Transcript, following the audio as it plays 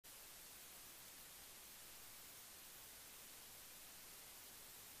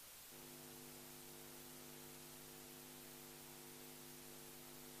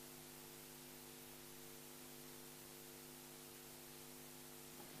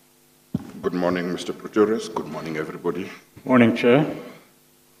Good morning, Mr. Proteus. Good morning, everybody. Morning, Chair.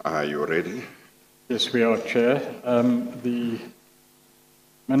 Are you ready? Yes, we are, Chair. The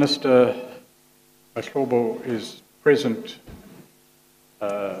Minister Mahlobo is present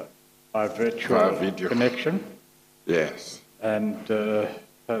by virtual video connection. Yes. And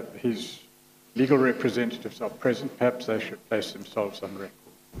his legal representatives are present. Perhaps they should place themselves on record.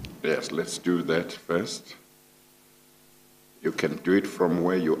 Yes, let's do that first. You can do it from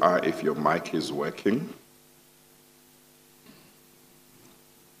where you are if your mic is working.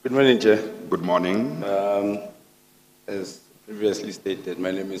 Good morning, Chair. Good morning. As previously stated,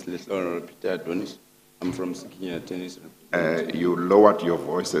 my name is Leslon Peter Adonis. I'm from Sikinya Tennis. You lowered your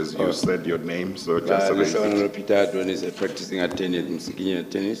voice as you said your name, so just Leslon Peter Adonis, a practicing attorney at Sikinya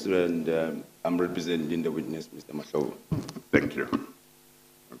Tennis, and I'm representing the witness, Mr. Mahlobo. Thank you.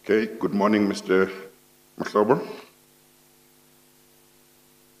 Okay, good morning, Mr. Mahlobo.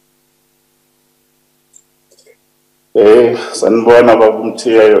 Sanibona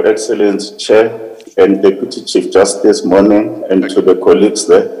Babumtia, Your Excellency Chair and Deputy Chief Justice, morning, and to the colleagues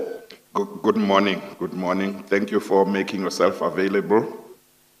there. Good morning. Good morning. Thank you for making yourself available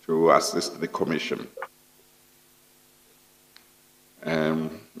to assist the Commission.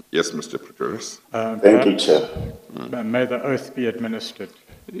 Yes, Mr. Proteus. Thank you, Chair. May the oath be administered.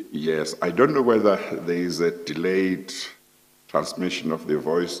 Yes, I don't know whether there is a delayed transmission of the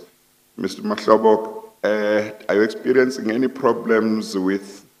voice. Mr. Mahlobo, are you experiencing any problems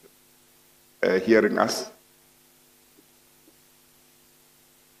with hearing us?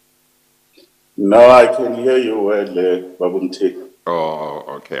 No, I can hear you well, Babumti. Oh,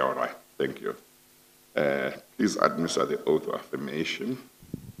 okay, all right. Thank you. Please administer the oath of affirmation.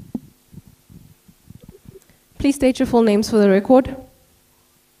 Please state your full names for the record.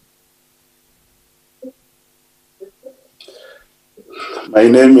 My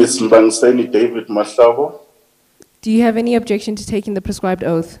name is Mbangseni David Mahlobo. Do you have any objection to taking the prescribed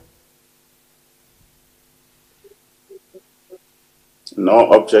oath? No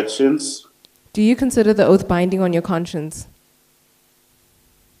objections. Do you consider the oath binding on your conscience?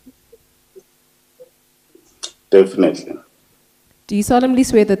 Definitely. Do you solemnly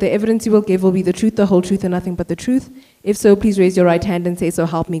swear that the evidence you will give will be the truth, the whole truth, and nothing but the truth? If so, please raise your right hand and say, "So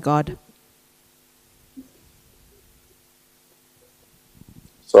help me God."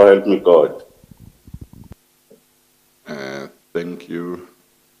 So help me God. Thank you.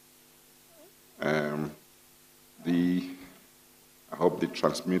 I hope the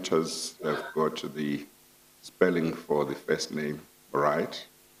transmitters have got the spelling for the first name right.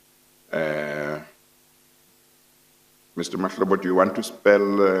 Mr. Mahlobo, do you want to spell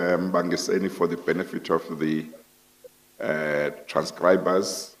Mbangiseni for the benefit of the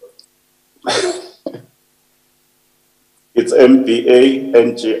transcribers? It's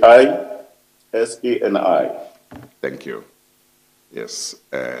MBANGISENI. Thank you. Yes.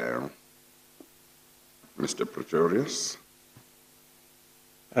 Mr. Proteus.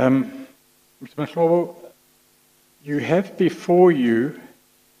 Mr. Mahlobo, you have before you,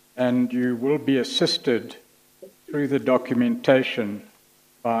 and you will be assisted through the documentation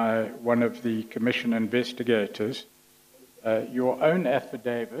by one of the Commission investigators, your own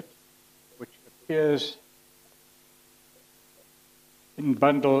affidavit, which appears in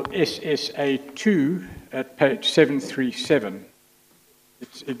bundle SSA2 at page 737.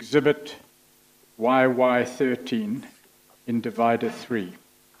 It's exhibit YY13 in divider 3.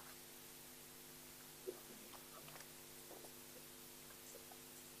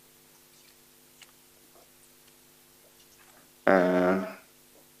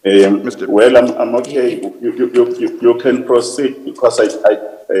 Well, I'm okay. You can proceed because I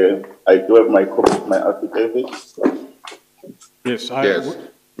do have my copy of my affidavit. Yes, yes.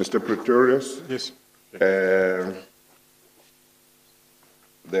 Mr. Proteus. Yes.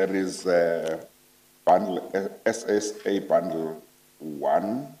 There is bundle SSA bundle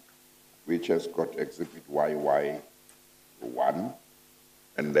 1, which has got exhibit YY1,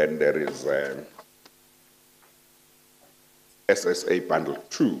 and then there is SSA bundle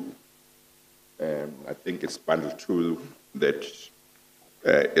 2. I think it's bundle 2 that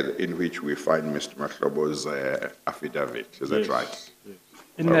in which we find Mr. Mahlobo's affidavit. Is that right? Yes.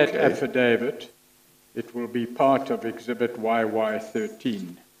 In that affidavit, it will be part of exhibit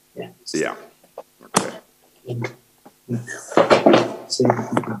YY13. Yeah. Okay.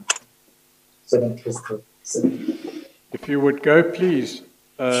 If you would go, please,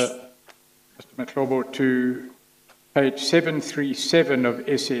 Mr. Mahlobo, to page 737 of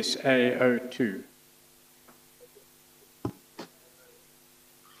SSA02.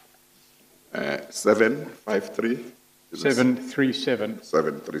 753. 737.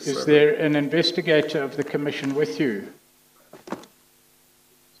 737. Is there an investigator of the Commission with you?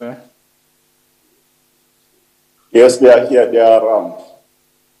 Sir? Yes, they are here, they are around. All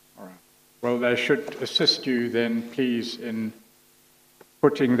right. Well, they should assist you then, please, in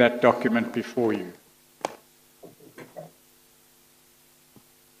putting that document before you.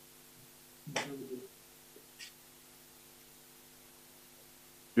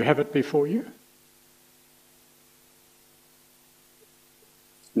 You have it before you?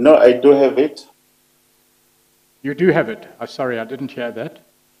 No, I do have it. You do have it. Oh, sorry, I didn't hear that.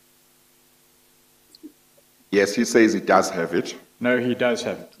 Yes, he says he does have it. No, he does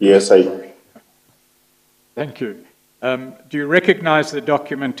have it. Yes, I do. Thank you. Do you recognize the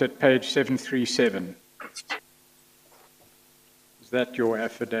document at page 737? Is that your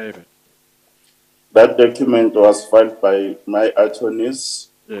affidavit? That document was filed by my attorneys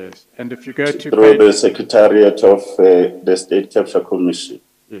Yes. And if you go to through the page, Secretariat of the State Capture Commission.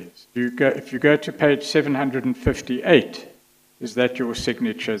 yes, if you go to page 758, is that your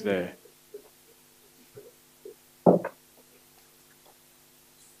signature there?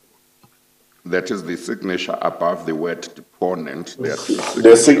 That is the signature above the word deponent.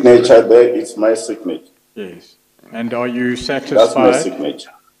 The signature there is my signature. Yes. And are you That's my satisfied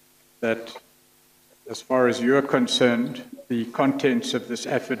signature. that, as far as you are concerned, the contents of this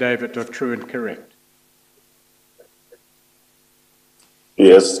affidavit are true and correct?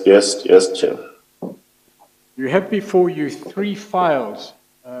 Yes, yes, yes, Chair. You have before you three files,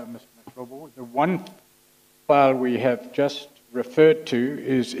 Mr. Mahlobo. The one file we have just referred to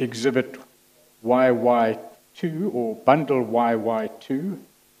is Exhibit YY2 or Bundle YY2.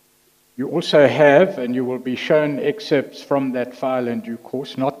 You also have, and you will be shown excerpts from that file in due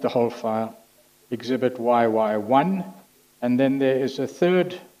course, not the whole file, Exhibit YY1. And then there is a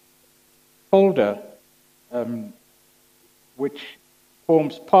third folder which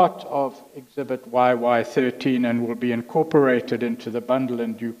forms part of Exhibit YY13 and will be incorporated into the bundle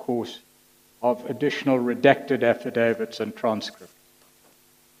in due course of additional redacted affidavits and transcripts.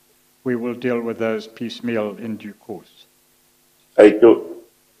 We will deal with those piecemeal in due course. I do.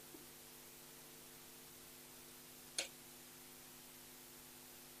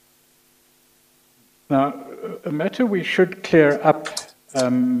 Now, a matter we should clear up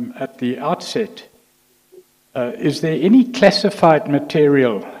at the outset, is there any classified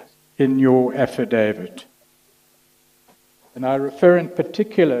material in your affidavit? And I refer in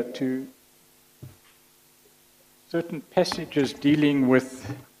particular to certain passages dealing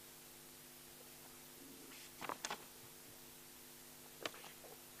with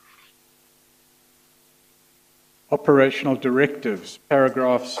operational directives,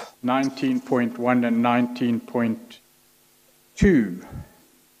 paragraphs 19.1 and 19.2.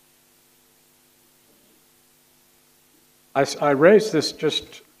 I raise this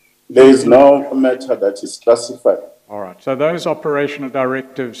just... There is no matter that is classified. All right, so those operational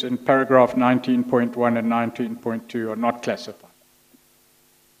directives in paragraph 19.1 and 19.2 are not classified.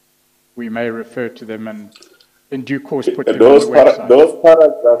 We may refer to them and in due course put them on the website. Those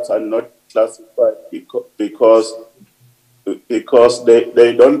paragraphs are not classified because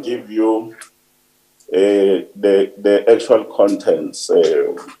they don't give you the actual contents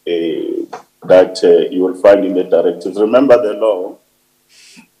that you will find in the directives. Remember the law,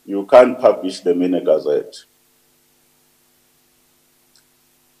 you can't publish them in a gazette.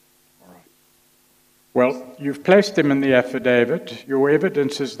 All right. Well, you've placed them in the affidavit. Your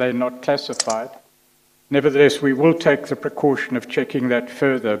evidence is they're not classified. Nevertheless, we will take the precaution of checking that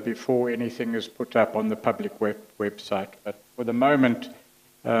further before anything is put up on the public website. But for the moment,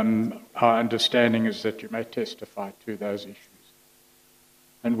 our understanding is that you may testify to those issues.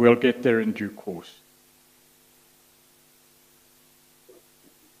 And we'll get there in due course.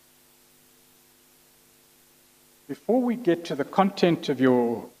 Before we get to the content of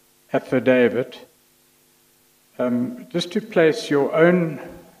your affidavit, just to place your own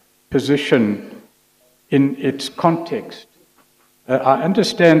position in its context, I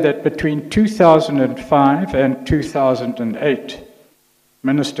understand that between 2005 and 2008,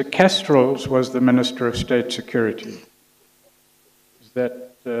 Minister Castrol's was the Minister of State Security. Is that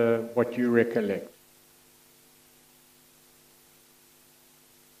what you recollect?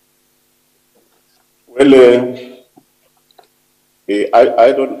 Well,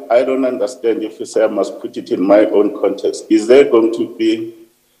 I don't understand if you say I must put it in my own context. Is there going to be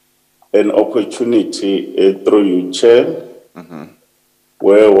an opportunity through you, Chair,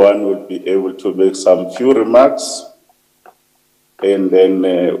 where one will be able to make some few remarks and then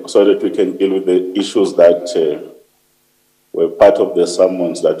so that we can deal with the issues that were part of the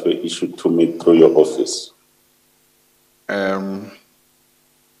summons that were issued to me through your office?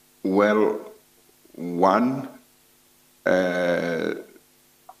 Well, one,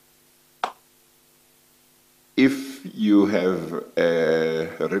 if you have a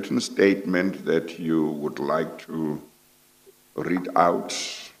written statement that you would like to read out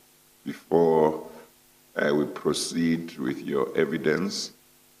before we proceed with your evidence,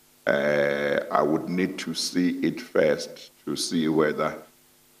 I would need to see it first to see whether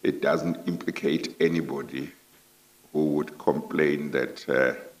it doesn't implicate anybody who would complain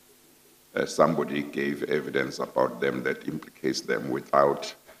that somebody gave evidence about them that implicates them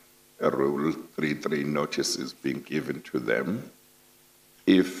without a Rule 33 notices being given to them.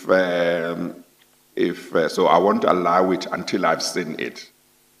 So I won't allow it until I've seen it,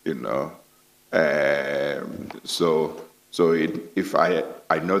 you know. If I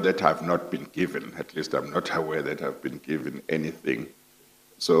know that I've not been given, at least I'm not aware that I've been given anything.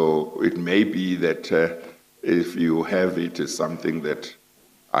 So it may be that if you have it as something that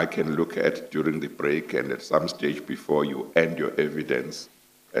I can look at during the break, and at some stage before you end your evidence,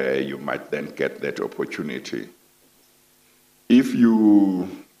 you might then get that opportunity. If you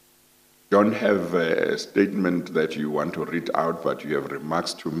don't have a statement that you want to read out, but you have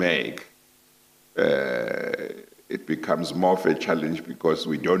remarks to make, it becomes more of a challenge because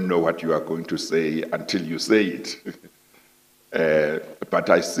we don't know what you are going to say until you say it. But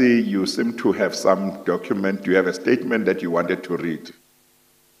I see you seem to have some document. You have a statement that you wanted to read.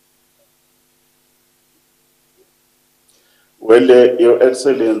 Well, Your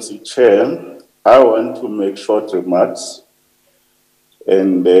Excellency Chair, I want to make short remarks,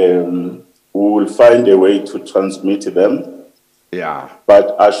 and we will find a way to transmit them. Yeah.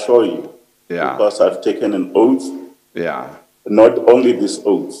 But I assure you, Yeah. because I've taken an oath, Yeah. not only this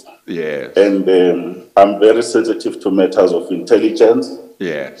oath, Yes. and I'm very sensitive to matters of intelligence.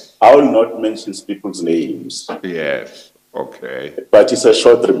 Yes. I will not mention people's names. Yes. Okay. But it's a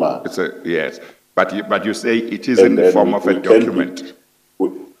short remark. Yes. But you say it is in the form of a document.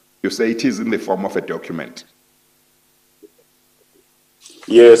 You say it is in the form of a document.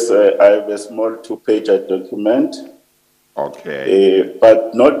 Yes, I have a small 2-page document. Okay.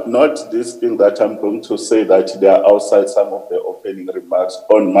 But not this thing that I'm going to say that they are outside some of the opening remarks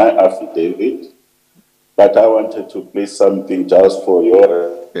on my affidavit. But I wanted to place something just for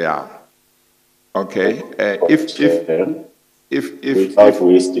your. Yeah. Okay. Without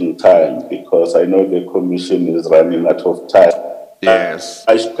wasting time, because I know the commission is running out of time. Yes.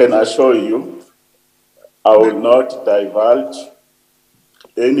 I can assure you, I will not divulge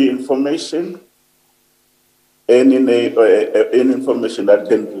any information, any name, any information that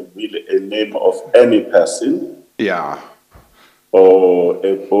can reveal a name of any person. Yeah. Or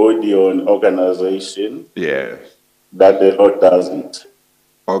a body or an organization. Yes. That the law doesn't.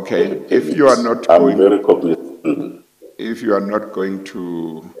 Okay. If you are not I'm very cognizant. If you are not going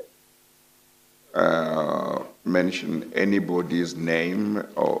to mention anybody's name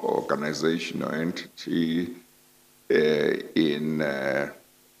or organization or entity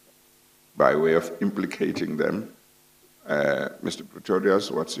by way of implicating them, Mr. Pretorius,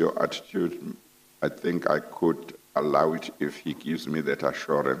 what's your attitude? I think I could allow it if he gives me that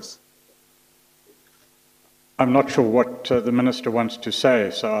assurance. I'm not sure what the minister wants to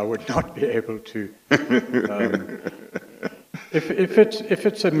say, so I would not be able to. If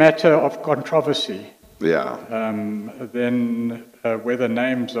it's a matter of controversy, yeah, then whether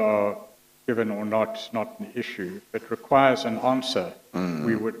names are given or not is not an issue. If it requires an answer,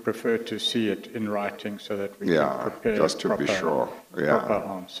 we would prefer to see it in writing so that we can prepare just to be sure. Proper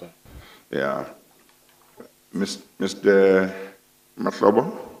answer. Yeah. Mr.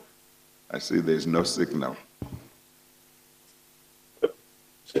 Mahlobo, I see there's no signal.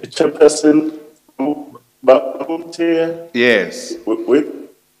 Chairperson, yes.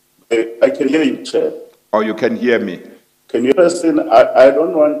 I can hear you, Chair. Oh, you can hear me? Can you listen? I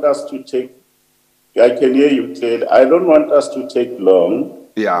don't want us to take, I can hear you clearly. I don't want us to take long.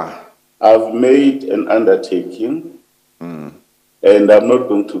 Yeah. I've made an undertaking, and I'm not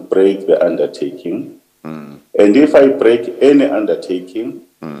going to break the undertaking. And if I break any undertaking,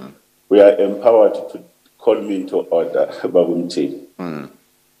 we are empowered to call me into order, Babumti.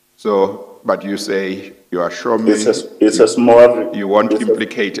 So, but you say, you assure me it's a small, you won't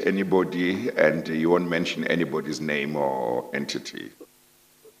implicate anybody and you won't mention anybody's name or entity.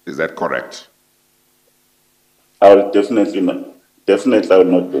 Is that correct? I will definitely not. Definitely, I will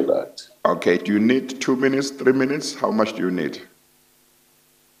not do that. Okay. Do you need 2 minutes, 3 minutes? How much do you need?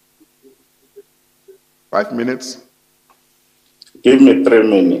 5 minutes? Give me 3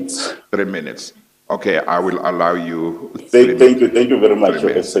 minutes. 3 minutes. Okay, I will allow you. Thank you very much,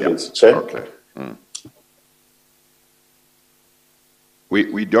 Your Excellency, Chair. Okay.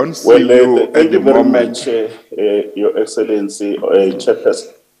 We don't see Well, you at thank the you very moment. much, Your Excellency,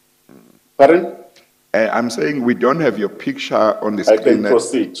 Chairperson. Pardon? I'm saying we don't have your picture on the I can screen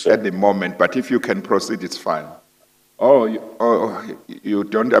proceed, Chair. at the moment, but if you can proceed, it's fine. You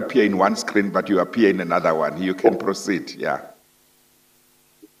don't appear in one screen, but you appear in another one. You can proceed, yeah.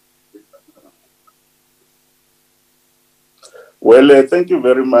 Well, thank you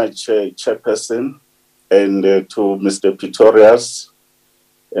very much, Chairperson, and to Mr. Pretorius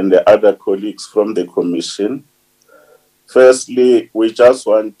and the other colleagues from the Commission. Firstly, we just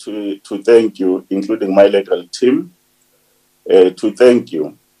want to thank you, including my legal team, to thank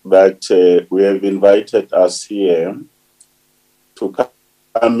you that we have invited us here to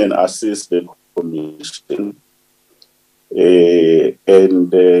come and assist the Commission.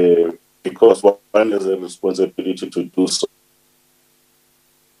 Because one has a responsibility to do so.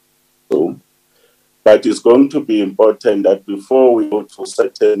 But it's going to be important that before we go to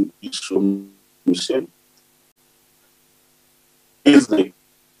certain issue, is the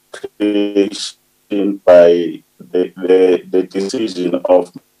creation by the decision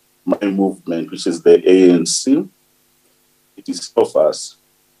of my movement, which is the ANC. It is of us,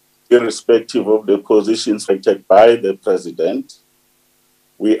 irrespective of the positions taken by the president,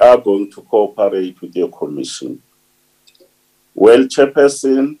 we are going to cooperate with your commission. Well,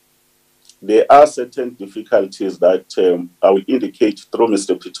 Chairperson, there are certain difficulties that I will indicate through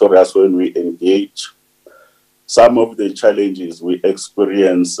Mr. Pretorius when we engage. Some of the challenges we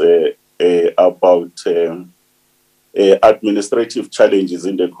experience about administrative challenges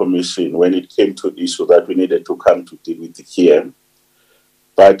in the commission when it came to issues that we needed to come to deal with here.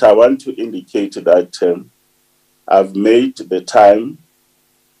 But I want to indicate that I've made the time.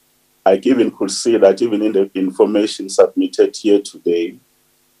 I even could see that even in the information submitted here today,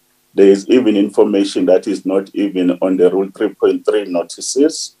 there is even information that is not even on the Rule 3.3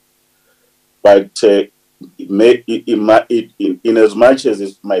 notices. But in as much as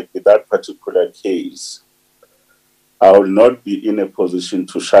it might be that particular case, I will not be in a position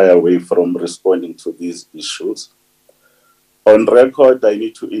to shy away from responding to these issues. On record, I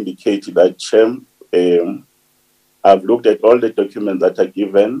need to indicate that, Chair, I've looked at all the documents that are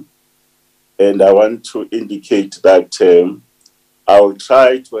given, and I want to indicate that I will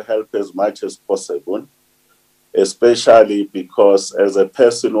try to help as much as possible, especially because as a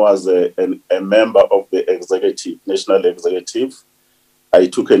person who was a member of the executive, national executive, I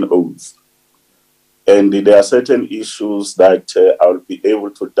took an oath. And there are certain issues that I'll be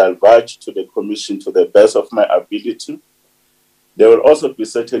able to divulge to the commission to the best of my ability. There will also be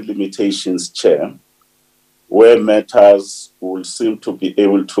certain limitations, Chair, where matters will seem to be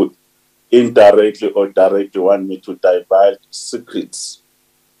able to indirectly or directly want me to divulge secrets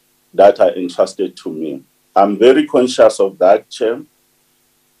that are entrusted to me. I'm very conscious of that, Chair,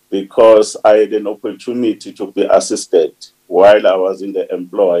 because I had an opportunity to be assisted while I was in the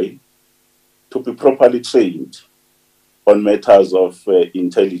employ to be properly trained on matters of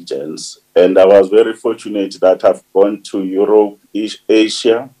intelligence. And I was very fortunate that I've gone to Europe,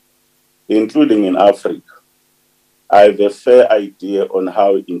 Asia, including in Africa. I have a fair idea on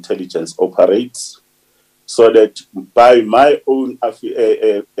how intelligence operates, so that by my own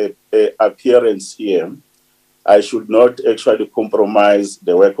appearance here, I should not actually compromise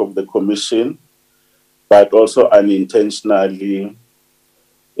the work of the commission, but also unintentionally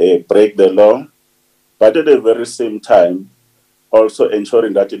break the law, but at the very same time, also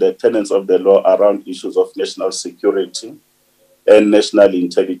ensuring that the tenets of the law around issues of national security and national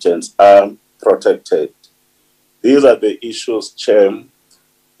intelligence are protected. These are the issues, Chair,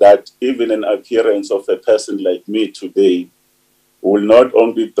 that even an appearance of a person like me today will not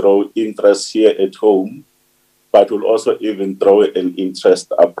only draw interest here at home, but will also even draw an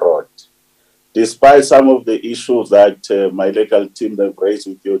interest abroad. Despite some of the issues that my legal team have raised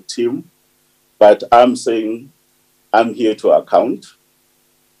with your team, but I'm saying I'm here to account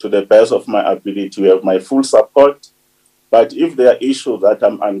to the best of my ability. You have my full support. But if there are issues that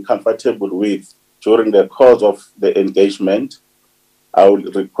I'm uncomfortable with during the course of the engagement, I will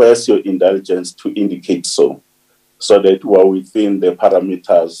request your indulgence to indicate so that we are within the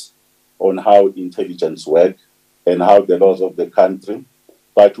parameters on how intelligence works and how the laws of the country,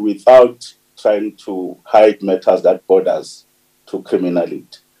 but without trying to hide matters that borders to criminality.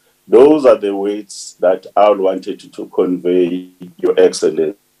 Those are the words that I wanted to convey, Your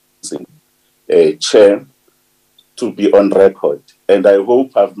Excellency, Chair, to be on record. And I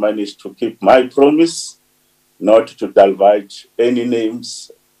hope I've managed to keep my promise not to divulge any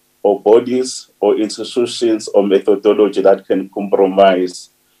names or bodies or institutions or methodology that can compromise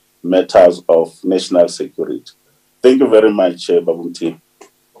matters of national security. Thank you very much, Babumti.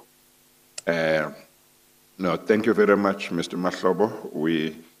 No, thank you very much, Mr. Mahlobo.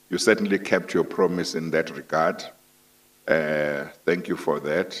 You certainly kept your promise in that regard. Thank you for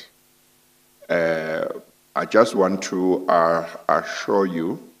that. I just want to assure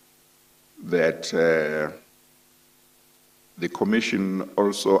you that the Commission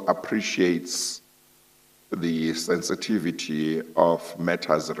also appreciates the sensitivity of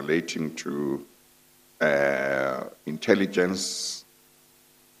matters relating to intelligence,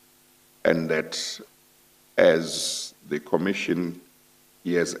 and that as the Commission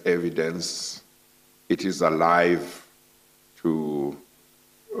hears evidence, it is alive to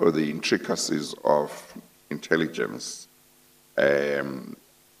the intricacies of intelligence.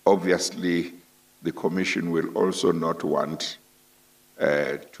 Obviously, the Commission will also not want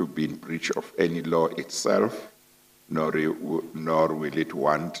to be in breach of any law itself, nor will it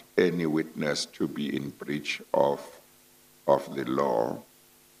want any witness to be in breach of the law.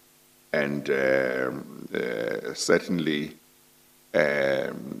 And certainly,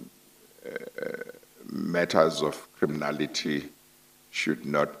 matters of criminality should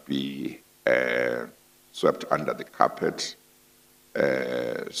not be swept under the carpet.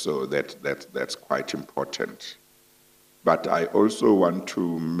 So that's quite important. But I also want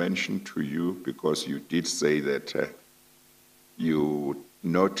to mention to you, because you did say that you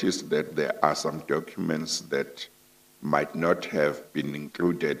noticed that there are some documents that might not have been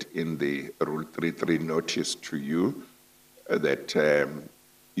included in the Rule 33 notice to you that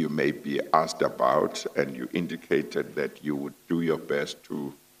you may be asked about, and you indicated that you would do your best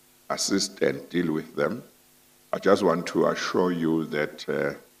to assist and deal with them. I just want to assure you that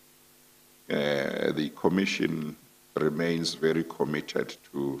the Commission remains very committed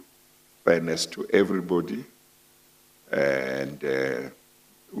to fairness to everybody, and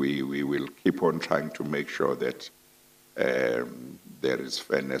we will keep on trying to make sure that there is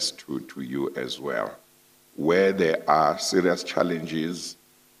fairness to you as well. Where there are serious challenges,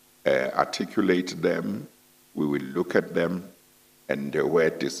 articulate them, we will look at them, and where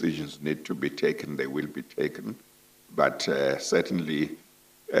decisions need to be taken, they will be taken. But certainly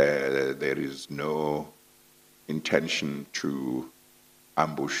there is no intention to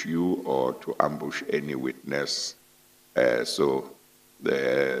ambush you or to ambush any witness. So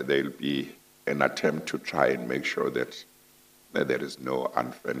there will be an attempt to try and make sure that there is no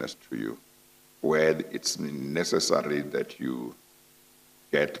unfairness to you. Where it's necessary that you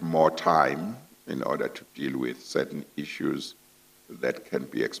get more time in order to deal with certain issues that can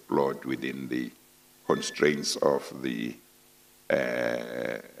be explored within the constraints of the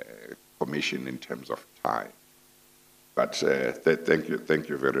Commission in terms of time. But thank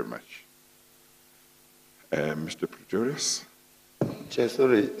you very much. Mr. Pretorius? Chair,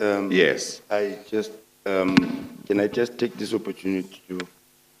 sorry. Yes. Can I just take this opportunity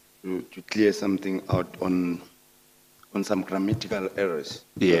to clear something out on some grammatical errors?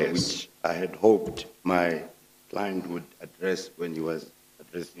 Yes. Which I had hoped my client would address when he was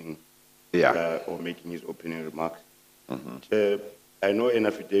addressing or making his opening remarks. Chair, I know an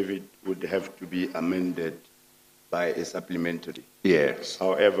affidavit would have to be amended by a supplementary. Yes.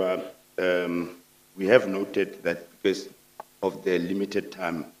 However, we have noted that because of the limited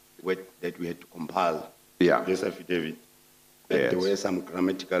time that we had to compile this affidavit, that there were some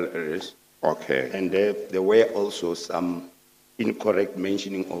grammatical errors. Okay. And there were also some incorrect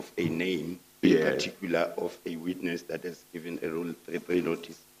mentioning of a name, in particular of a witness that has given a Rule 33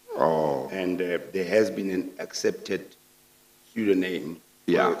 notice. Oh. And there has been an accepted pseudonym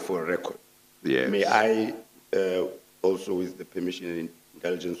for record. Yes. May I also, with the permission and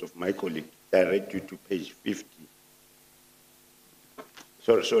indulgence of my colleague, direct you to page 50.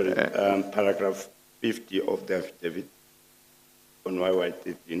 Sorry, paragraph 50 of the affidavit on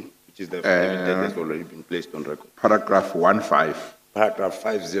YY13, which is the affidavit that has already been placed on record. Paragraph 15. Paragraph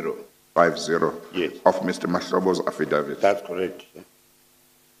 50. 50. Yes. Of Mr. Mahlobo's affidavit. That's correct.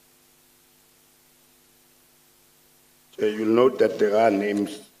 So you'll note that there are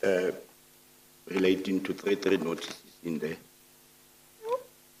names relating to 33 notices in there.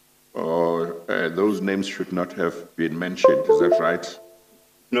 Those names should not have been mentioned, is that right?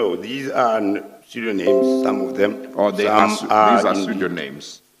 No, these are pseudonyms, some of them. Or these are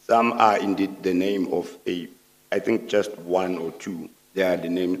pseudonyms? Some are indeed the name of I think just one or two. They are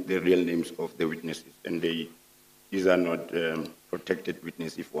the real names of the witnesses, and these are not protected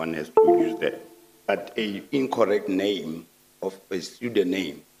witness if one has to use that. But an incorrect name of a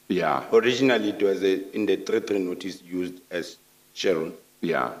pseudonym. Yeah. Originally, it was in the 33 notice used as Sharon.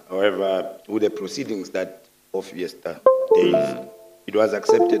 Yeah. However, with the proceedings that of yesterday, it was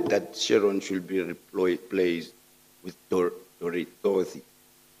accepted that Sharon should be replaced with Dorothy,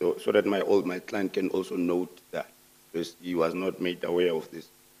 so that my client can also note that, because he was not made aware of this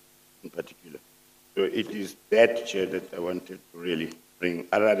in particular. So it is that, Chair, that I wanted to really bring,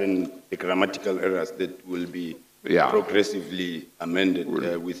 other than the grammatical errors that will be progressively amended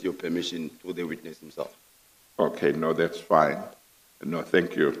with your permission to the witness himself. Okay, no, that's fine. No,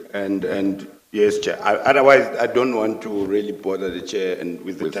 thank you. And yes, Chair. Otherwise, I don't want to really bother the Chair and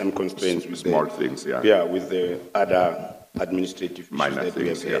with the time constraints, with small the, things, yeah. Yeah, with the other administrative issues Minor that we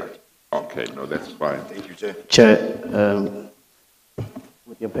have things, yeah. had. Okay, no, that's fine. Thank you, Chair. Chair,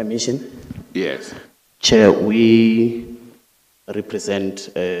 with your permission, Yes. Chair, we represent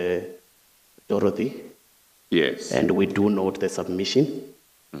Dorothy, Yes. and we do note the submission,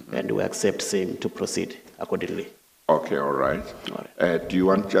 and we accept same to proceed accordingly. Okay, all right. Do you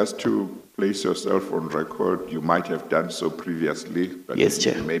want just to place yourself on record? You might have done so previously, but Yes,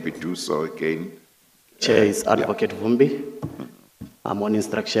 Chair. maybe do so again. Chair is Advocate Vumbi. I'm on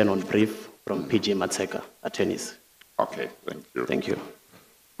instruction on brief from PG Matseka, attorneys. Okay, thank you. Thank you.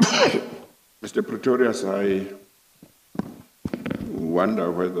 Mr. Pretorius, I wonder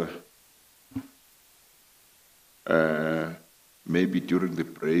whether maybe during the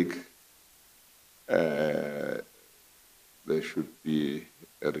break there should be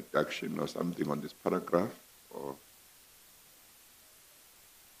a reduction or something on this paragraph, or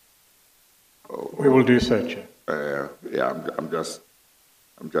We will do so, Chair. yeah, I'm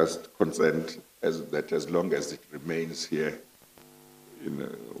just concerned as long as it remains here,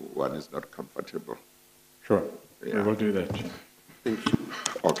 one is not comfortable. Sure. Yeah. We will do that, Chair.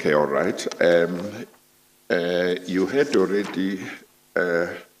 Okay, all right. You had already,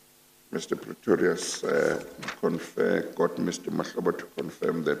 Mr. Pretorius, got Mr. Mahlobo to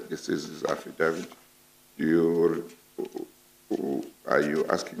confirm that this is his affidavit. Are you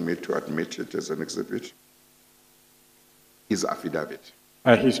asking me to admit it as an exhibit? His affidavit.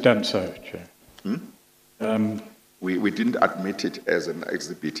 He's done so, Chair. We didn't admit it as an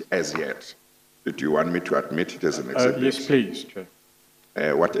exhibit as yet. Do you want me to admit it as an exhibit? Yes, please, Chair.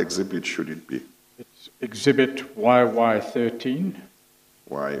 What exhibit should it be? It's Exhibit YY13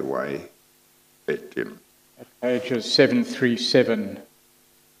 YY 18. at pages 737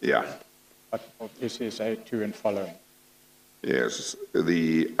 Yeah. of SSA 2 and following. Yes,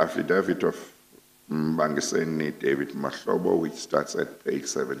 the affidavit of Mbangiseni Daid Mahlobo, which starts at page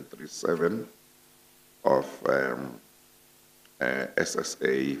 737 of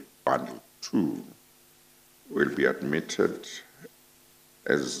SSA Bundle 2, will be admitted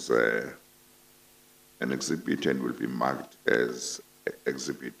as an exhibit and will be marked as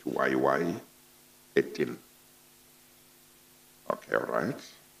Exhibit YY 18. Okay, all right.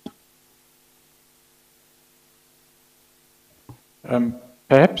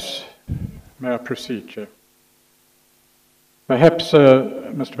 Perhaps, may I proceed, Chair? Perhaps,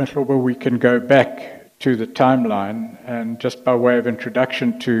 Mr. Mahlobo, we can go back to the timeline, and just by way of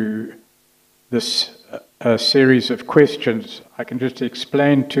introduction to this series of questions, I can just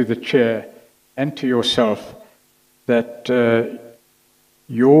explain to the Chair and to yourself that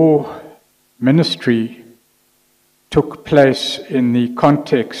your ministry took place in the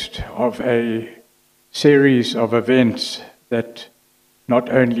context of a series of events that not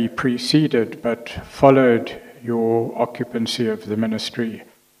only preceded but followed your occupancy of the Ministry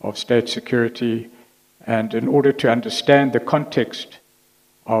of State Security. And in order to understand the context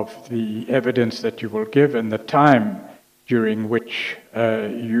of the evidence that you will give and the time during which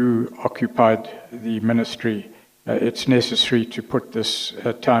you occupied the ministry, it's necessary to put this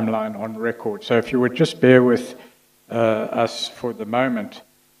timeline on record. So if you would just bear with us for the moment.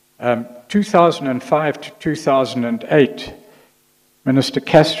 2005 to 2008, Minister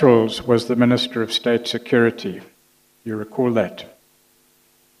Castrol's was the Minister of State Security. You recall that?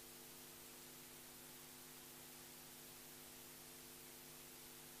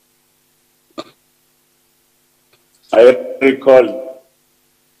 I recall.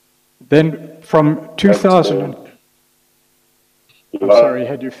 Then from 2000... I'm sorry,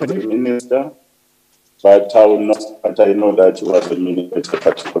 had you finished? Minister, but I will not. But I know that you was a minister at a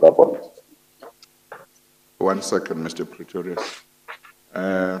particular point. 1 second, Mr. Pretorius.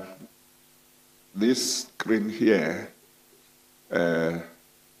 This screen here,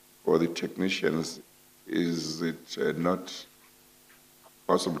 for the technicians, is it not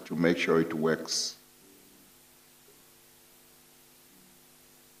possible to make sure it works?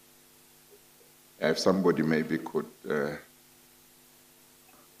 If somebody maybe could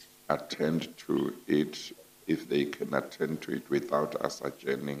attend to it, if they can attend to it without us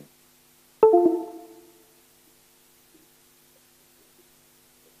adjourning.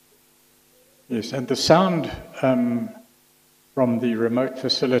 Yes, and the sound from the remote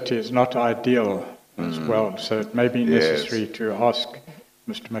facility is not ideal as well, so it may be necessary to ask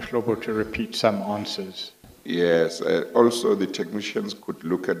Mr. Mahlobo to repeat some answers. Yes, also the technicians could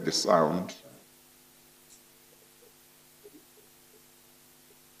look at the sound.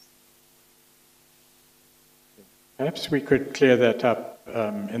 Perhaps we could clear that up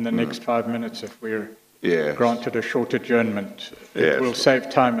in the next 5 minutes if we're granted a short adjournment. It will save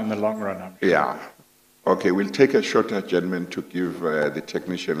time in the long run, I'm sure. Yeah. Okay, we'll take a short adjournment to give the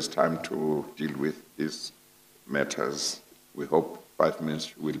technicians time to deal with these matters. We hope 5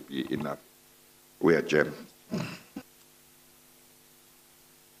 minutes will be enough. We adjourn.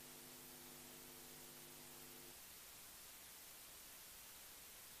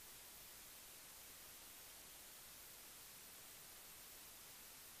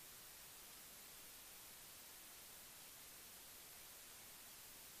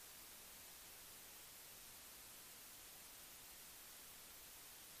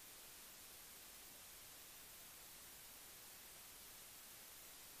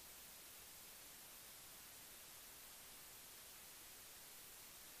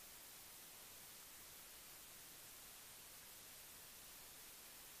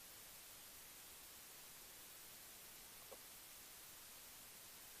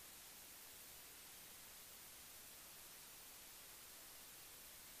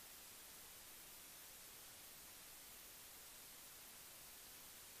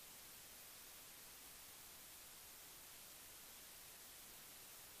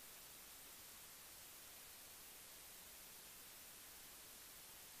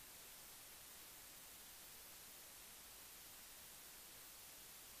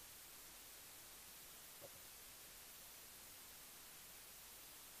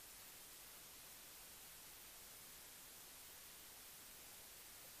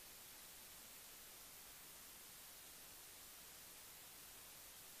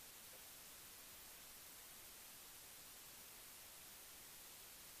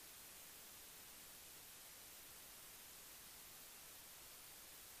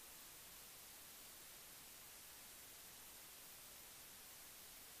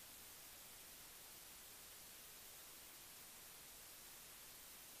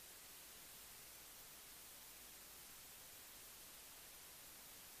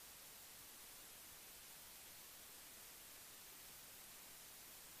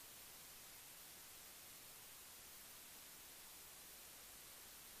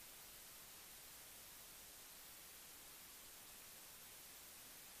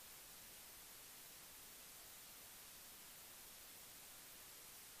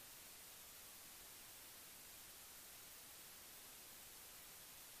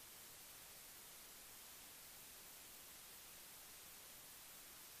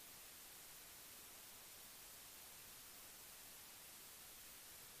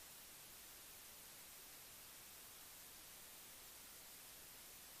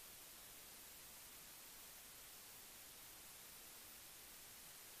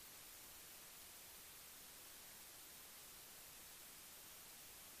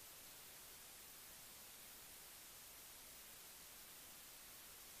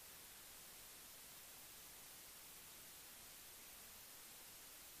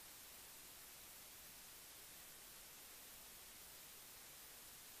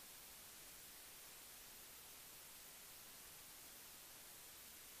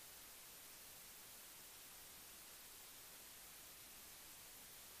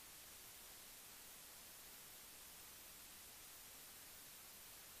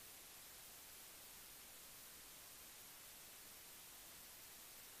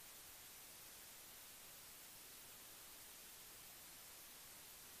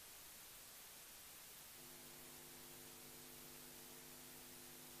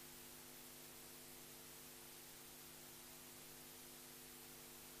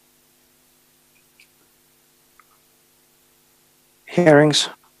 Hearings.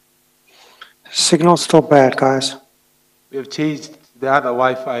 Signal's still bad, guys. We have changed the other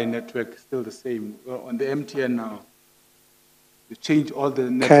Wi-Fi network, still the same. We're on the MTN now. We've changed all the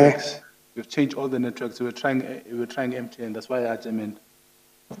networks. We've changed all the networks. We're trying MTN. That's why I meant.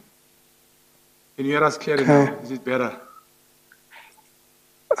 Can you hear us clearly now? Is it better?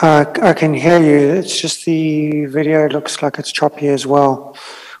 I can hear you. It's just the video looks like it's choppy as well.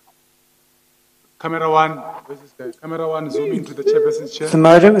 Camera one, this is the camera one, zoom into the chairperson's chair. The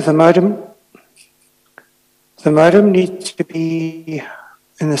modem needs to be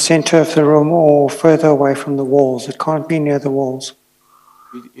in the center of the room or further away from the walls. It can't be near the walls.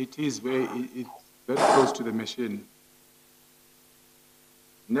 It is it's very close to the machine.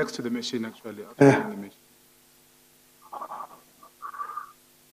 Next to the machine, actually. Outside the machine.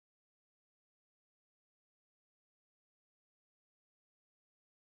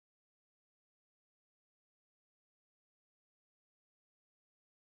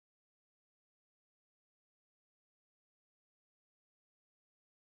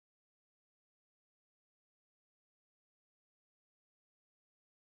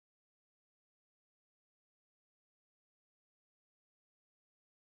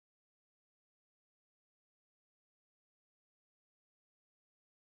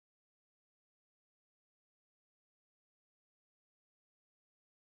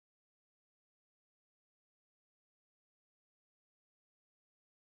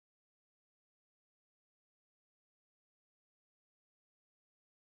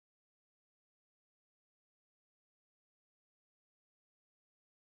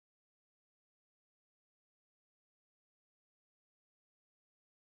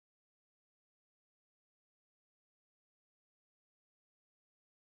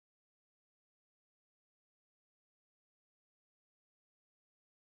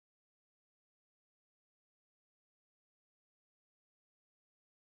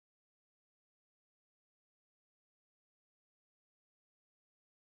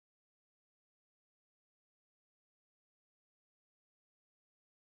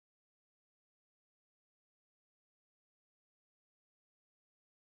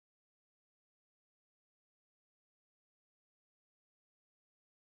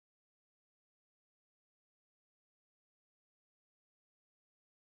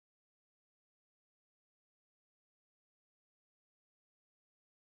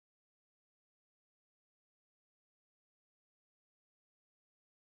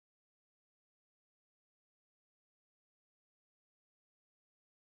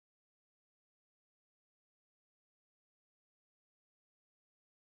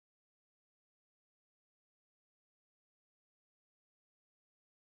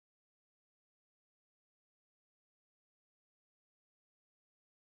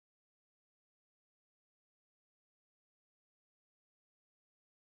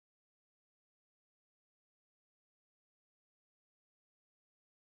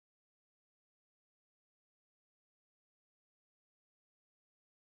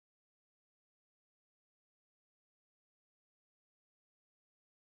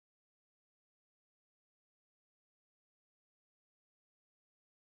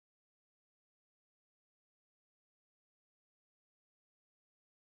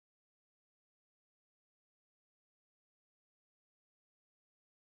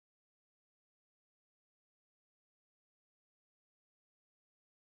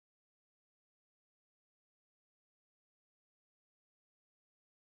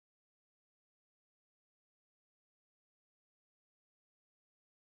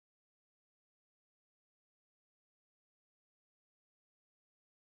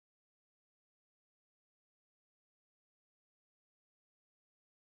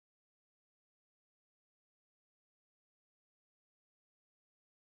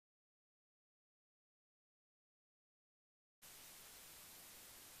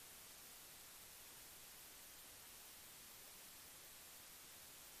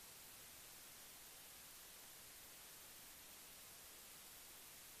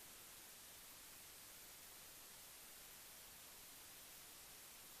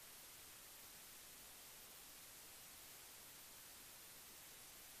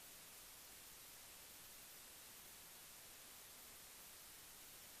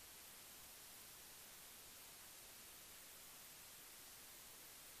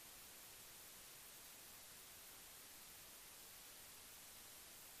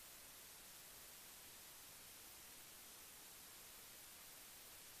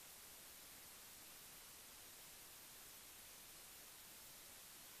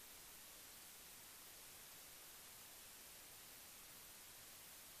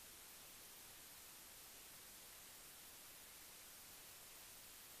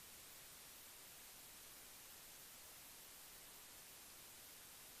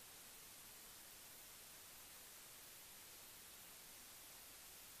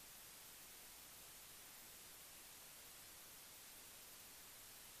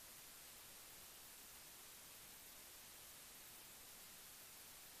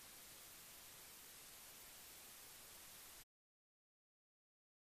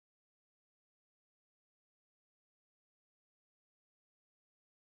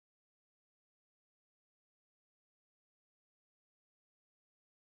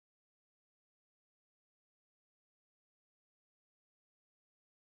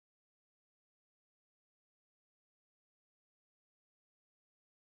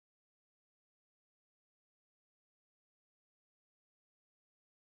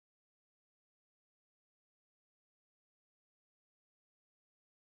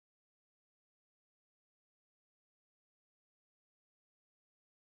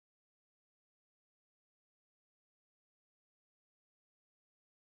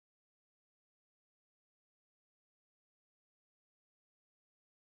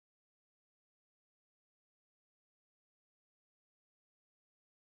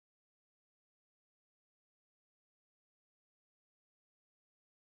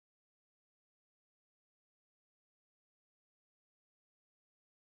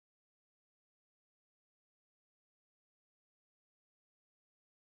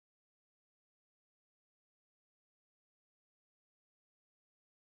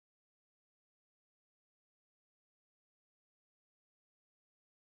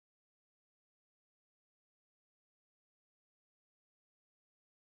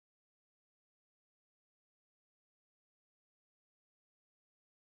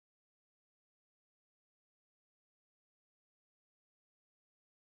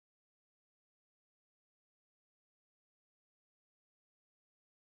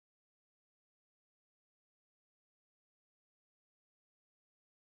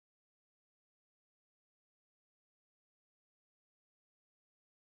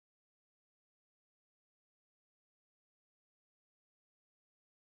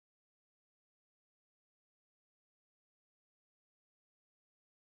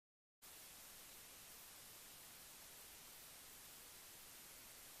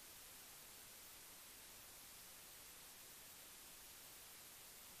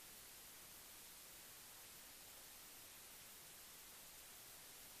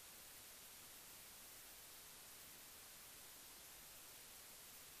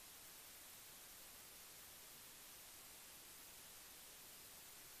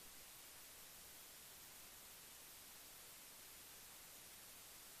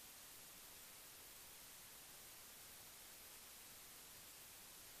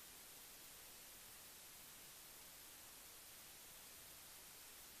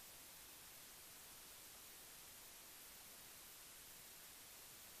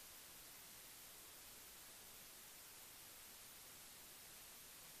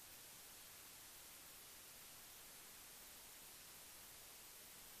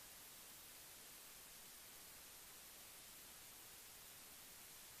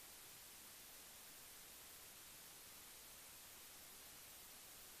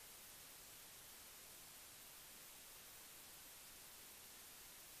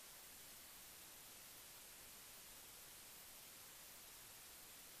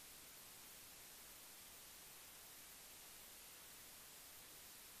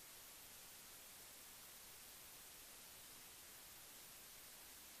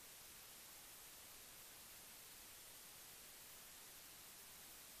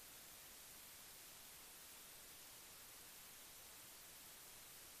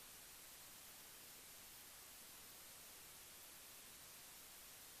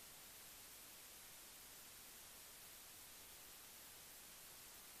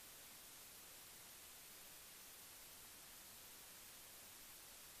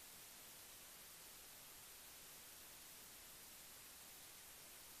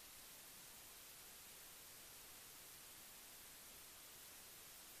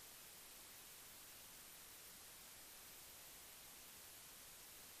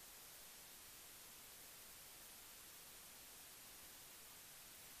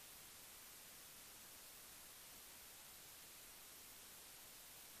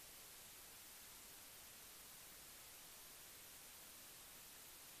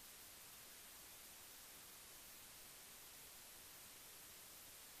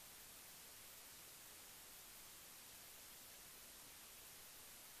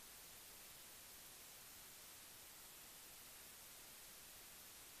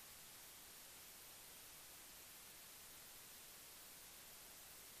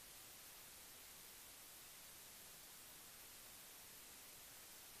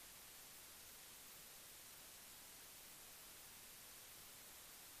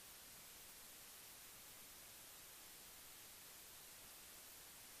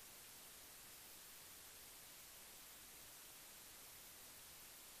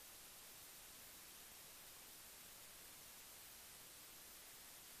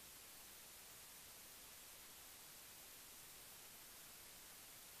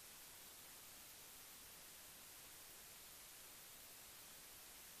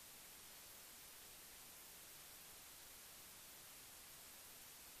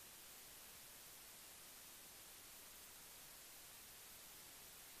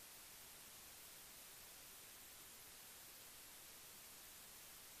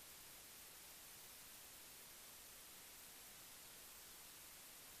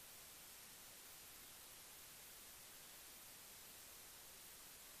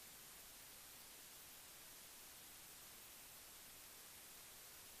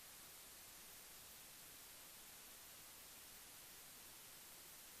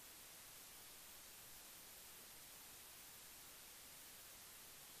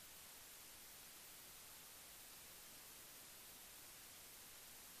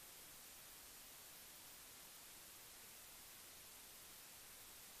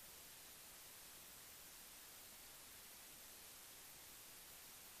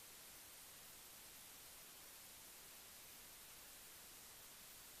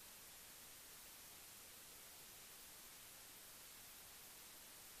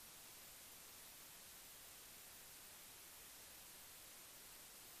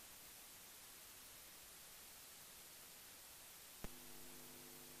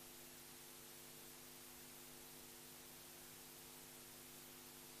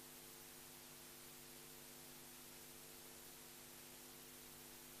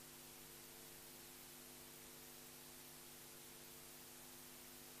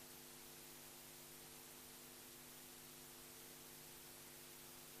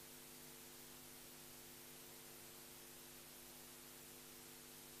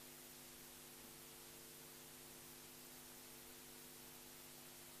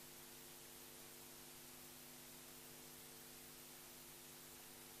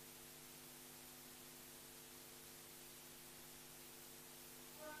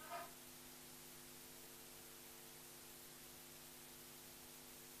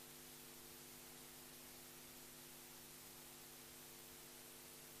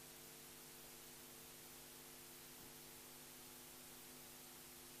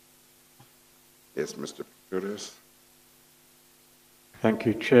 Yes, Mr. Pretorius. Thank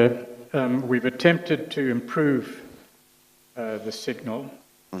you, Chair. We've attempted to improve the signal.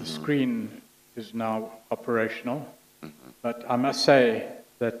 The screen is now operational, but I must say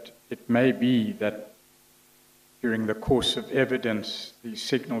that it may be that during the course of evidence, the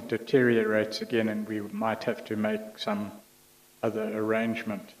signal deteriorates again and we might have to make some other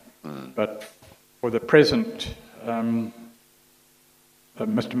arrangement. But for the present, Mr.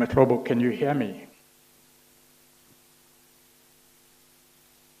 Mahlobo, can you hear me?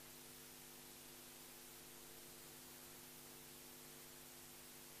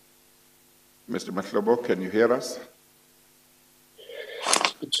 Mr. Mahlobo, can you hear us?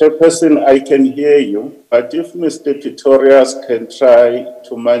 Chairperson, I can hear you, but if Mr. Pretorius can try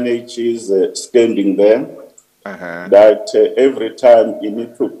to manage his standing there, that every time you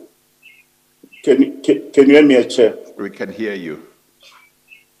need to... Can you hear me, Chair? We can hear you.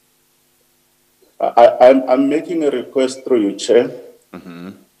 I'm making a request through you, Chair,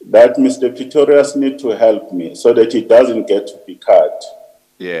 that Mr. Pretorius need to help me so that he doesn't get to be cut.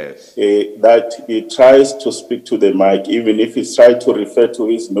 Yes. That he tries to speak to the mic, even if he's trying to refer to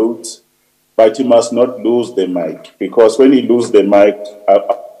his notes, but he must not lose the mic, because when he loses the mic...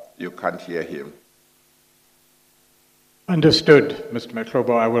 you can't hear him. Understood, Mr.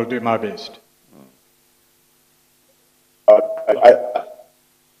 Mahlobo. I will do my best.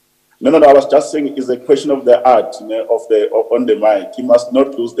 No, I was just saying it's a question of the art, on the mic. He must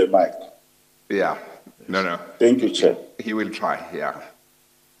not lose the mic. Yeah. No. Thank you, Chair. He will try, yeah.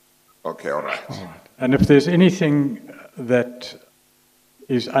 Okay, all right. And if there's anything that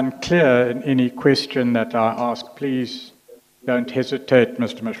is unclear in any question that I ask, please don't hesitate,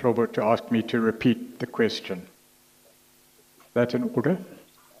 Mr. Mahlobo, to ask me to repeat the question. Is that in order?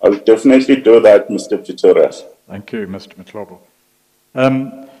 I'll definitely do that, Mr. Pretorius. Thank you, Mr. Mahlobo.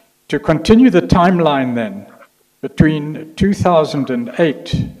 To continue the timeline then, between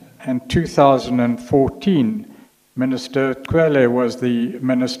 2008 and 2014, Minister Twele was the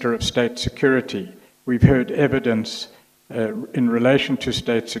Minister of State Security. We've heard evidence in relation to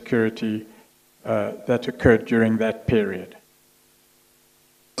state security that occurred during that period.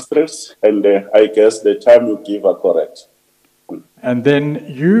 And I guess the time you give are correct. And then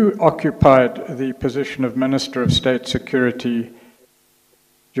you occupied the position of Minister of State Security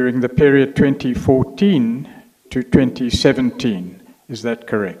during the period 2014 to 2017. Is that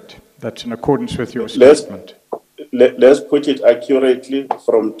correct? That's in accordance with your statement. Let's put it accurately,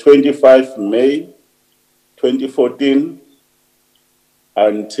 from 25 May 2014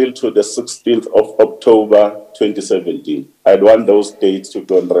 until to the 16th of October 2017. I'd want those dates to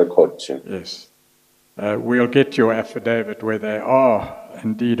be on record, Chair. Yes. We'll get your affidavit where they are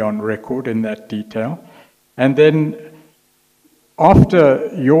indeed on record in that detail. And then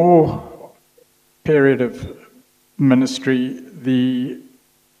after your period of ministry, the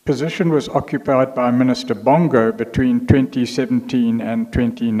position was occupied by Minister Bongo between 2017 and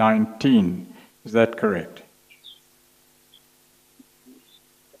 2019. Is that correct?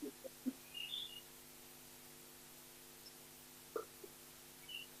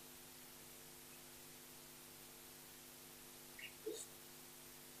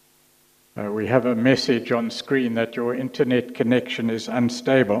 We have a message on screen that your internet connection is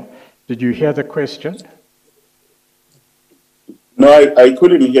unstable. Did you hear the question? No, I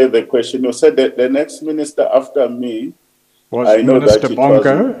couldn't hear the question. You said that the next minister after me was I know Minister that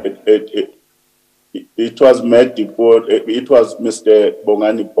Bongo. It was it was Mr.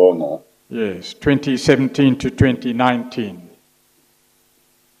 Bongani Bongo. Yes, 2017 to 2019.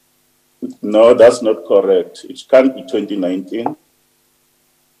 No, that's not correct. It can't be 2019.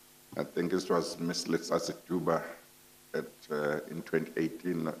 I think it was Ms. Letsatsi Juba in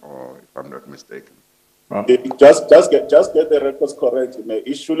 2018, or if I'm not mistaken. Well, Just get the records correct.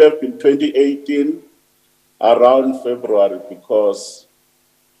 It should have been 2018 around February, because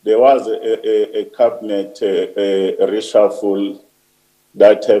there was a cabinet reshuffle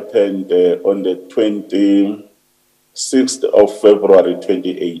that happened on the 26th of February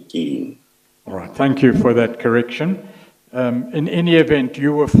 2018. all right, thank you for that correction. In any event,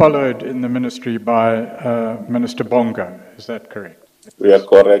 you were followed in the ministry by Minister Bongo, is that correct? We are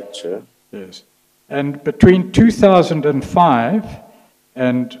correct, Chair. Yes. And between 2005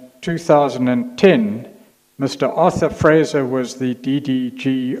 and 2010, Mr. Arthur Fraser was the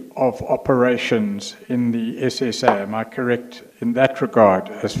DDG of operations in the SSA. Am I correct in that regard,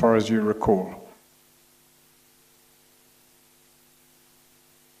 as far as you recall?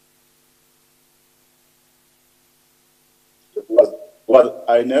 Well,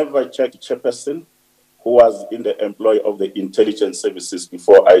 I never checked, Chairperson. who was in the employ of the intelligence services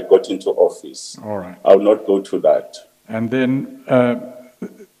before I got into office. All right. I'll not go to that. And then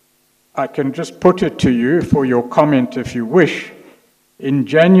I can just put it to you for your comment if you wish. In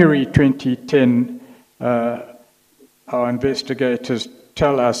January 2010, our investigators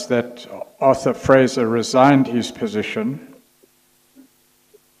tell us that Arthur Fraser resigned his position.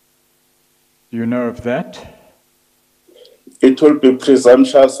 Do you know of that? It will be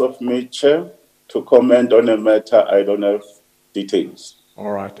presumptuous of me, Chair, to comment on a matter I don't have details.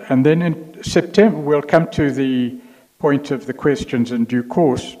 All right. And then in September, we'll come to the point of the questions in due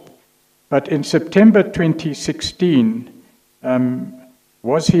course. But in September 2016,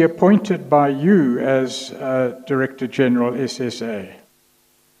 was he appointed by you as Director General SSA?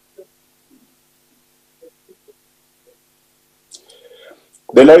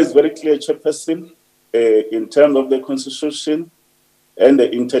 The law is very clear, Chairperson, in terms of the Constitution and the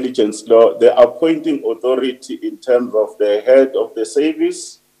intelligence law. The appointing authority in terms of the head of the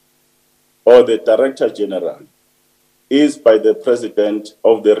service or the Director General is by the President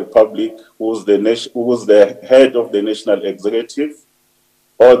of the Republic, who's the head of the National Executive,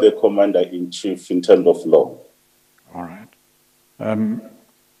 or the Commander-in-Chief in terms of law. All right.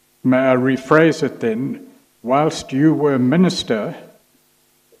 May I rephrase it then? Whilst you were Minister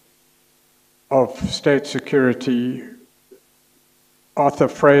of State Security, Arthur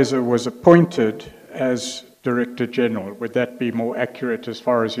Fraser was appointed as Director General. Would that be more accurate as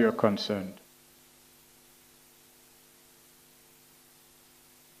far as you're concerned?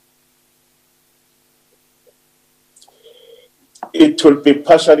 It will be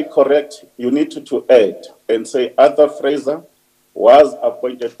partially correct. You need to add and say Arthur Fraser was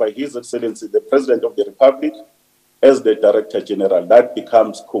appointed by His Excellency the President of the Republic as the Director General. That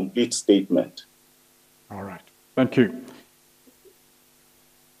becomes complete statement. All right. Thank you.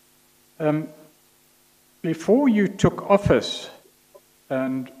 Before you took office,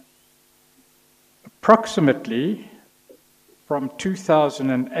 and approximately from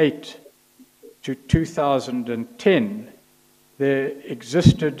 2008 to 2010, there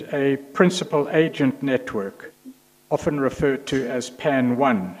existed a principal agent network, often referred to as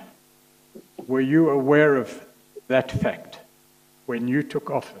PAN-1. Were you aware of that fact when you took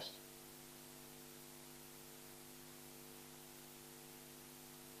office?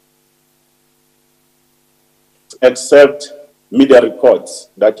 Except media reports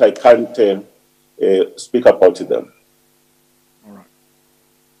that I can't speak about them. All right.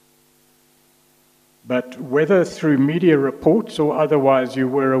 But whether through media reports or otherwise, you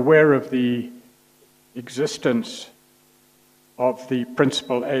were aware of the existence of the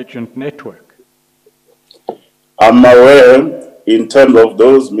principal agent network? I'm aware, in terms of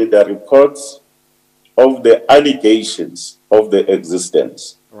those media reports, of the allegations of the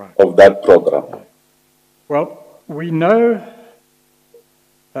existence of that program. Well, we know,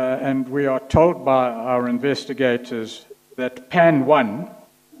 and we are told by our investigators, that PAN-1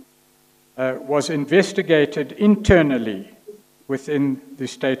 was investigated internally within the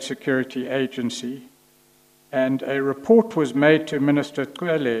State Security Agency, and a report was made to Minister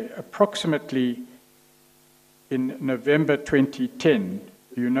Cwele approximately in November 2010.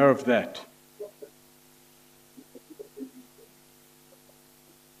 Do you know of that?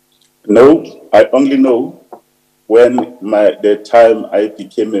 No, I only know when the time I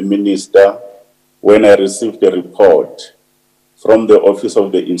became a minister, when I received a report from the Office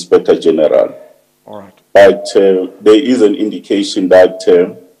of the Inspector General. All right. But there is an indication that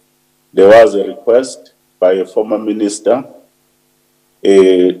there was a request by a former minister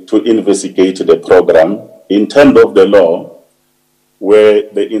to investigate the program in terms of the law, where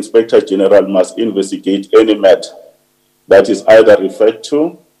the Inspector General must investigate any matter that is either referred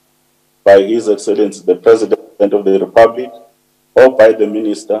to by His Excellency the President of the Republic, or by the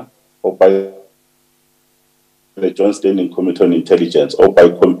Minister, or by the Joint Standing Committee on Intelligence, or by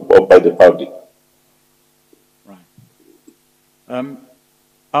the public. Right.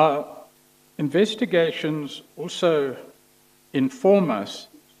 Our investigations also inform us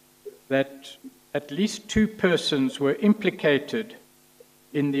that at least 2 persons were implicated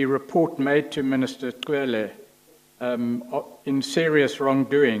in the report made to Minister Cwele in serious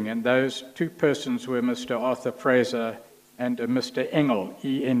wrongdoing, and those 2 persons were Mr. Arthur Fraser and a Mr. Engel,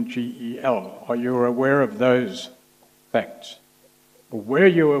 E-N-G-E-L. Are you aware of those facts? Or were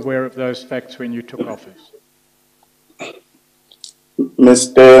you aware of those facts when you took office?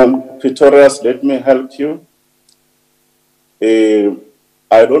 Mr. Pretorius, let me help you.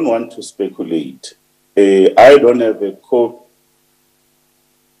 I don't want to speculate. I don't have a copy.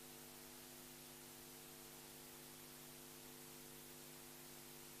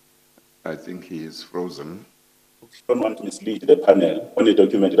 I think he is frozen. I don't want to mislead the panel on a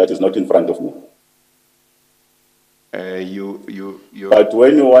document that is not in front of me. But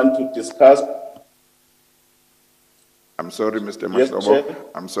when you want to discuss, I'm sorry, Mr. Yes, Mahlobo. Chair.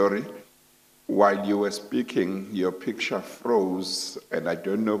 I'm sorry. While you were speaking, your picture froze, and I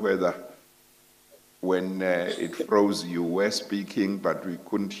don't know whether when it froze, you were speaking, but we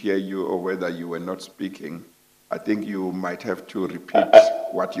couldn't hear you, or whether you were not speaking. I think you might have to repeat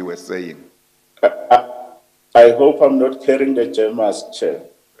what you were saying. I hope I'm not carrying the gemas, Chair.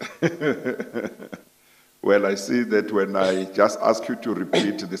 Well, I see that when I just ask you to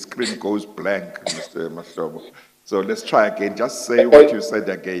repeat, the screen goes blank, Mr. Mahlobo. So let's try again. Just say what you said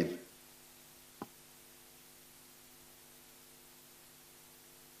again.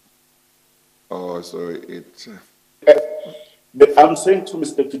 Oh, so it... I'm saying to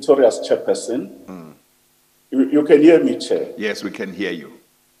Mr. Pretorius, Chairperson, you can hear me, Chair. Yes, we can hear you.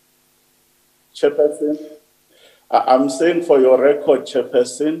 Chairperson, I'm saying for your record,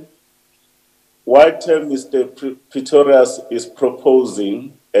 Chairperson, what Mr. Pretorius is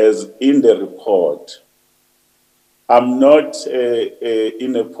proposing as in the report, I'm not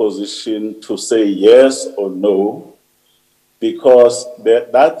in a position to say yes or no, because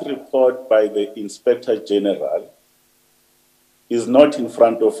that report by the Inspector General is not in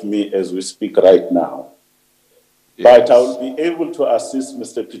front of me as we speak right now. Yes. But I will be able to assist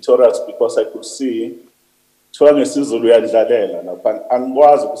Mr. Pretorius because I could see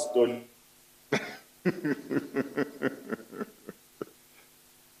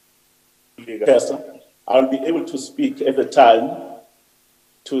I'll be able to speak at the time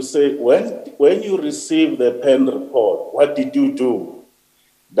to say, when you receive the pen report, what did you do?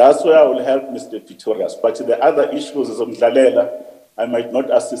 That's where I will help Mr. Pretorius. But the other issues is I might not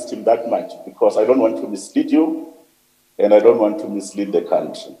assist him that much because I don't want to mislead you and I don't want to mislead the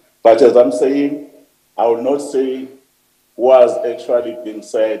country. But as I'm saying, I will not say was actually being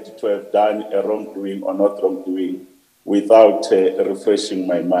said to have done a wrongdoing or not wrongdoing without refreshing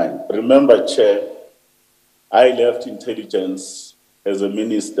my mind. Remember, Chair, I left intelligence as a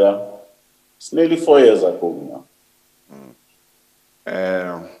minister. It's nearly 4 years ago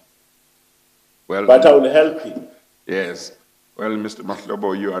now. Well, but I will help you. Yes. Well, Mr.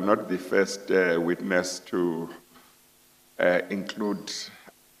 Mahlobo, you are not the first witness to include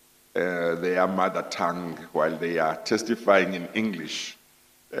their mother tongue while they are testifying in English.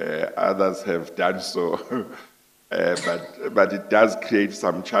 Others have done so, but it does create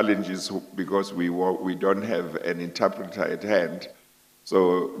some challenges because we don't have an interpreter at hand.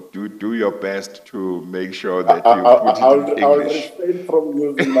 So do your best to make sure that you put it in English. I'll refrain from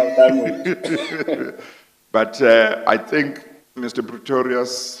using my language. But I think, Mr.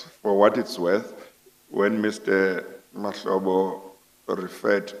 Pretorius, for what it's worth, when Mr. Mahlobo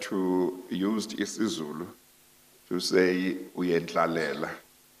referred to used isiZulu to say uyendlalela,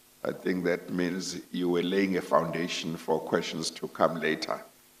 I think that means you were laying a foundation for questions to come later.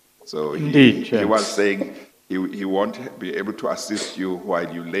 So Indeed, he was saying he won't be able to assist you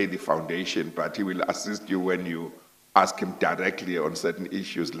while you lay the foundation, but he will assist you when you ask him directly on certain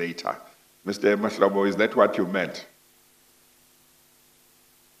issues later. Mr. Mahlobo, is that what you meant?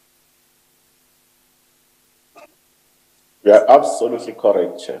 You are absolutely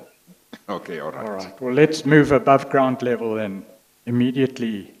correct, Chair. Okay, all right. All right. Well, let's move above ground level then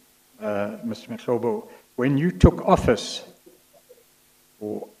immediately, Mr. Mahlobo. When you took office,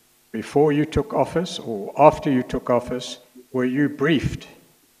 or before you took office, or after you took office, were you briefed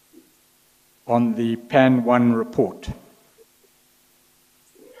on the PAN 1 report?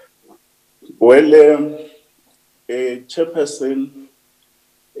 Well, Chairperson,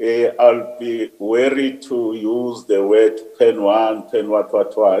 I'll be wary to use the word pen one, what,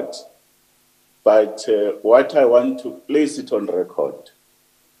 but what I want to place it on record,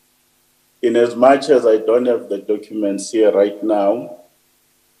 in as much as I don't have the documents here right now,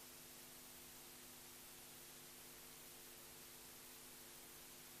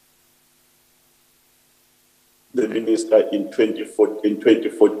 the minister in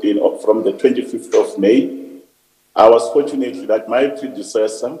 2014 or from the 25th of May, I was fortunate that my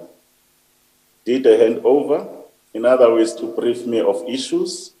predecessor did a handover, in other words, to brief me of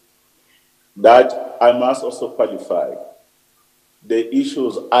issues that I must also qualify. The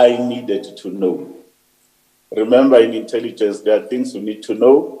issues I needed to know. Remember, in intelligence, there are things you need to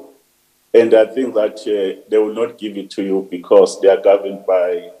know, and there are things that they will not give it to you because they are governed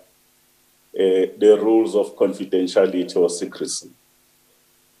by the rules of confidentiality or secrecy.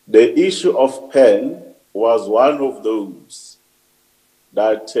 The issue of PAN was one of those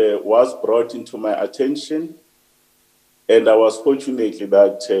that was brought into my attention, And I was fortunate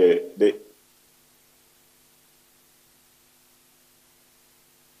that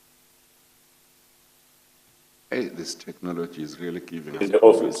Hey, this technology is really giving us in the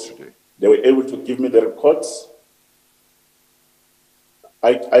problems office, today. they were able to give me the records.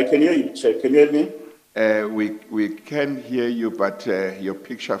 I can hear you, Chair. Can you hear me? We can hear you, but your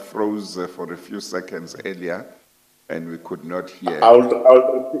picture froze for a few seconds earlier, and we could not hear.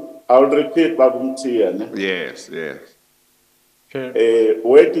 I'll repeat, Babumtian. Yes, yes. Chair,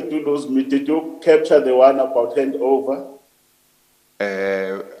 Where did you lose me? Did you capture the one about handover?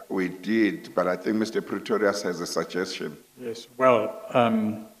 We did, but I think Mr. Pretorius has a suggestion. yes, well,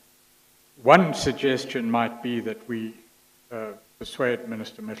 one suggestion might be that we persuade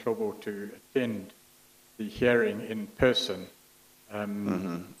Minister Mahlobo to attend the hearing in person.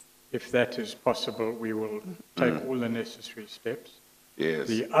 If that is possible, we will take all the necessary steps. Yes.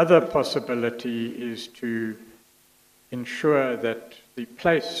 The other possibility is to ensure that the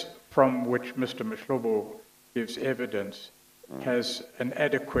place from which Mr. Mahlobo gives evidence has an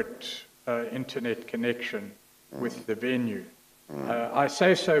adequate internet connection with the venue. I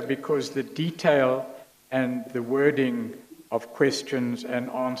say so because the detail and the wording of questions and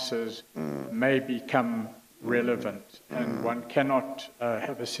answers may become relevant, and one cannot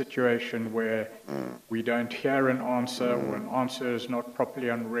have a situation where we don't hear an answer, or an answer is not properly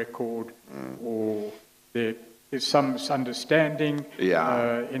on record, or there is some misunderstanding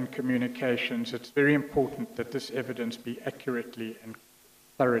in communications. It's very important that this evidence be accurately and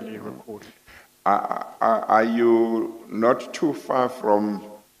thoroughly recorded. Are you not too far from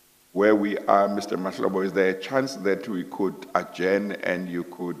where we are, Mr. Mahlobo? Is there a chance that we could adjourn and you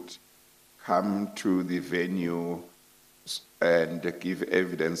could come to the venue and give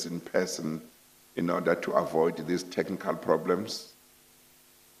evidence in person in order to avoid these technical problems?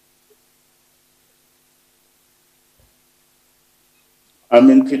 I'm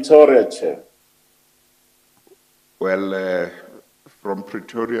in Pretoria, Chair. Well, from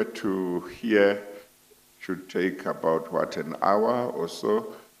Pretoria to here should take about, what, an hour or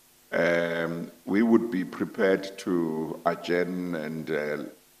so. We would be prepared to adjourn and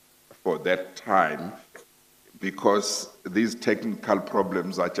for that time, because these technical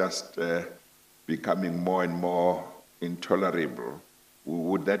problems are just becoming more and more intolerable.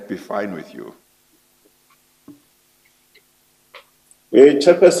 Would that be fine with you?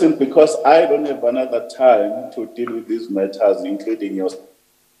 Chairperson, because I don't have another time to deal with these matters, including yours.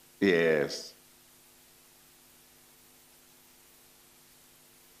 Yes.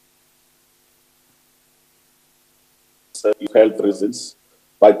 Health reasons,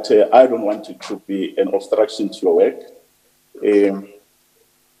 but I don't want it to be an obstruction to your work.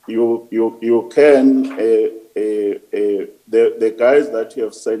 You can the guys that you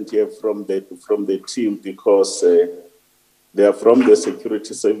have sent here from the team, because they are from the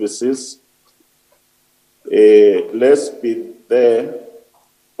security services. Let's be there.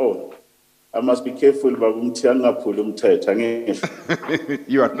 Oh, I must be careful.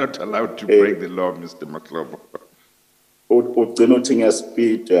 You are not allowed to break the law, Mr. Mahlobo.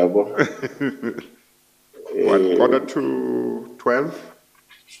 Speed, What, 12:15?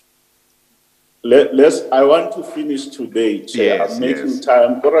 I want to finish today, Chair. Yes, I'm making yes.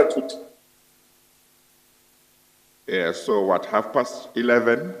 time. Yeah, so what,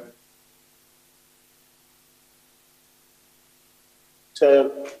 11:30? Chair.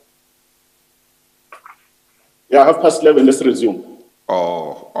 Yeah, 11:30. Let's resume.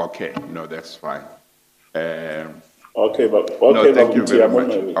 Oh, okay. No, that's fine. Okay, No, thank you very I'm on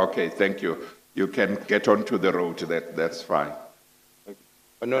much. my way. Okay, thank you. You can get onto the road. That's fine.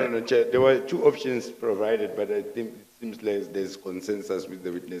 No, Chair. There were two options provided, but I think it seems like there's consensus with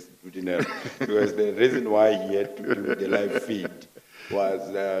the witness, Denel, because the reason why he had to do the live feed was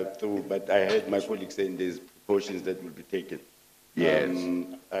through, but I heard my colleague saying there's precautions that will be taken. Yes.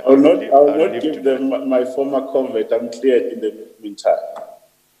 I'll not give them my former convert. I'm cleared in the meantime.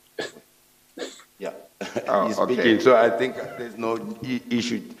 Yeah, Oh, he's okay. speaking. So I think there's no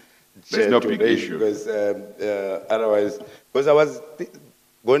issue. There's no big issue. Because otherwise, because I was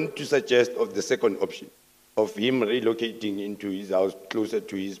going to suggest of the second option of him relocating into his house closer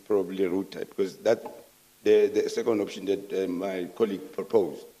to his probably router, because that the second option that my colleague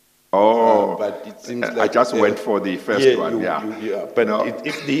proposed. Oh, but it seems I like just went for the first one. But No.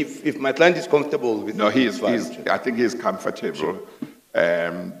 if my client is comfortable with No, it, it's fine. I think he's comfortable,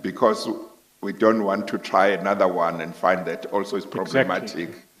 because we don't want to try another one and find that also is problematic.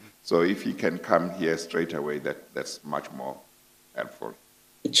 Exactly. So if he can come here straight away, that's much more helpful.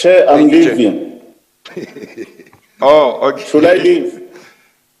 Chair, I'm leaving. Oh, okay. Should I leave?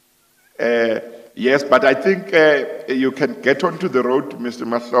 Yes, but I think you can get onto the road, Mr.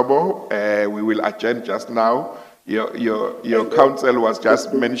 Mahlobo. We will adjourn just now. Your counsel was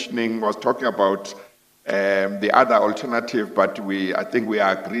just was talking about the other alternative, but I think we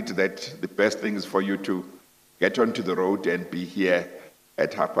agreed that the best thing is for you to get onto the road and be here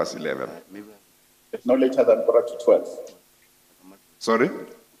at 11:30. No later than 12. Sorry?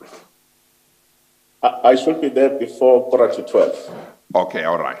 I should be there before 12. Okay,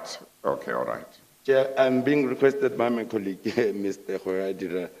 all right. Okay, all right. Chair, I'm being requested by my colleague, Mr.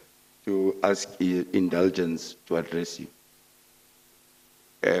 Khoyadira, to ask indulgence to address you.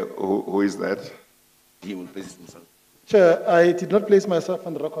 Who is that? He will place himself. Chair, I did not place myself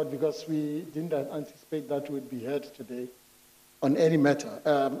on the record because we didn't anticipate that would be heard today on any matter.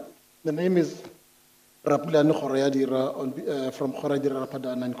 The name is Rapulani Khoyadira from Khoyadira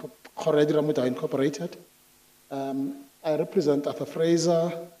Rapadana and Khoyadira Muta Incorporated. I represent Arthur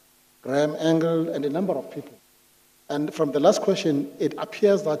Fraser, Graham Engel, and a number of people. And from the last question, it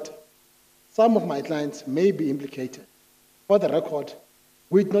appears that some of my clients may be implicated. For the record,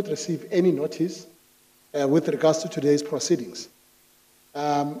 we did not receive any notice with regards to today's proceedings.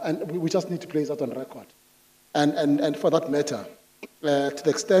 And we just need to place that on record. And for that matter, to the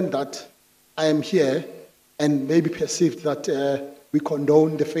extent that I am here and may be perceived that we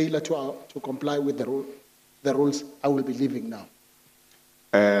condone the failure to comply with the rules, I will be leaving now.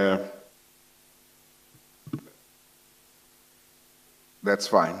 That's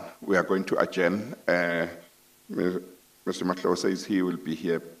fine. We are going to adjourn. Mr. Mahlobo says he will be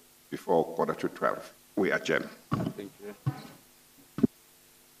here before 11:45. We adjourn. Thank you.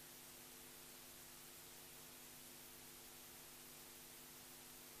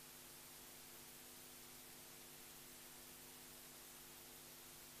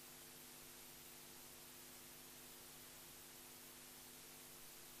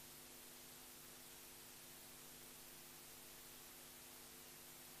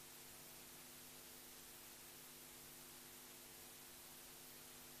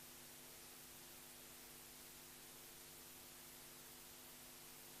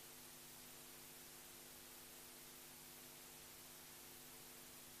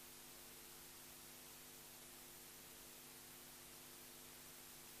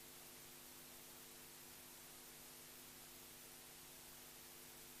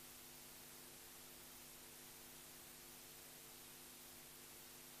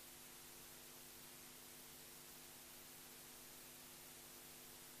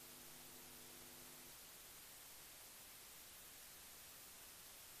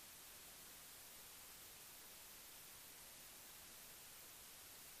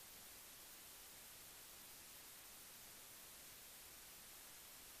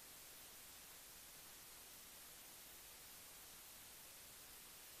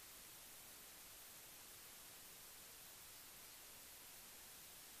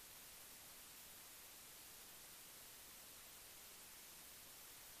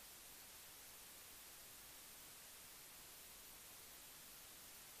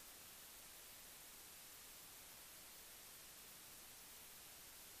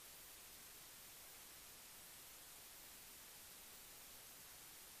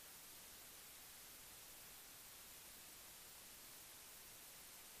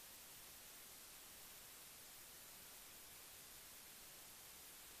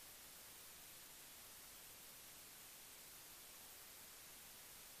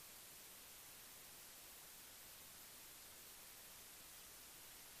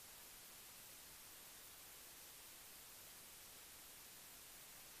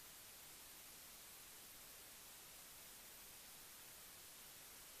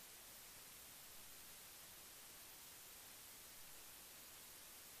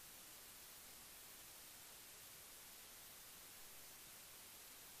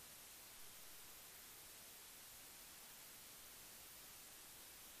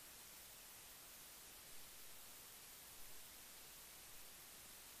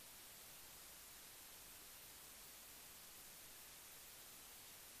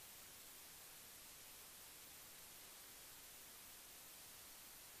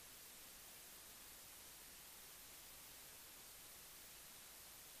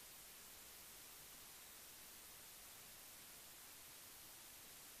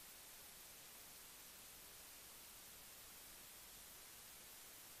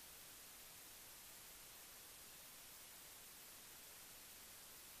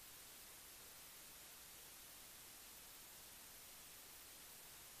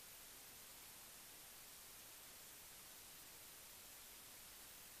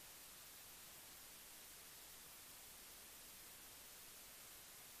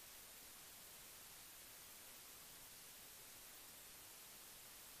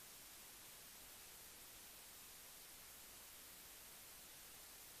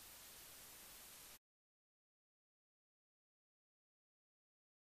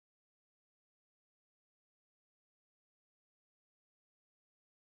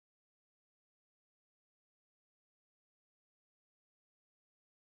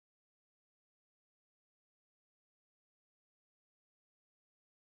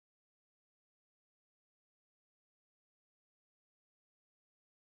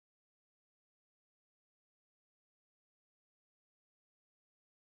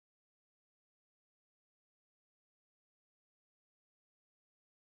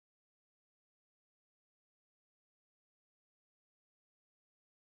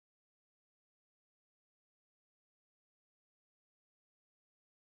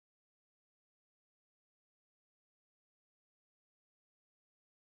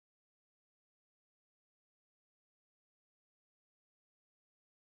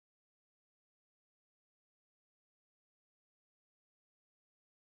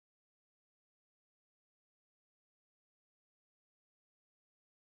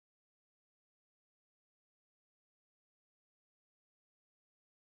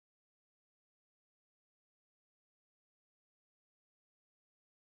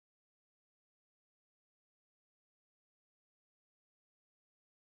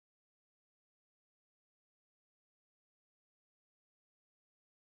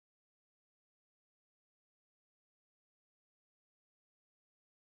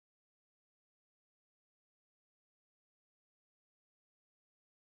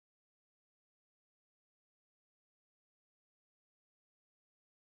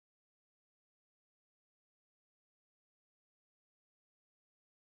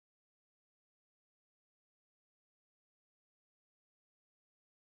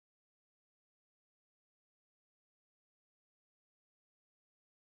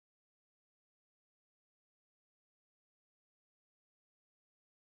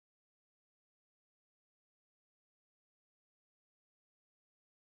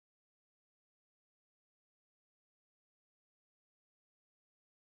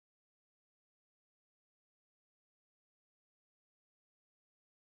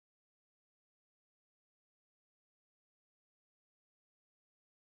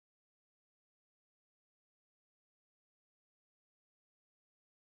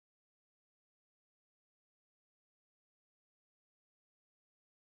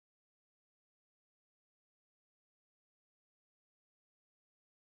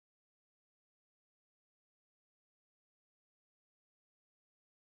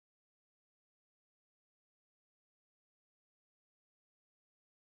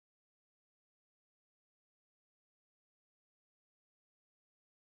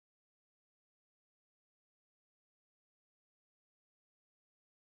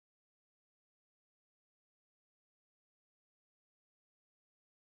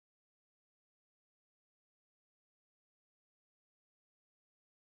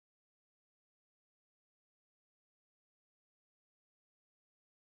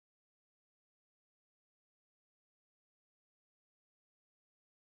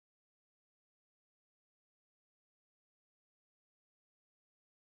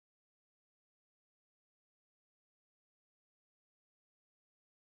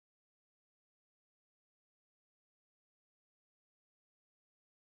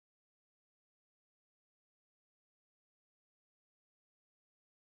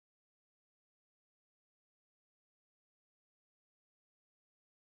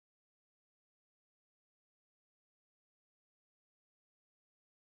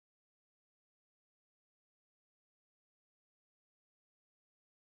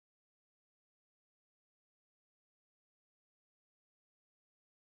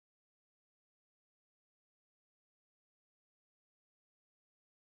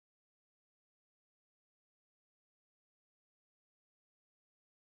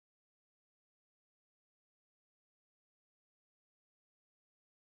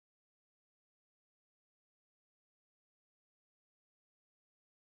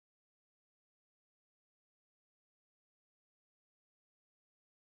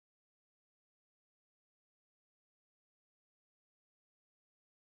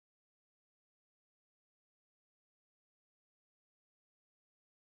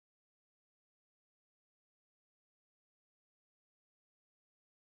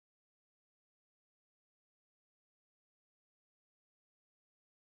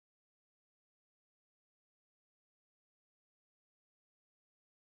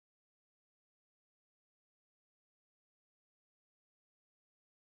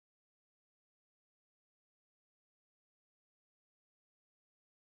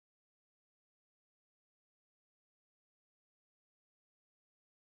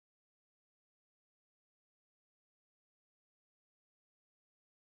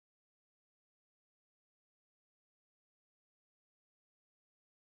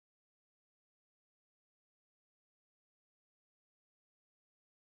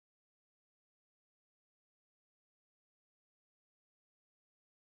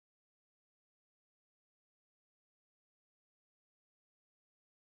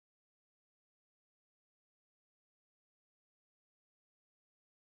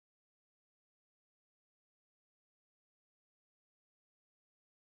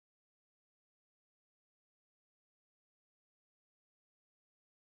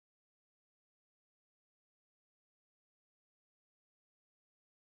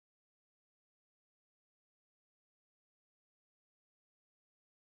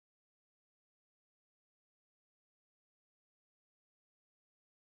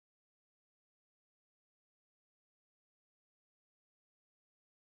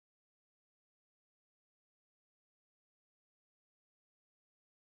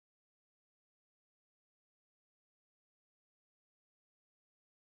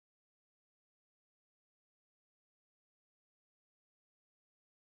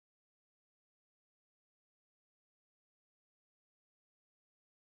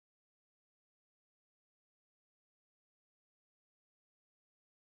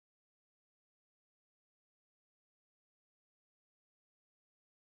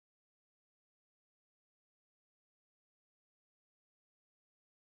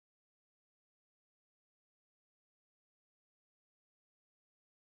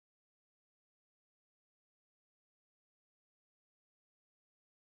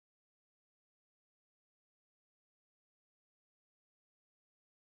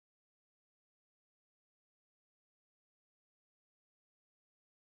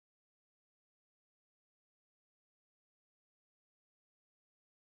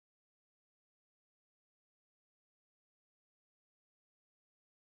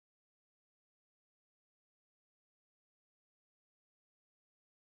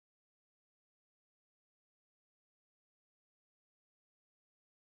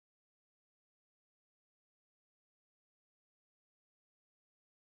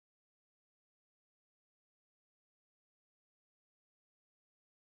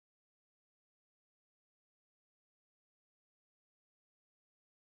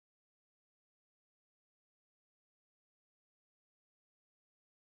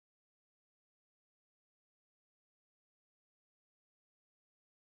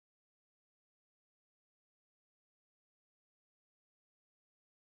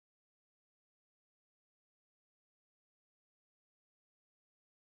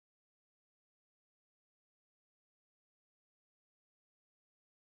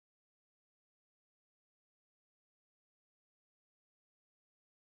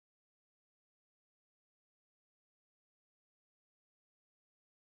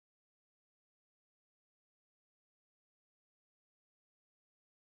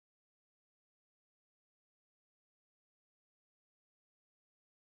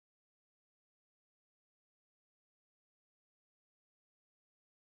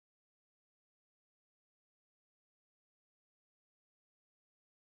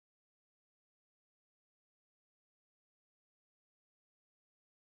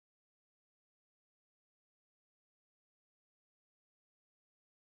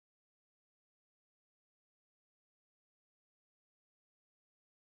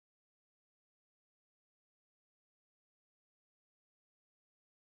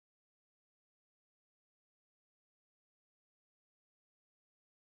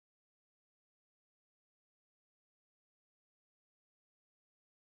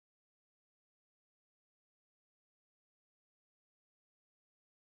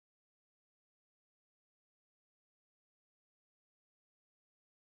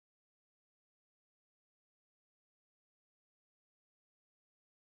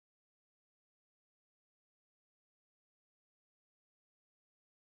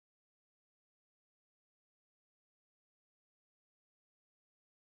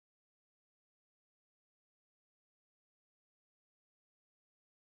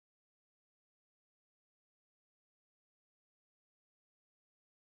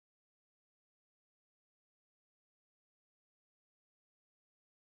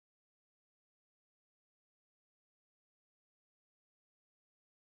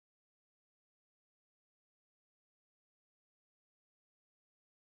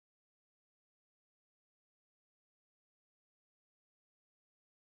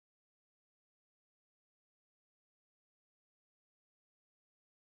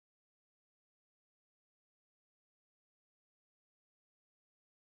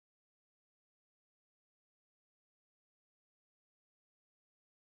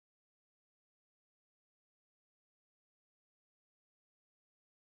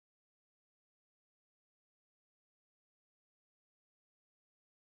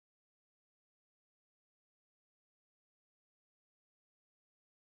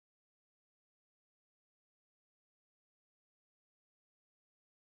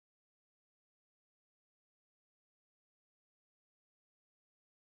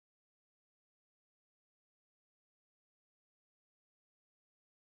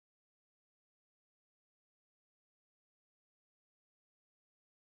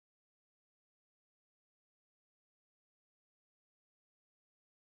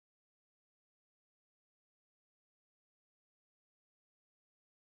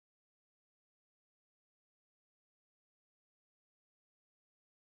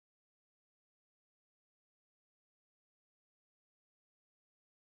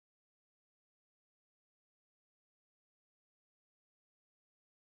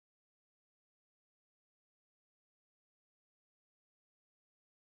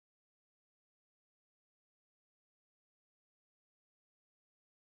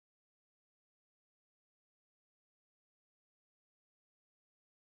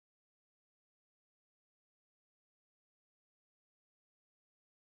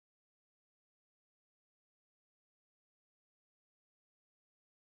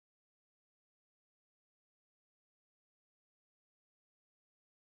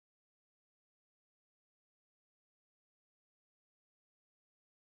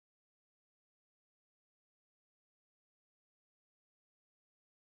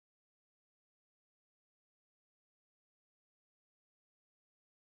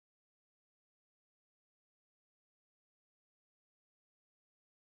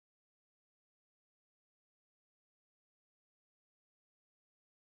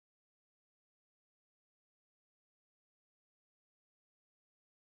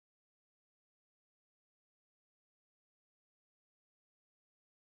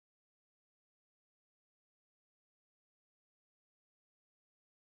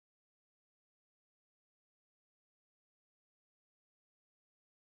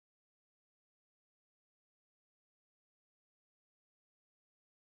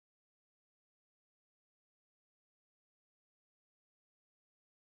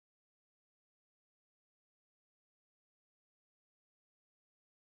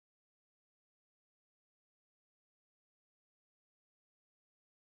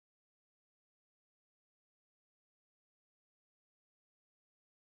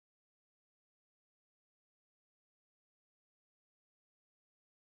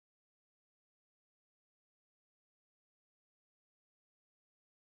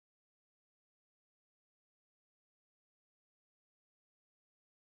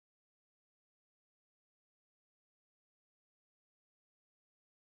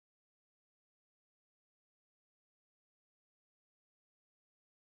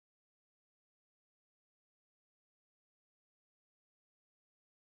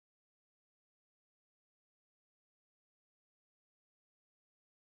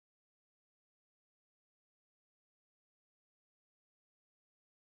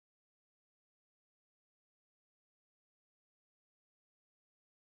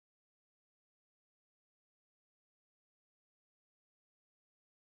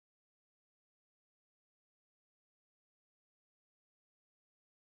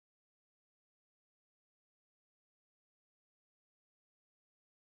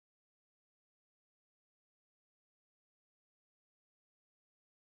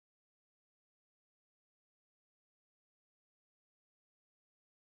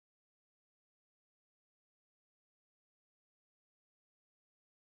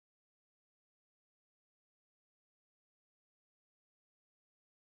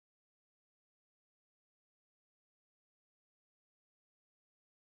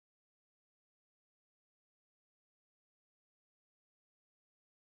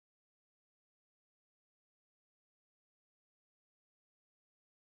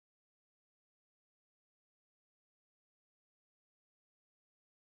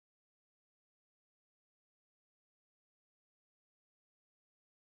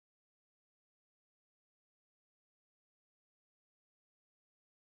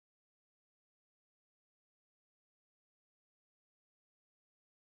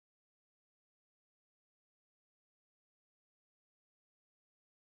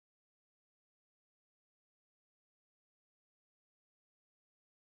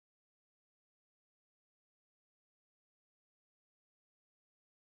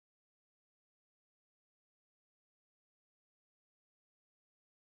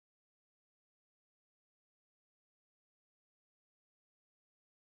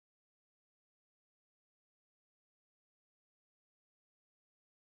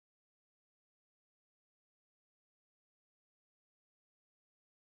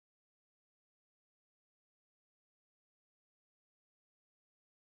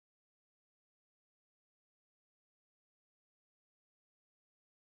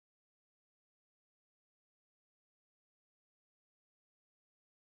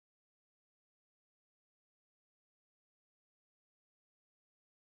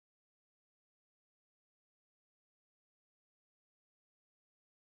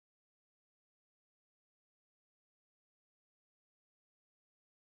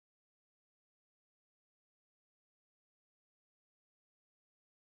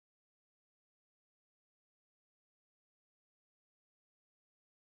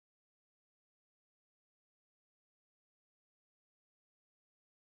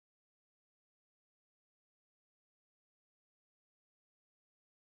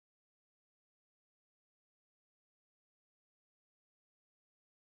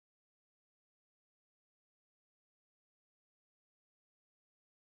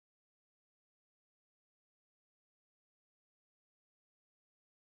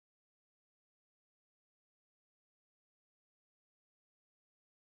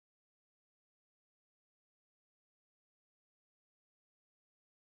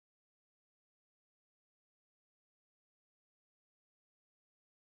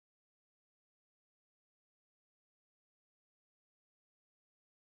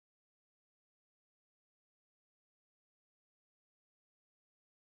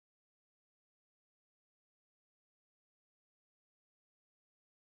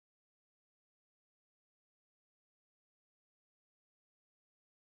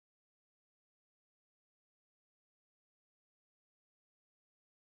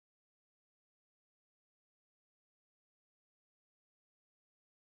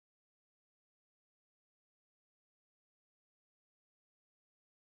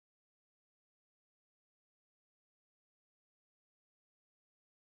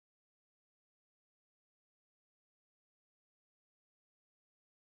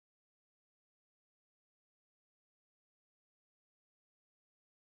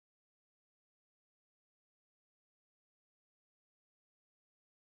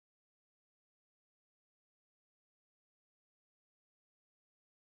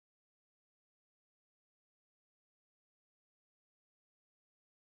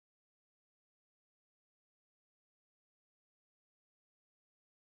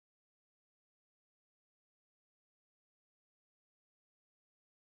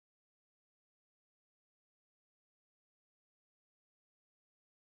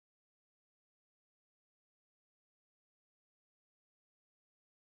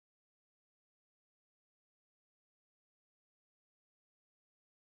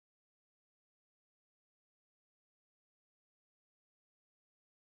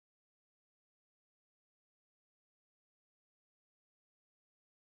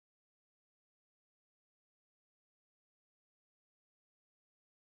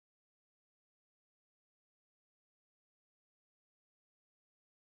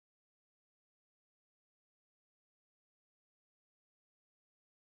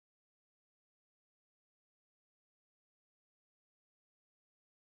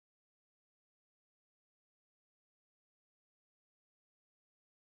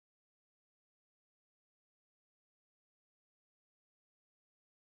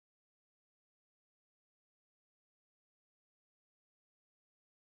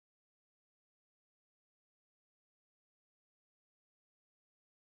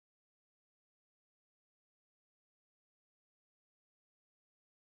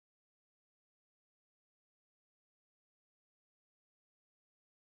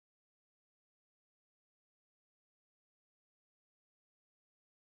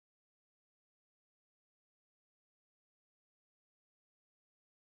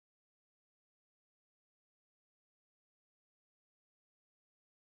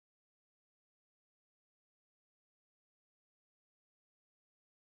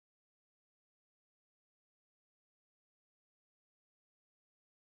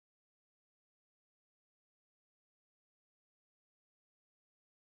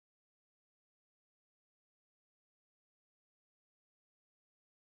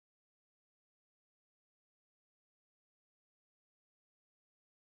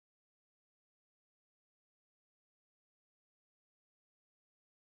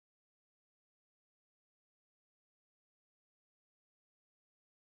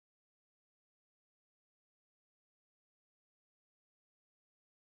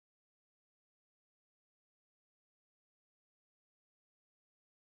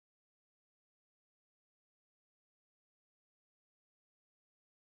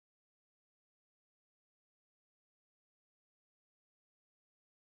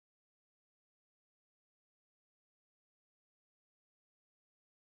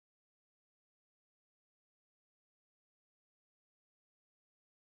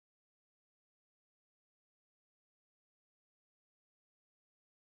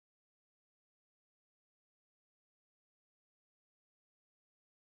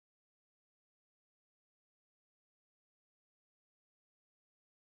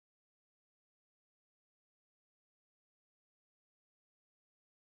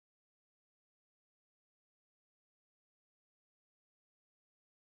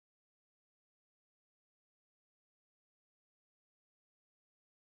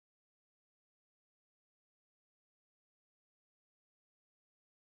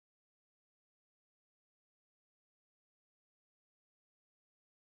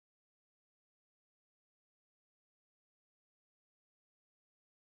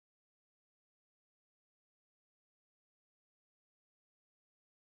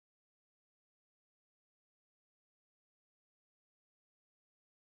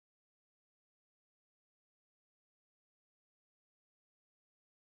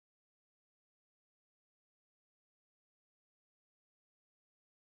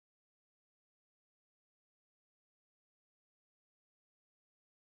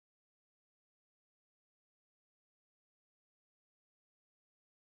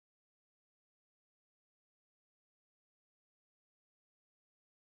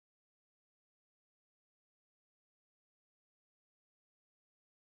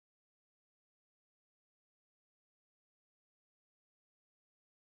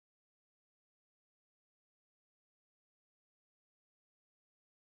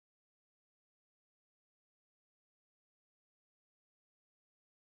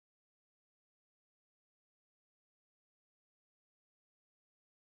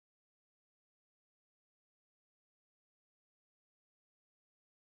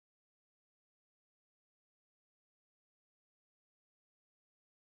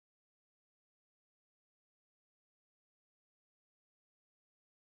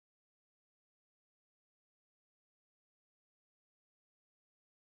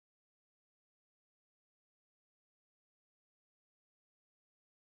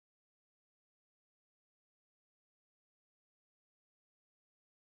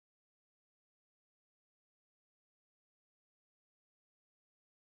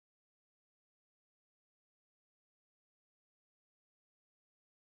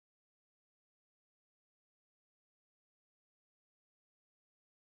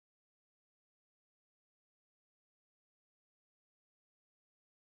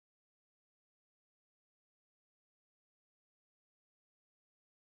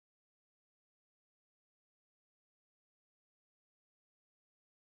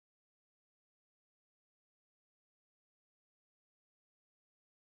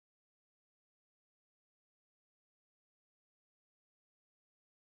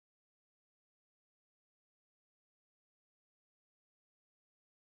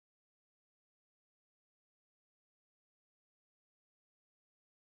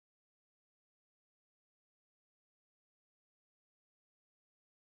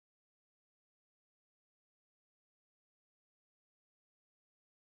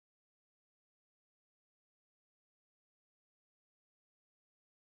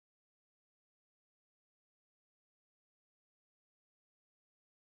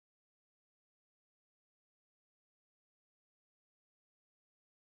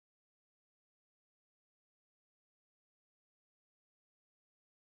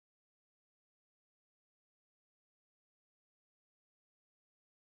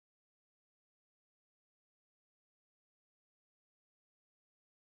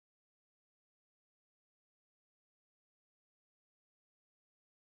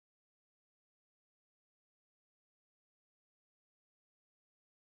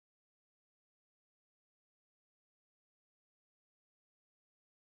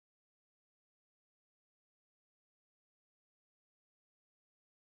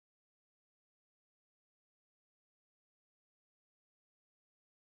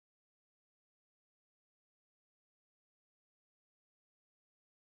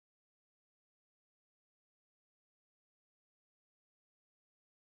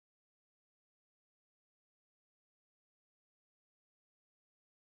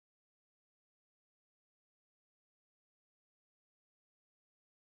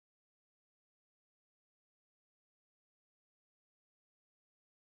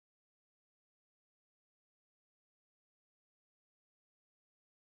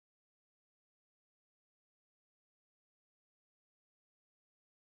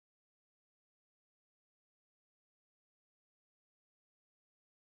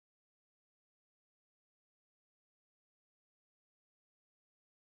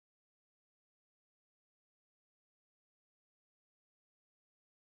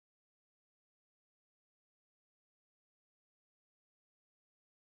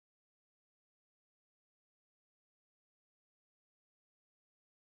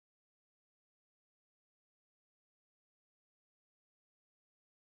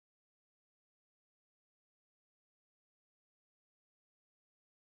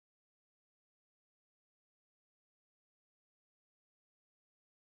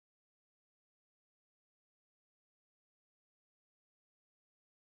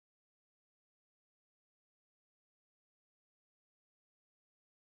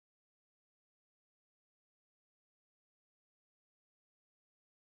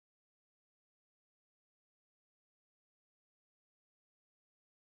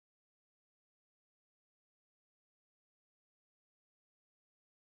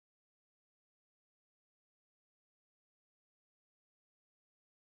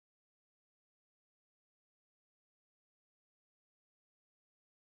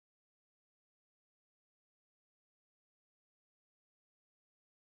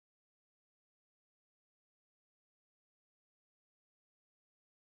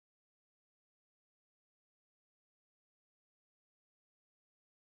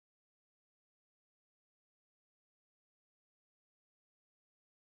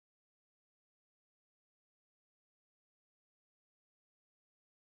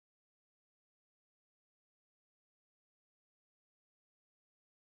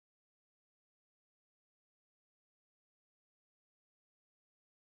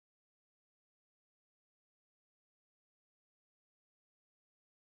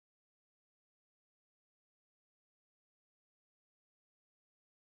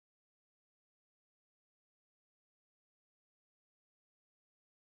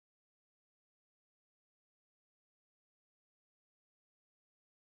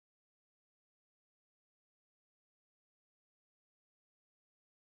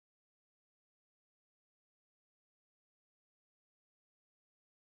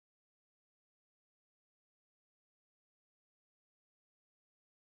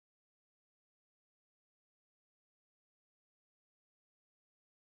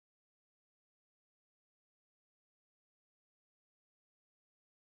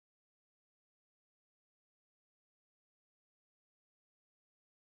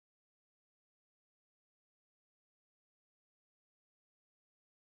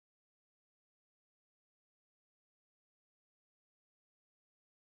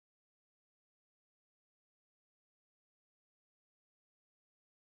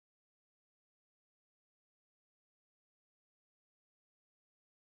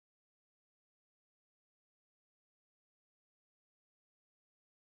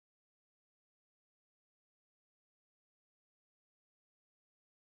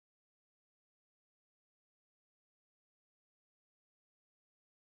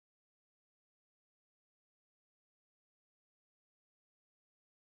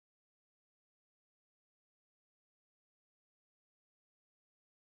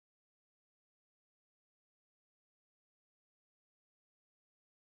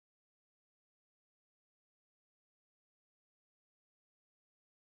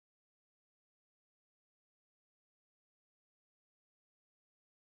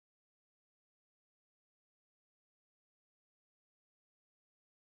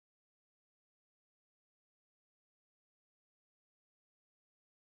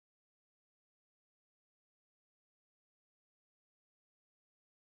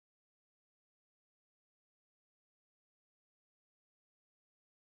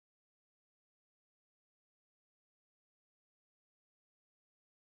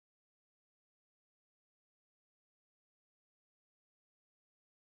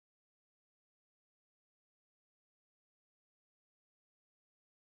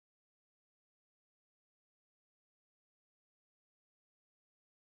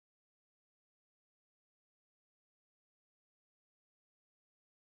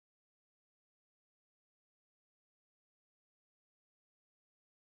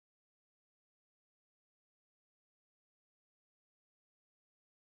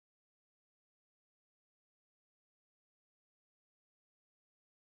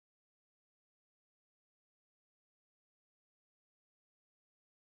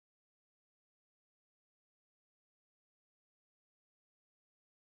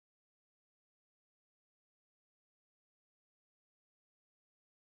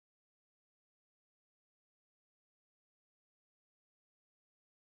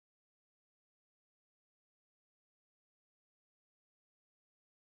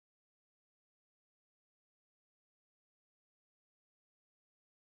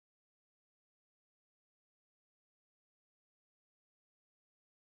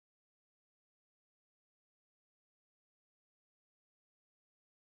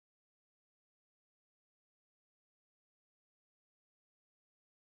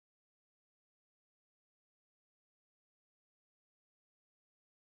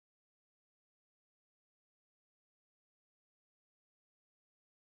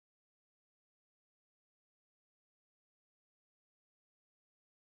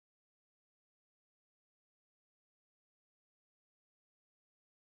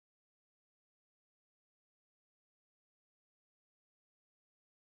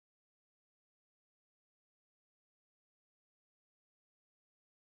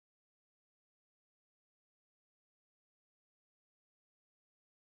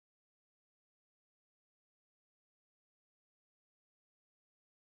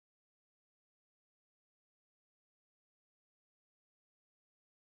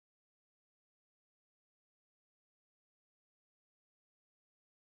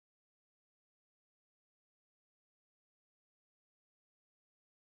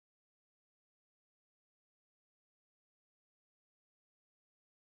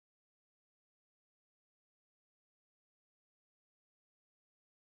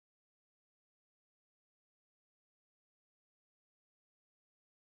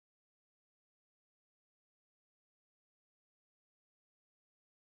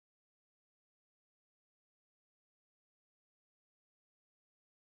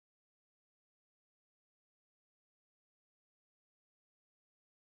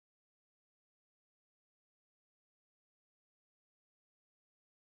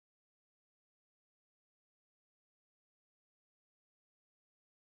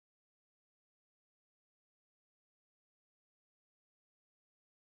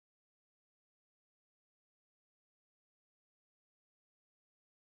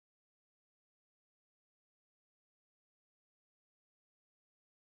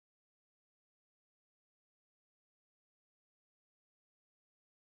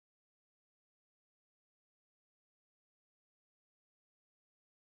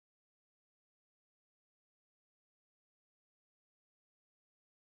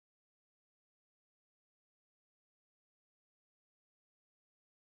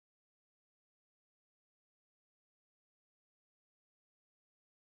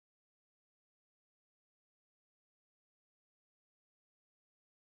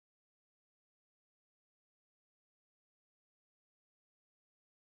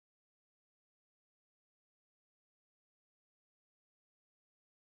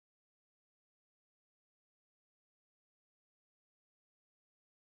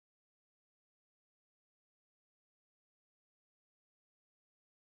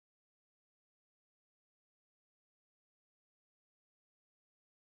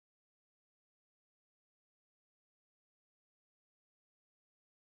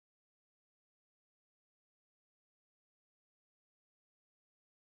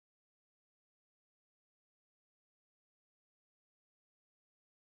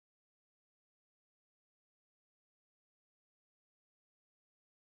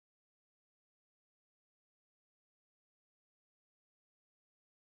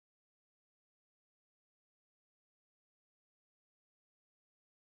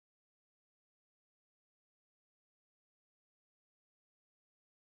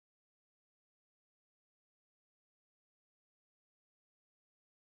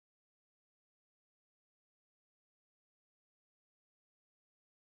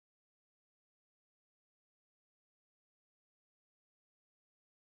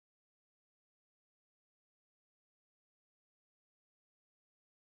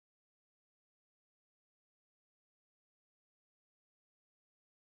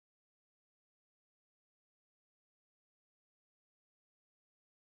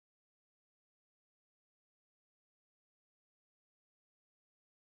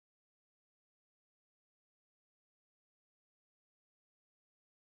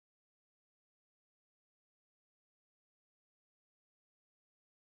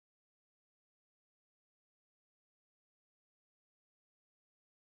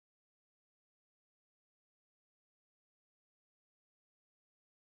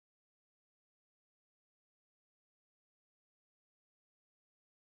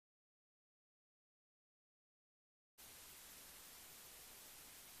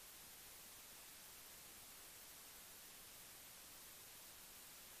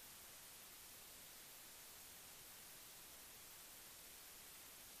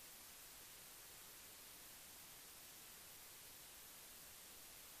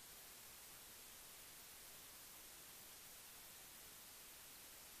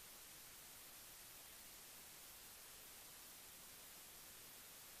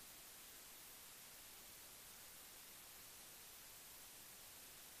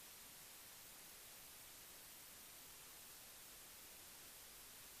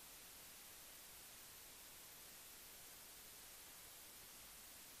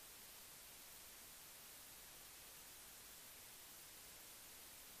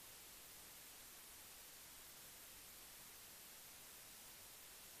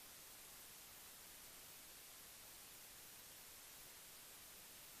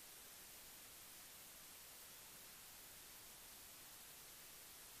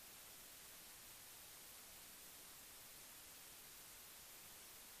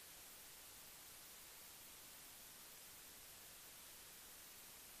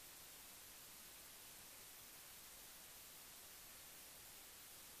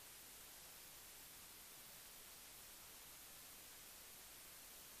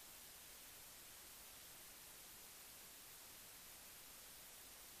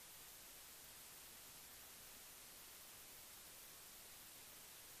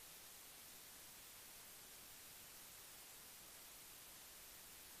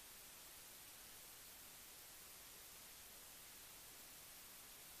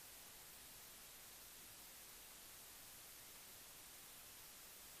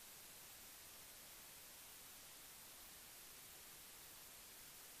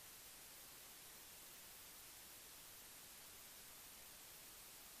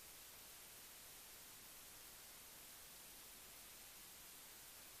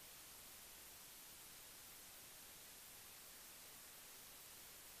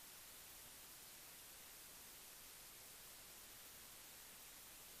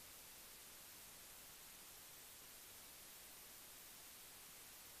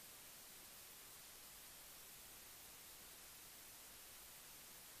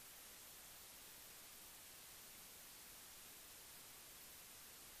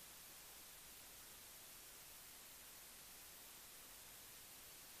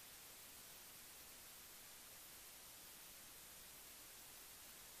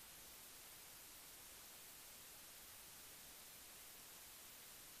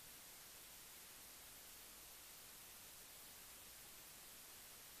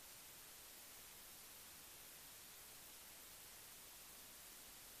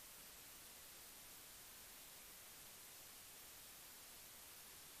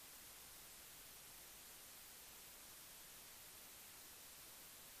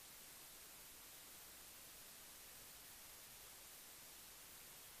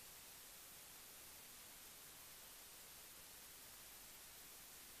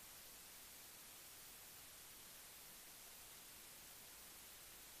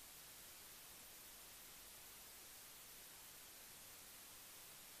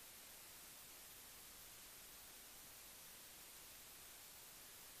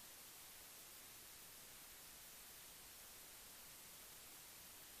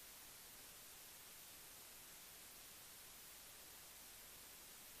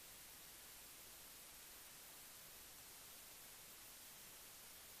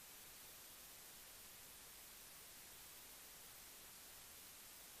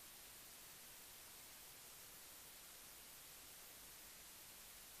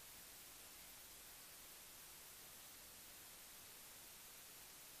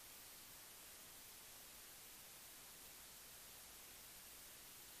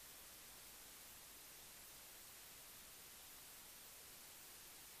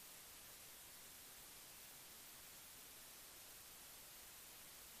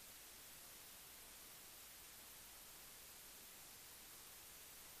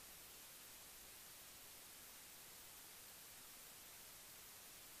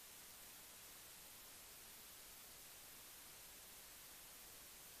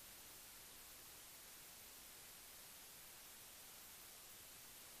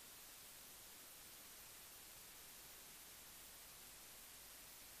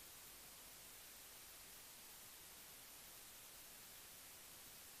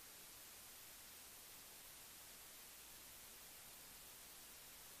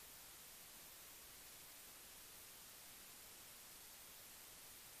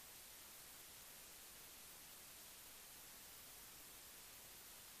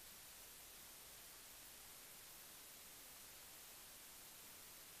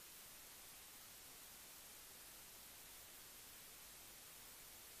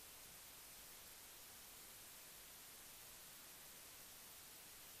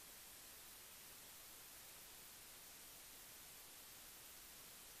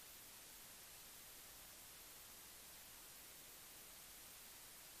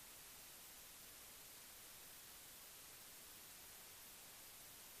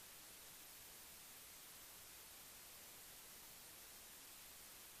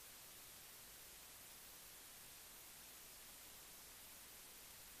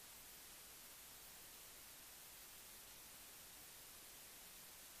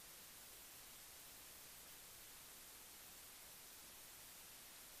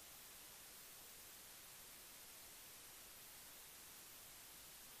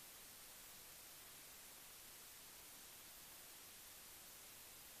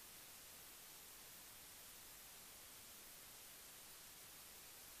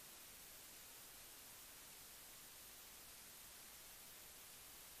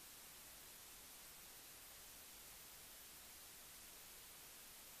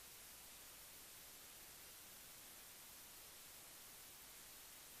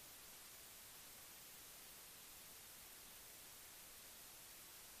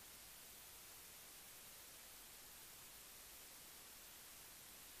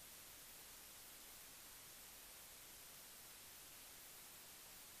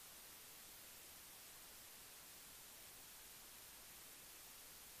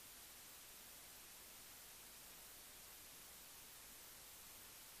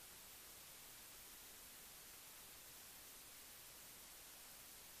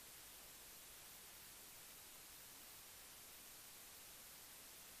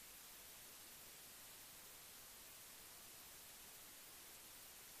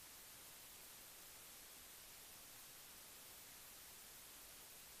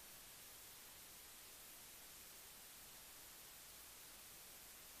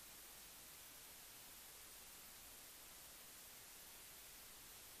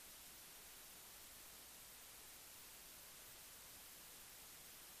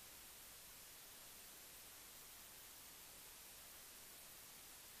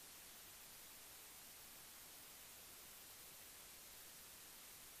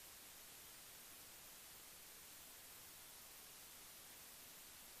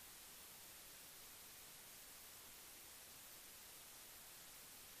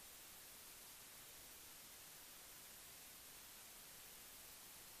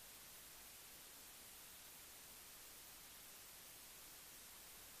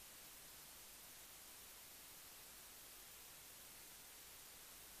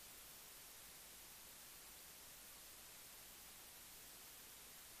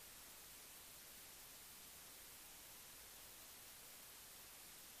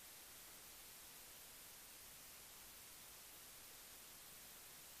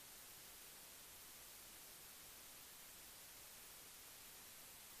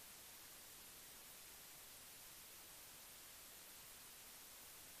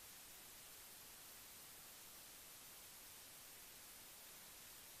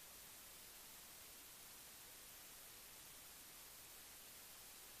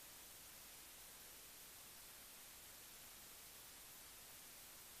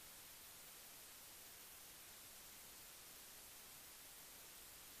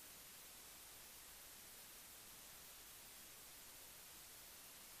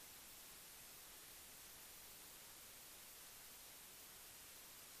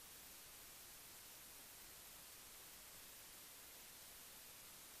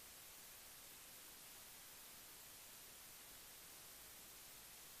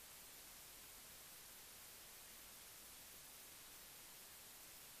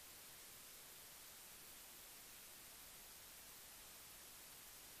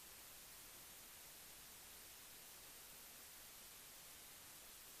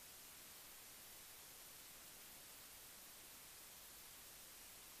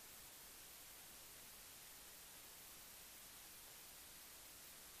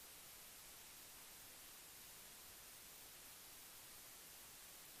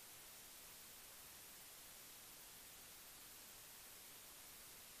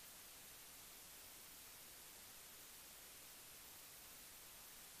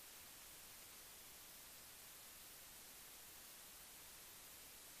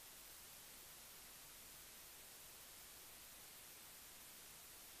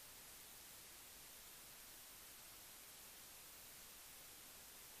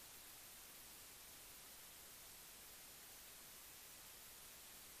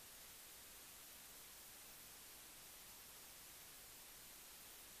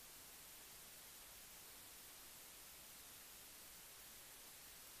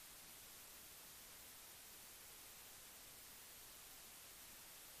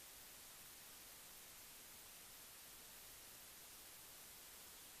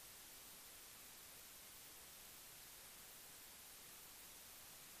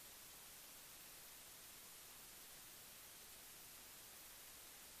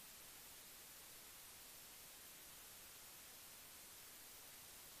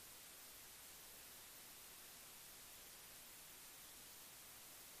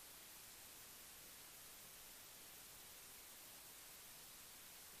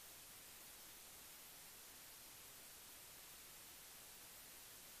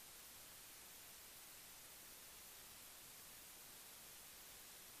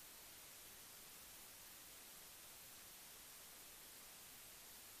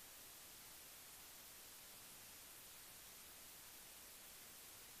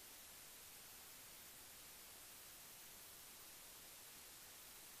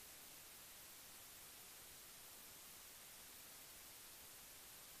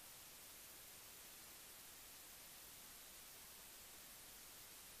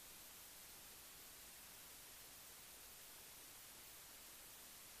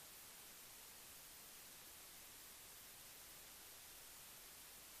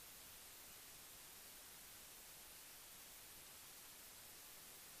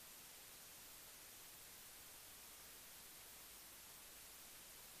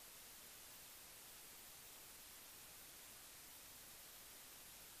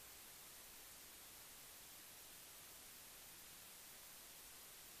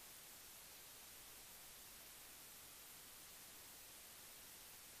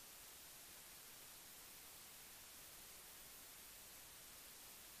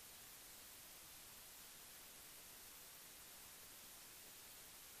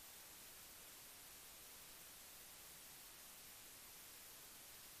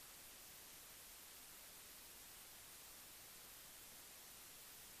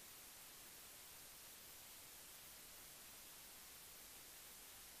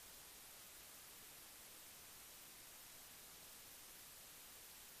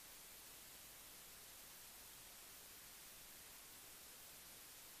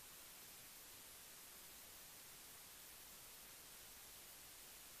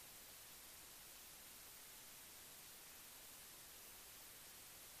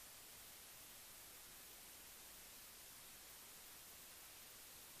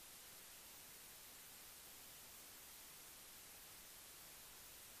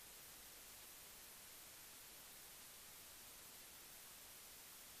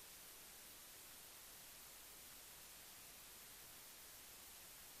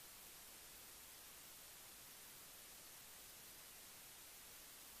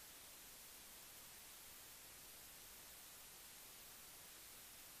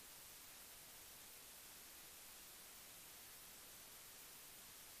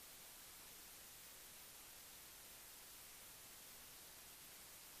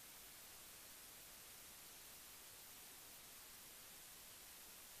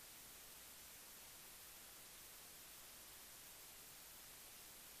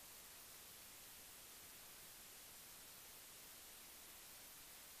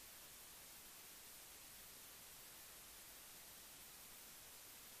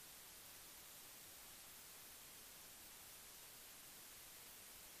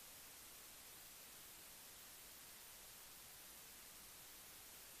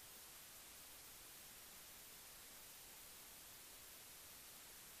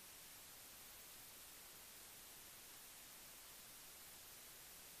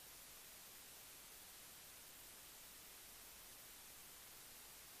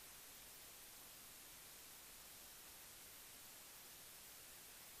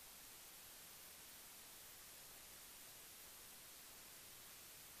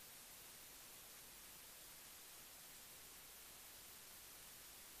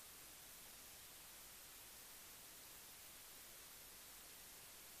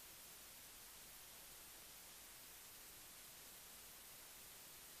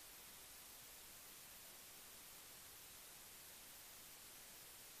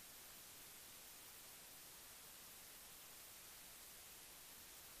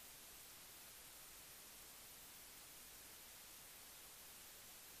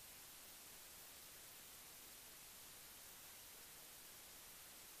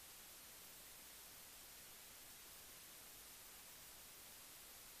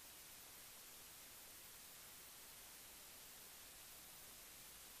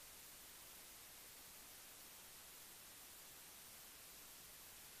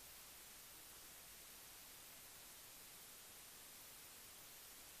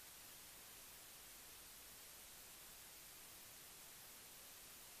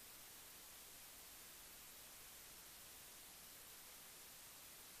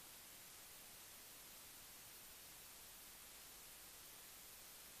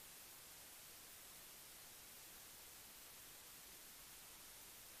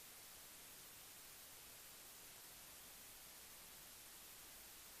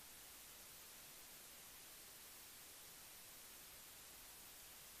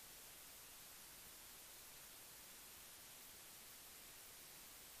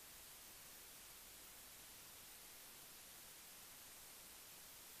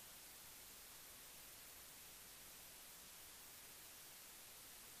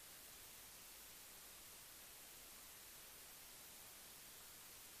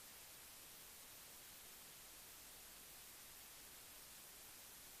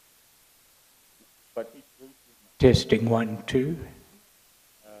 Testing 1, 2.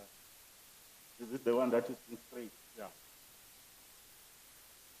 Is it the one that is in straight? Yeah.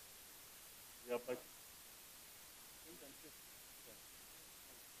 Yeah, but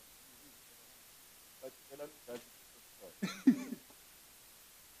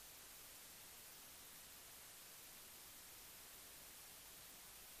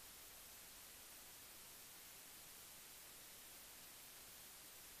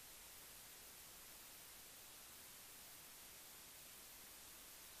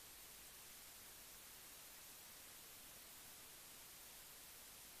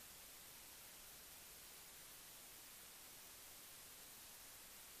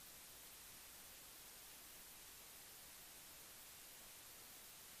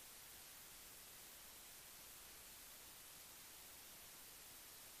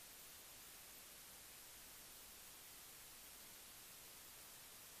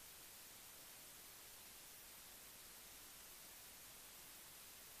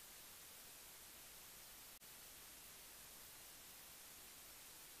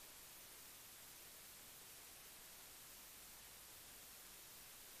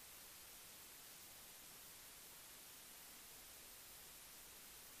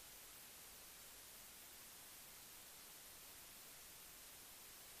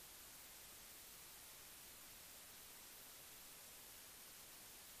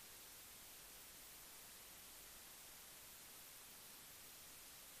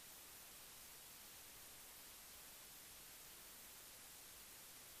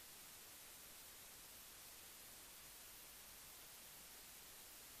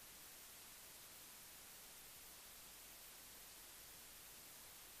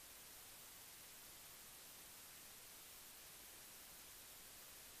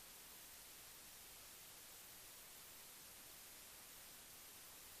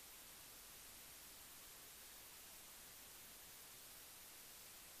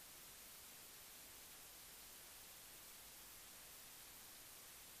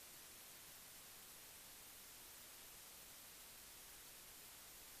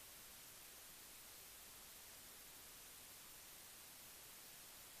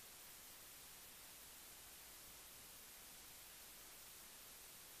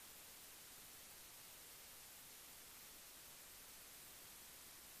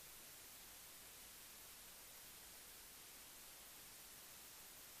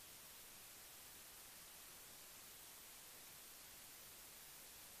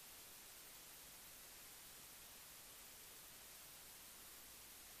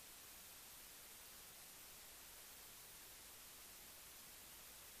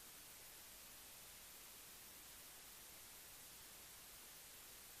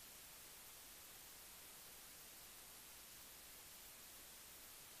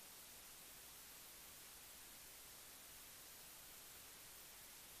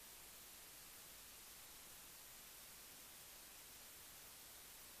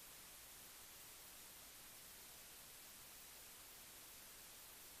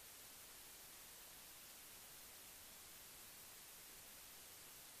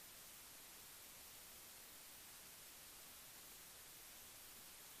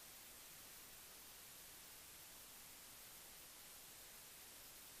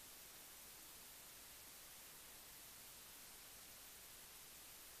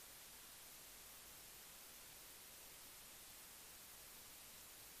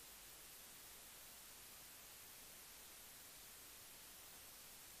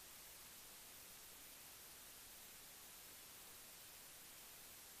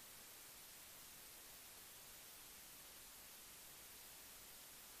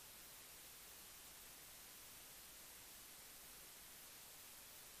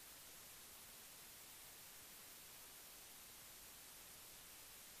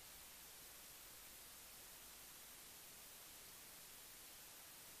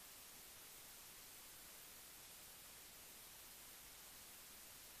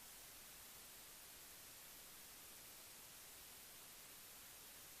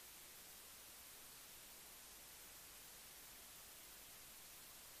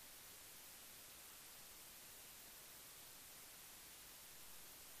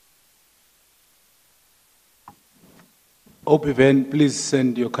OPVN, please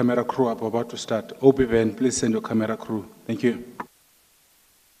send your camera crew up. We're about to start. OPVN, please send your camera crew. Thank you.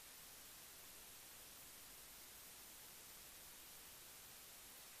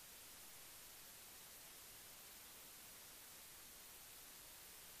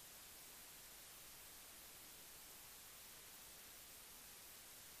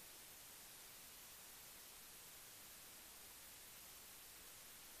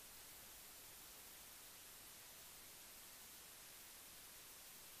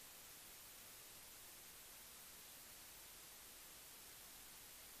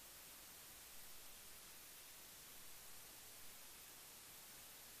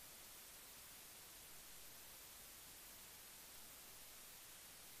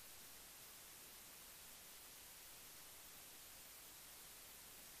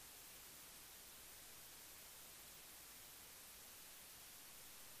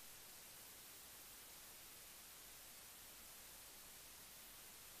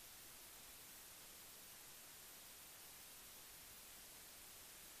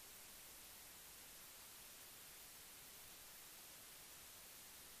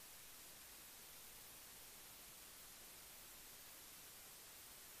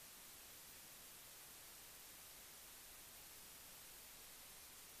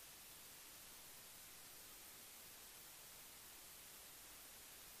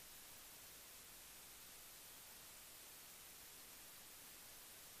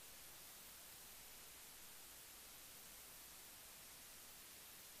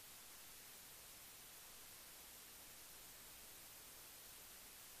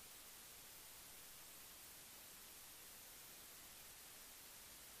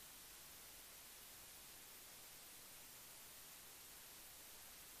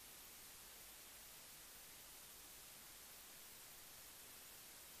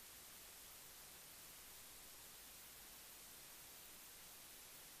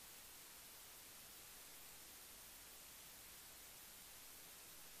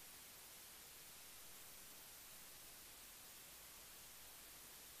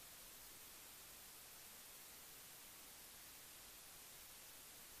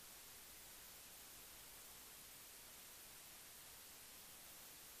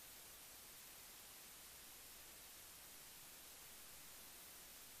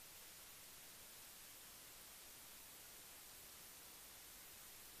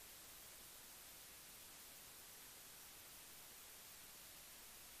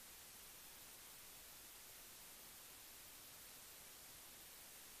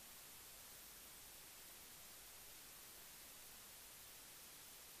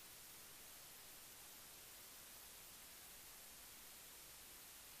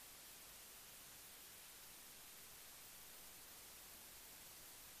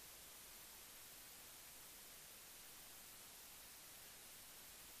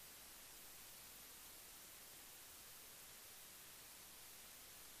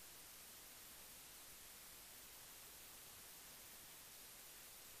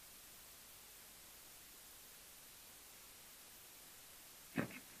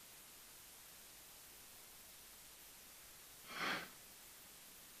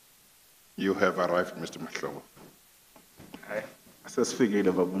 You have arrived, Mr. Mahlobo.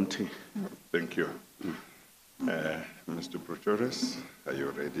 Sesifikile baba umthi. Thank you. Mr. Pretorius, are you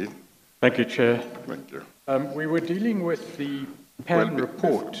ready? Thank you, Chair. Thank you. We were dealing with the PAN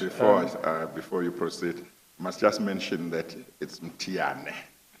report. Before you proceed, must just mention that it's Mtiane.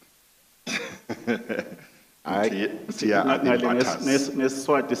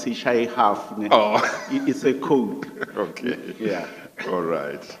 Nesiswati sishaye half. It's a code. Okay. Yeah. All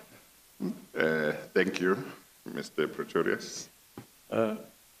right. Thank you, Mr. Pretorius. Mr.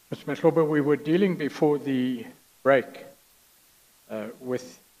 Mahlobo, we were dealing before the break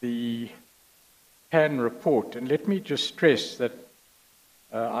with the PAN report, and let me just stress that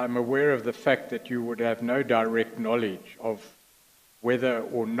I'm aware of the fact that you would have no direct knowledge of whether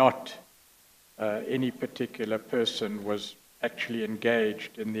or not any particular person was actually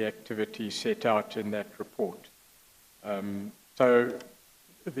engaged in the activity set out in that report. So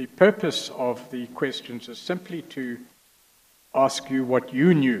the purpose of the questions is simply to ask you what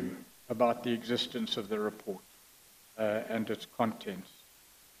you knew about the existence of the report and its contents.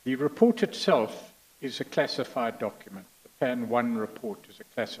 The report itself is a classified document. The PAN 1 report is a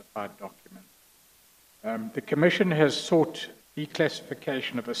classified document. The Commission has sought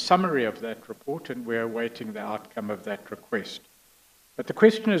declassification of a summary of that report, and we're awaiting the outcome of that request. But the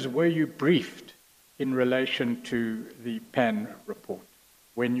question is, were you briefed in relation to the PAN report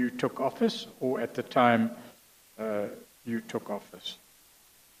when you took office or at the time you took office?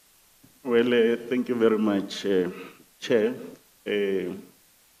 Well, thank you very much, Chair.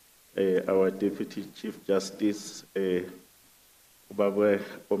 Our Deputy Chief Justice, Ubaba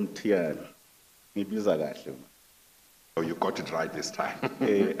Omtian, ngibiza kahle. Oh, you got it right this time.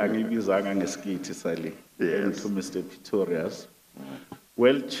 Angibizanga ngesikithi sali. Yes. To Mr. Pretorius.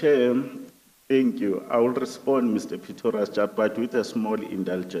 Well, Chair, thank you. I will respond, Mr. Pretorius, but with a small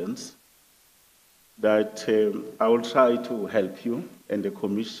indulgence that I will try to help you and the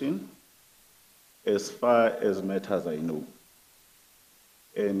Commission as far as matters I know,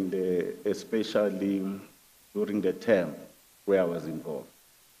 and especially during the term where I was involved.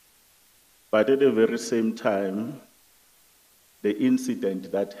 But at the very same time, the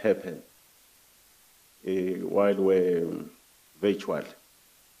incident that happened while we're virtual,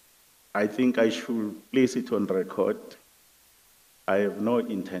 I think I should place it on record. I have no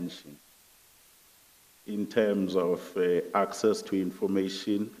intention in terms of access to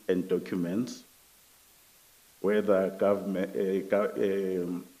information and documents, whether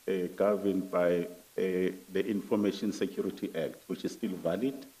governed by the Information Security Act, which is still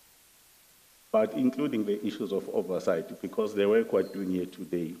valid, but including the issues of oversight, because the work we're doing here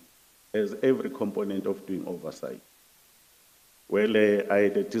today has every component of doing oversight. Well, I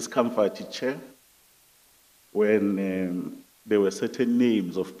had a discomfort, Chair, when there were certain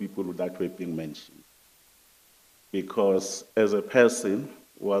names of people that were being mentioned. Because as a person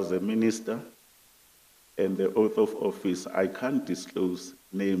who was a minister and the oath of office, I can't disclose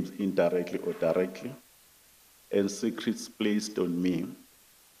names indirectly or directly, and secrets placed on me.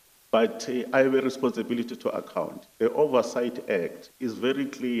 But I have a responsibility to account. The Oversight Act is very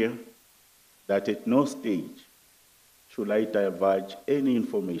clear that at no stage should I divulge any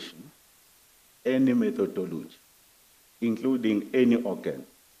information, any methodology, including any organ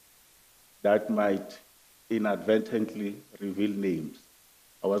that might inadvertently reveal names.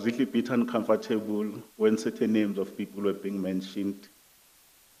 I was a little bit uncomfortable when certain names of people were being mentioned,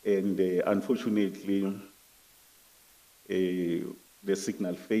 and unfortunately, the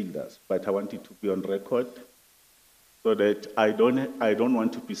signal failed us. But I wanted to be on record so that I don't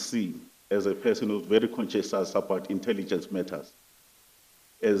want to be seen as a person who's very conscious about intelligence matters,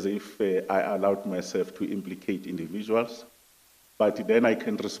 as if I allowed myself to implicate individuals. But then I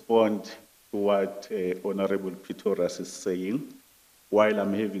can respond to what Honorable Pretorius is saying while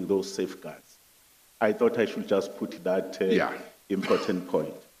I'm having those safeguards. I thought I should just put that important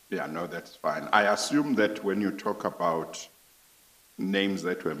point. Yeah, no, that's fine. I assume that when you talk about names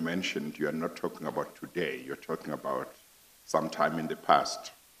that were mentioned, you are not talking about today, you're talking about sometime in the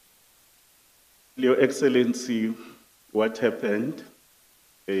past. Your Excellency, what happened,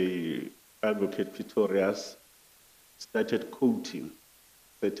 Advocate Pretorius started quoting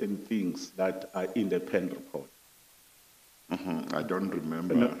certain things that are in the PAN report. I don't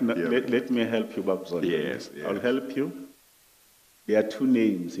remember. Let me help you, Babzon. Yes. I'll help you. There are two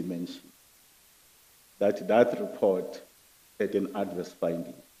names he mentioned. That report had an adverse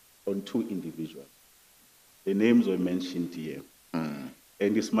finding on two individuals. The names were mentioned here.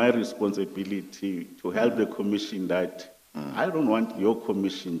 And it's my responsibility to help the Commission that I don't want your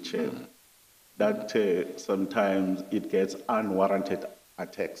Commission, Chair, that sometimes it gets unwarranted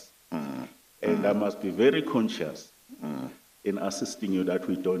attacks And I must be very conscious in assisting you that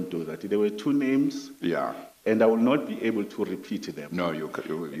we don't do that. There were two names, Yeah. and I will not be able to repeat them. No, you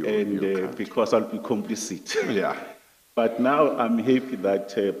can't. Because I'll be complicit. Yeah. But now I'm happy that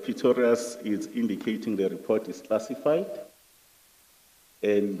Pretorius is indicating the report is classified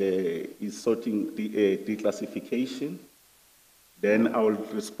and is sorting the declassification. Then I will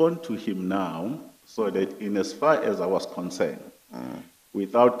respond to him now so that in as far as I was concerned,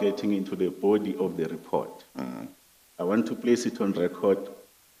 without getting into the body of the report, I want to place it on record.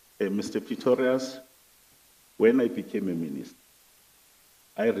 Mr. Pretorius, when I became a minister,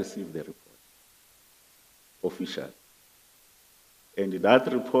 I received the report officially. And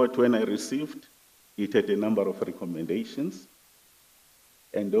that report, when I received, it had a number of recommendations,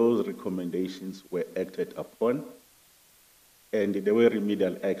 and those recommendations were acted upon, and there were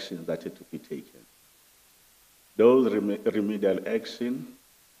remedial actions that had to be taken. Those remedial actions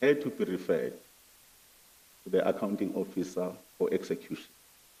had to be referred to the accounting officer for execution.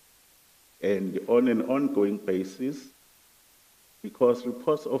 And on an ongoing basis, because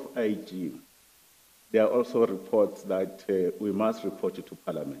reports of IG, there are also reports that we must report to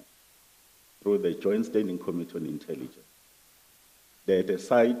Parliament through the Joint Standing Committee on Intelligence. They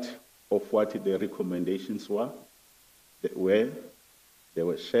decide of what the recommendations were, they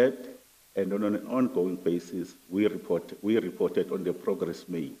were shared, and on an ongoing basis, we reported on the progress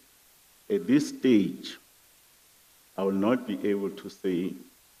made. At this stage, I will not be able to say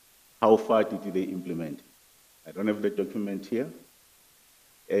how far did they implement it. I don't have the document here.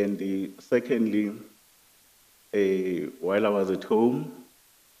 And secondly, while I was at home,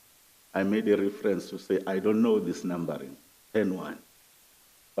 I made a reference to say, I don't know this numbering, 10-1.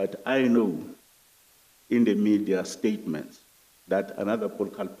 But I know in the media statements that another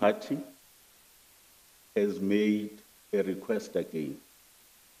political party has made a request again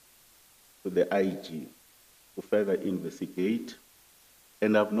to the IG to further investigate,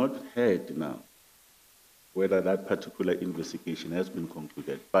 and I've not heard now whether that particular investigation has been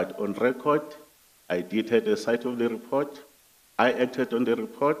concluded. But on record, I did have a sight of the report. I acted on the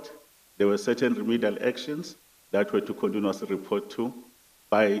report. There were certain remedial actions that were to continuously report to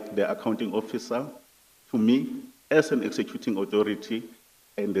by the accounting officer to me as an executing authority,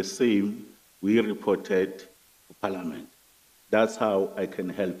 and the same we reported to Parliament. That's how I can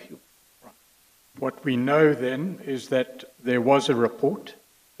help you. What we know then is that there was a report,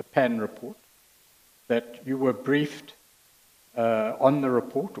 a PAN report, that you were briefed on the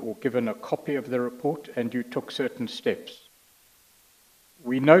report or given a copy of the report, and you took certain steps.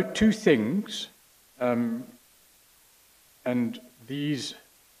 We know two things, and these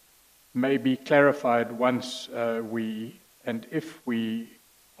may be clarified once if we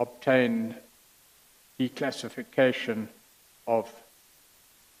obtain declassification of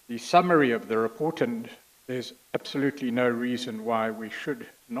the summary of the report, and there's absolutely no reason why we should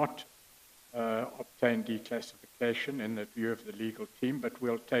not obtain declassification in the view of the legal team, but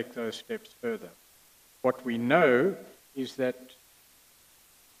we'll take those steps further. What we know is that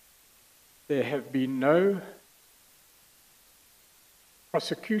there have been no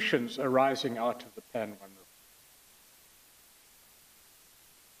prosecutions arising out of the PAN 1 report.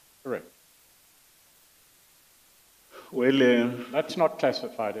 Correct. Well, that's not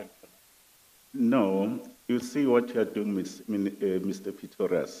classified information. No, you see what you are doing, Mr.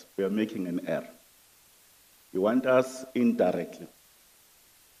 Pretorius. We are making an error. You want us indirectly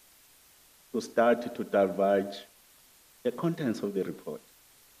to start to divulge the contents of the report.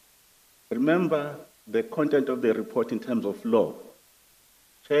 Remember the content of the report in terms of law.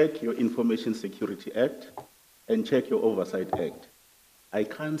 Check your Information Security Act and check your Oversight Act. I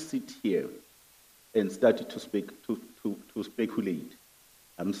can't sit here and start to speculate.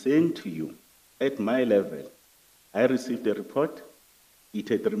 I'm saying to you, at my level, I received a report. It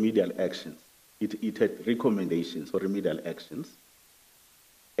had remedial actions. It had recommendations for remedial actions.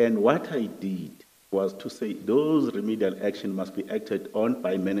 And what I did was to say those remedial actions must be acted on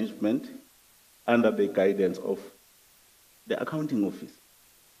by management under the guidance of the accounting office.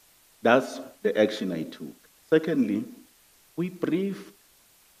 That's the action I took. Secondly, we briefed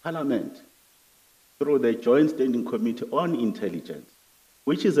Parliament through the Joint Standing Committee on Intelligence,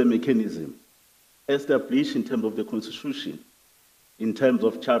 which is a mechanism established in terms of the Constitution, in terms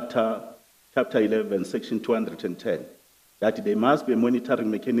of Chapter 11, Section 210, that there must be a monitoring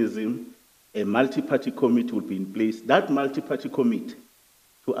mechanism, a multi-party committee will be in place. That multi-party committee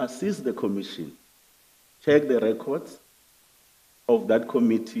to assist the Commission, check the records of that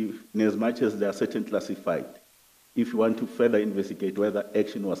committee in as much as they are certain classified, if you want to further investigate whether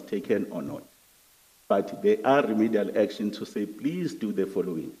action was taken or not. But there are remedial actions to say, please do the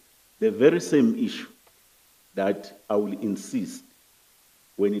following. the very same issue that I will insist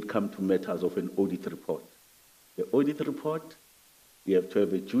when it comes to matters of an audit report. The audit report, we have to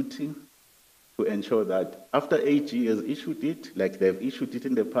have a duty to ensure that after AG has issued it, like they've issued it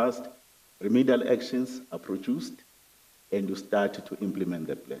in the past, remedial actions are produced and you start to implement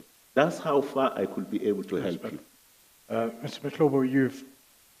the plan. That's how far I could be able to help you. Mr. Mahlobo, you've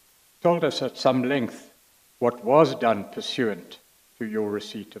told us at some length what was done pursuant to your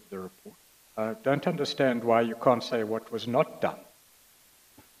receipt of the report. I don't understand why you can't say what was not done.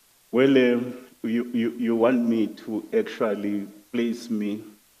 Well, you want me to actually place me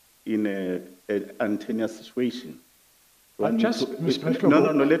in an untenable situation? Mr.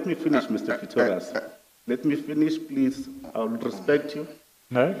 Mahlobo. No, let me finish, Mr. Pretorius. Let me finish, please. I'll respect you.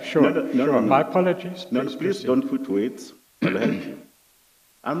 No, sure. No. My apologies. Please proceed. don't put weights. I'll help you.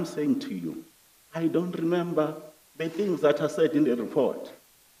 I'm saying to you, I don't remember the things that are said in the report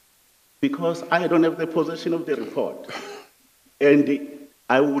because I don't have the possession of the report. And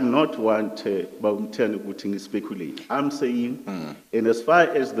I would not want to speculate. I'm saying, and as far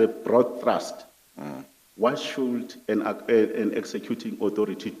as the broad thrust, what should an executing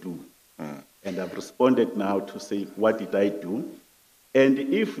authority do? And I've responded now to say, what did I do? And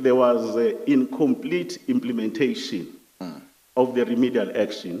if there was incomplete implementation of the remedial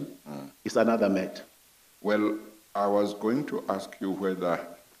action, it's another matter. Well, I was going to ask you whether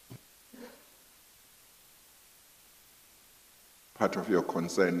part of your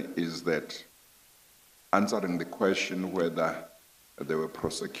concern is that answering the question whether there were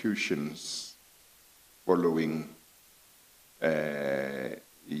prosecutions following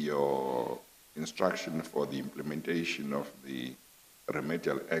your instruction for the implementation of the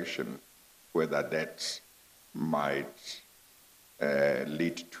remedial action, whether that might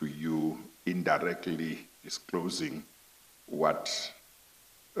lead to you indirectly disclosing what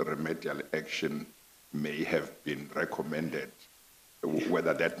remedial action may have been recommended,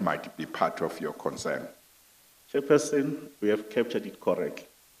 whether that might be part of your concern. Chairperson, we have captured it correctly.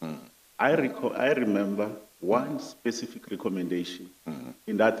 I remember one specific recommendation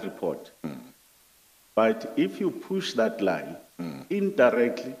in that report. But if you push that line,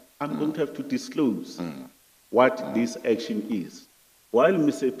 indirectly, I'm going to have to disclose what this action is. While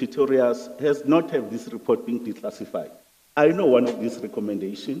Mr. Pretorius has not have this report being declassified, I know one of these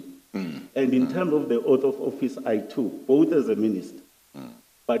recommendations, and in terms of the oath of office I took, both as a minister,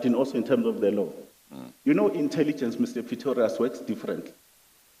 but also in terms of the law. You know, intelligence, Mr. Pretorius, works differently.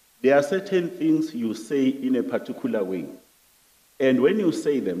 There are certain things you say in a particular way. And when you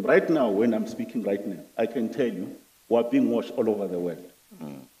say them, right now, when I'm speaking right now, I can tell you, we're being watched all over the world.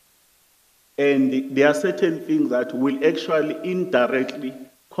 And there are certain things that will actually indirectly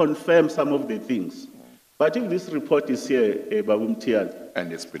confirm some of the things. But if this report is here,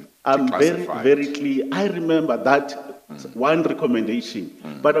 and it's been I'm very, declassified. very clear. I remember that one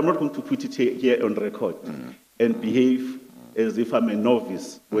recommendation, but I'm not going to put it here on record and behave as if I'm a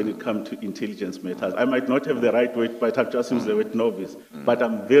novice when it comes to intelligence matters. I might not have the right word, but I've just used the word novice. But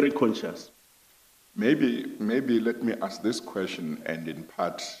I'm very conscious. Maybe let me ask this question, and in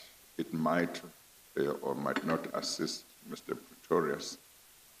part it might or might not assist Mr. Pretorius.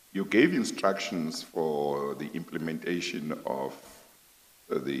 You gave instructions for the implementation of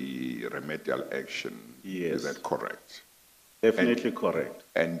the remedial action. Yes. Is that correct? Definitely correct.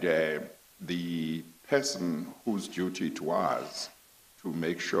 And the person whose duty it was to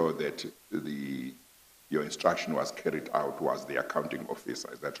make sure that your instruction was carried out was the accounting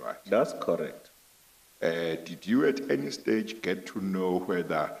officer, is that right? That's correct. Did you at any stage get to know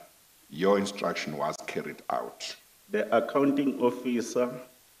whether your instruction was carried out? The accounting officer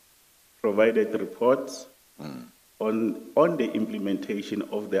provided reports on the implementation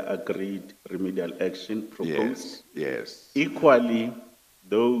of the agreed remedial action proposed. Yes. Equally,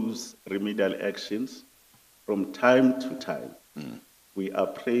 those remedial actions, from time to time, we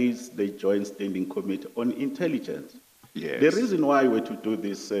appraise the Joint Standing Committee on Intelligence. Yes. The reason why we to do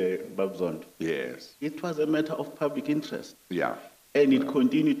this, Babzond, Yes. it was a matter of public interest. Yeah. And it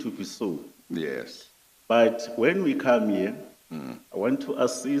continued to be so. Yes. But when we come here, I want to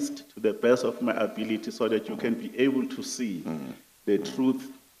assist to the best of my ability so that you can be able to see the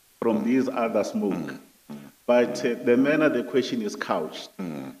truth from these other smoke. But the manner the question is couched,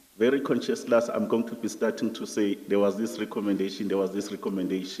 very consciously, I'm going to be starting to say there was this recommendation,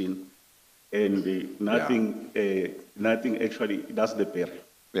 and nothing actually, that's the barrier.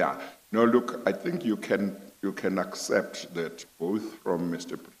 Yeah. No, look, I think you can accept that both from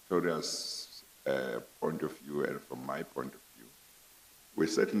Mr. Pretorius' point of view and from my point of view, we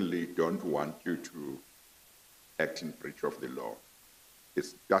certainly don't want you to act in breach of the law.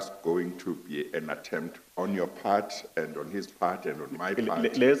 it's just going to be an attempt on your part and on his part and on my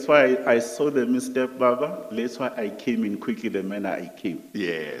part. That's why I saw the misstep, Baba. That's why I came in quickly the manner I came.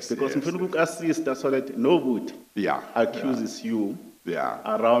 Yes, Because yes, if you assist, that's so that nobody yeah, accuses you yeah,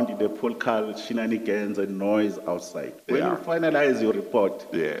 around the political shenanigans and noise outside. When Yeah. you finalize your report,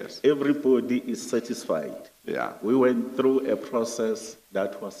 yes, everybody is satisfied. yeah, We went through a process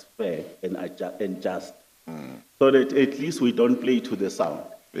that was fair and just, so that at least we don't play to the sound.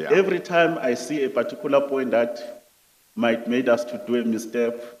 Yeah. Every time I see a particular point that might made us to do a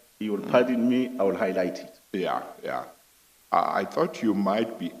misstep, you will pardon me, I will highlight it. yeah, yeah. I thought you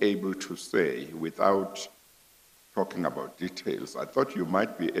might be able to say, without talking about details, I thought you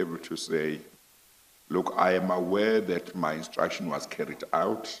might be able to say, look, I am aware that my instruction was carried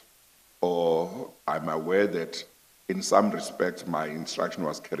out, or I'm aware that in some respects my instruction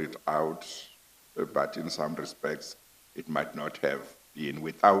was carried out, but in some respects it might not have been,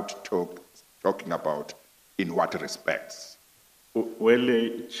 without talking about in what respects. Well,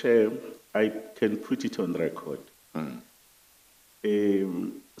 Chair, I can put it on record.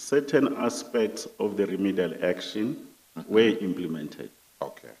 Certain aspects of the remedial action were implemented.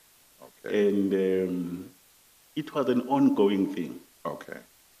 Okay, okay, And it was an ongoing thing. okay.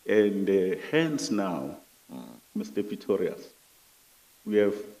 And hence now, Mr. Pretorius, we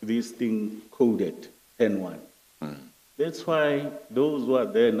have this thing coded 10-1. That's why those who are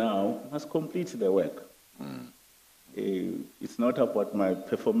there now must complete the work. It's not about my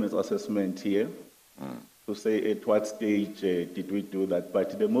performance assessment here to say at what stage did we do that,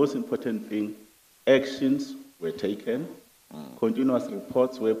 but the most important thing, actions were taken, continuous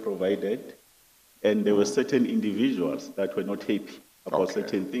reports were provided, and there were certain individuals that were not happy about Okay.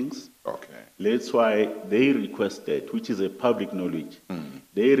 certain things. Okay. That's why they requested, which is a public knowledge,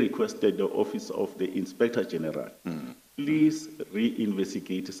 they requested the Office of the Inspector General, please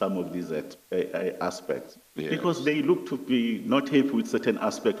reinvestigate some of these aspects. Yes. Because they look to be not happy with certain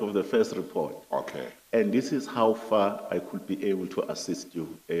aspect of the first report. Okay. And this is how far I could be able to assist you,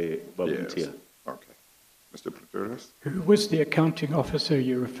 volunteer. Yes. Okay. Mr. Pretorius? Who was the accounting officer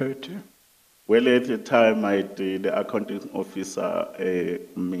you referred to? Well, at the time, the accounting officer,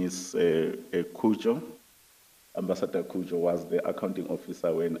 Ms. Kujo, Ambassador Kujo was the accounting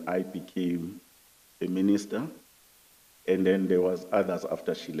officer when I became a minister, and then there was others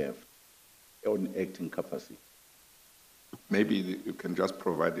after she left on acting capacity. Maybe you can just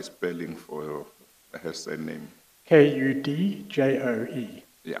provide the spelling for her surname. Kujoe.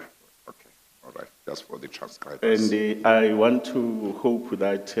 Yeah. Okay. All right. Just for the transcribers. And I want to hope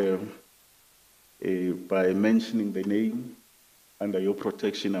that by mentioning the name, under your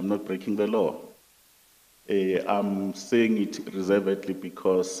protection, I'm not breaking the law. I'm saying it reservedly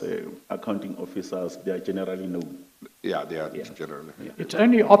because accounting officers, they are generally known. Yeah, they are generally. It's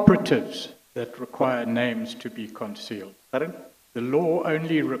only operatives that require names to be concealed. Pardon? The law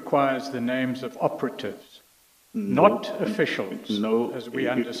only requires the names of operatives, not officials, No, as we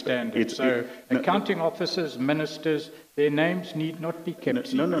understand it. So accounting officers, ministers, their names need not be kept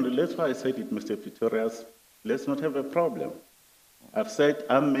secret. No, that's why I said it, Mr. Pretorius. Let's not have a problem. I've said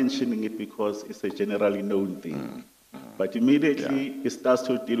I'm mentioning it because it's a generally known thing. But immediately it starts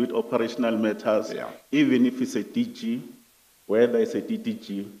to deal with operational matters, even if it's a DG, whether it's a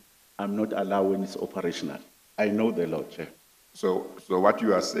DDG, I'm not allowing it's operational. I know the law, Chair. So what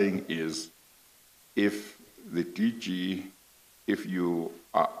you are saying is, if the DG, if you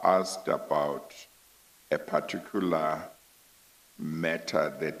are asked about a particular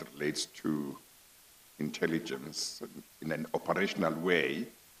matter that relates to intelligence in an operational way,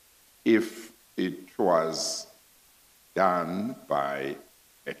 if it was done by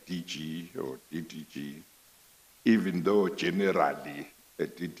a DG or DDG, even though generally a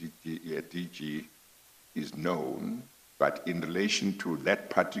DG is known, but in relation to that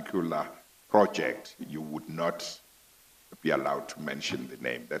particular project, you would not be allowed to mention the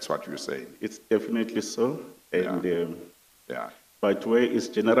name. That's what you're saying. It's definitely so. And Yeah. but where is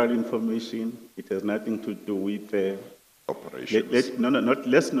general information, it has nothing to do with Operations.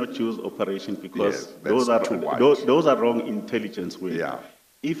 let's not use operation because Yes, those that's are too wide. those are wrong intelligence ways. Yeah.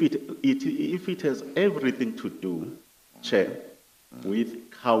 If it has everything to do, Chair, with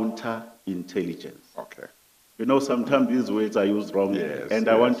counterintelligence. Okay. You know, sometimes these words are used wrongly, Yes, and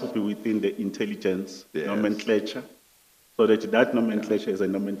I want yes. to be within the intelligence Yes. nomenclature, so that nomenclature is a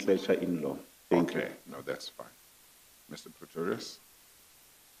nomenclature in law. Thank you. Okay. No, that's fine. Mr. Pretorius?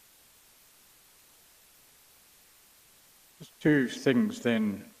 Just two things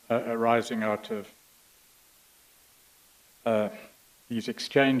then arising out of these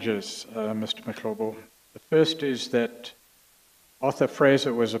exchanges, Mr. Mahlobo. The first is that Arthur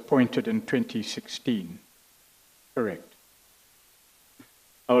Fraser was appointed in 2016, correct?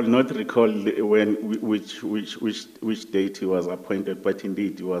 I will not recall which date he was appointed, but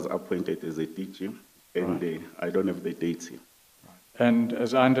indeed he was appointed as a DG, and Right. I don't have the dates here. And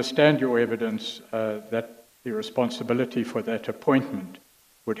as I understand your evidence, that the responsibility for that appointment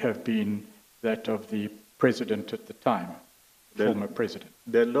would have been that of the president at the time, The- former president.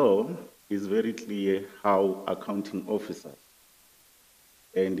 The law is very clear how accounting officers,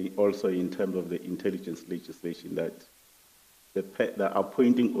 and also in terms of the intelligence legislation, that the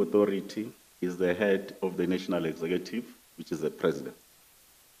appointing authority is the head of the national executive, which is the president.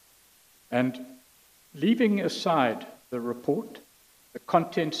 And leaving aside the report, the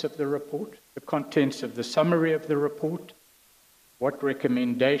contents of the report, the contents of the summary of the report, what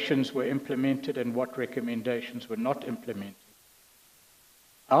recommendations were implemented and what recommendations were not implemented,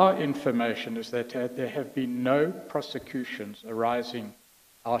 our information is that there have been no prosecutions arising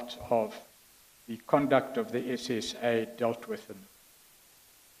out of the conduct of the SSA dealt with them.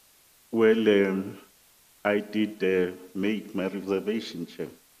 Well, I did make my reservation, Chair.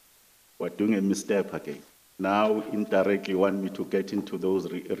 We're doing a misstep again. Now, indirectly, want me to get into those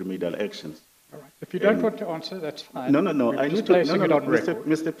remedial actions. All right. If you don't want to answer, that's fine. No. We're I just need to. placing No, it on record.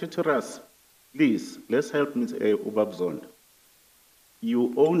 Mr. Peteras, please, let's help Mr. Ubabzond.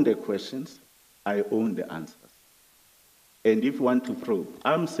 You own the questions, I own the answers. And if you want to probe,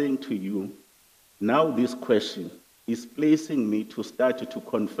 I'm saying to you, now this question is placing me to start to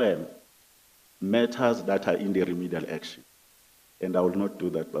confirm matters that are in the remedial action. And I will not do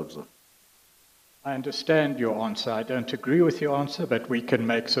that, Babzon. I understand your answer. I don't agree with your answer, but we can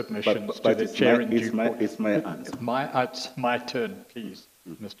make submissions to the it's chair my- in it's due my- course. it's my answer. It's my turn, please,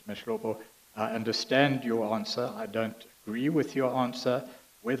 Mr. Mahlobo. I understand your answer. I don't agree with your answer.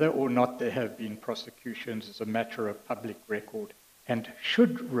 Whether or not there have been prosecutions is a matter of public record and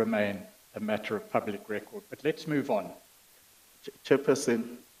should remain a matter of public record. But let's move on.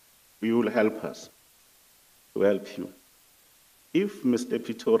 Chairperson, you will help us to help you. If Mr.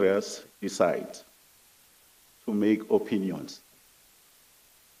 Pretorius decides to make opinions,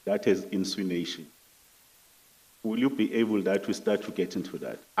 that is insinuation, will you be able that to start to get into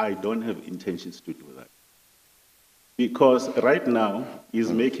that? I don't have intentions to do that. Because right now,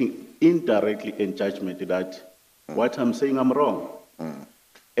 he's making indirectly a judgment that what I'm saying, I'm wrong.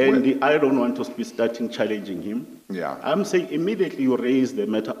 And I don't want to be starting challenging him. Yeah. I'm saying immediately you raise the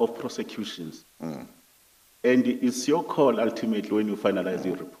matter of prosecutions. And it's your call ultimately when you finalize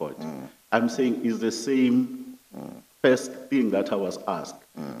your report. I'm saying it's the same first thing that I was asked,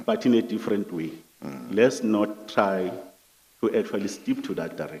 but in a different way. Let's not try to actually step to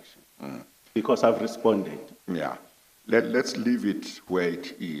that direction. Because I've responded. Yeah. Let's leave it where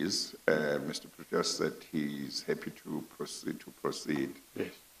it is. Mr. Pretorius said he's happy to proceed.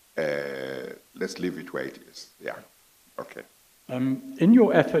 Yes. Let's leave it where it is. Yeah. Okay. In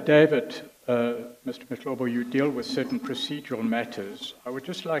your affidavit, Mr. Mahlobo, you deal with certain procedural matters. I would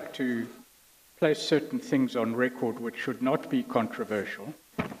just like to place certain things on record which should not be controversial.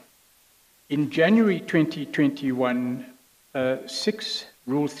 In January 2021, 6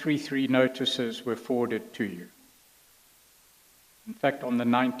 Rule 33 notices were forwarded to you. In fact, on the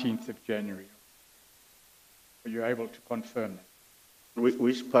 19th of January. Are you able to confirm that?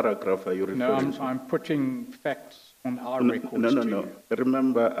 Which paragraph are you referring No, to? I'm putting facts on our records to you.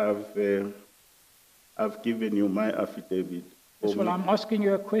 Remember, I've given you my affidavit. Yes, well, I'm asking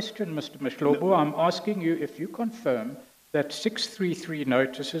you a question, Mr. Mahlobo. I'm asking you if you confirm that 633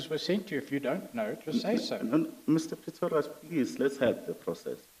 notices were sent to you. If you don't know, just say so. No, Mr. Pretorius, please, let's help the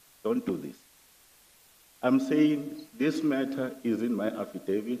process. Don't do this. I'm saying this matter is in my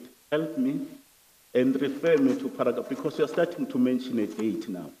affidavit. Help me and refer me to paragraph, because you're starting to mention a date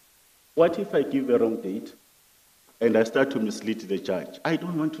now. What if I give a wrong date and I start to mislead the judge? I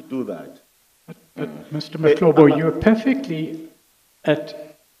don't want to do that. But Mr. Mahlobo, you're perfectly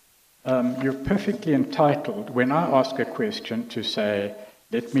entitled, when I ask a question, to say,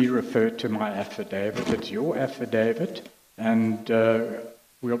 let me refer to my affidavit. It's your affidavit, and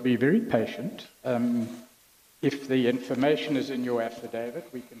we'll be very patient. If the information is in your affidavit,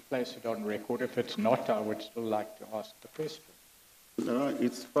 we can place it on record. If it's not, I would still like to ask the question. No,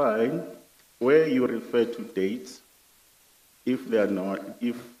 it's fine. Where you refer to dates, if they are not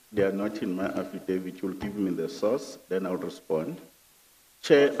in my affidavit, you'll give me the source, then I'll respond.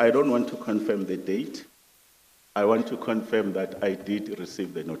 Chair, I don't want to confirm the date. I want to confirm that I did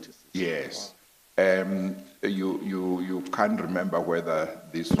receive the notices. Yes. You can't remember whether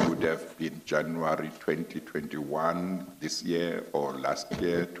this would have been January 2021 this year or last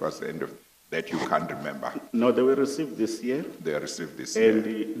year towards the end of. that you can't remember? No, they were received this year. They are received this year.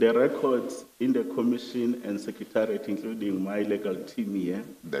 And the records in the commission and secretariat, including my legal team here,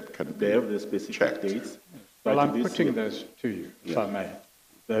 That can they be have the specific checked. dates. Well, But I'm this putting year- those to you, if I may.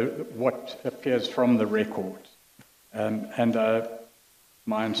 What appears from the record.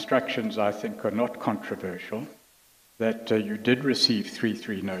 My instructions, I think, are not controversial, that you did receive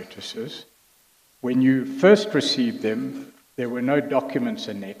 3-3 notices. When you first received them, there were no documents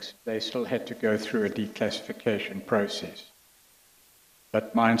annexed. They still had to go through a declassification process.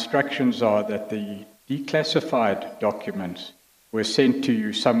 But my instructions are that the declassified documents were sent to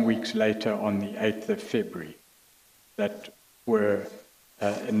you some weeks later on the 8th of February that were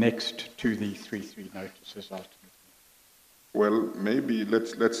annexed to the 3-3 notices ultimately. Well, maybe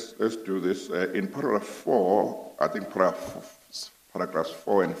let's do this. In paragraph 4, I think paragraphs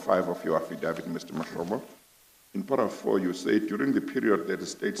 4 and 5 of your affidavit, Mr. Mahlobo, in paragraph 4 you say, during the period that the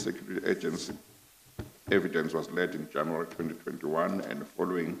State Security Agency evidence was led in January 2021 and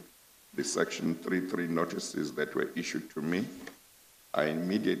following the Section 3-3 notices that were issued to me, I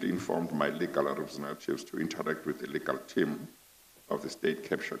immediately informed my legal representatives to interact with the legal team of the State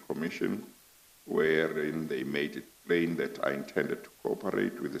Capture Commission, wherein they made it plain that I intended to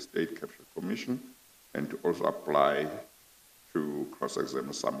cooperate with the State Capture Commission and to also apply to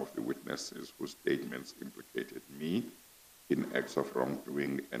cross-examine some of the witnesses whose statements implicated me in acts of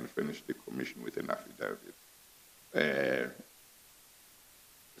wrongdoing and furnish the commission with an affidavit.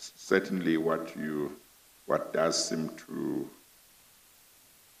 Certainly what does seem to,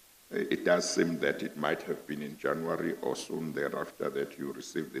 it does seem that it might have been in January or soon thereafter that you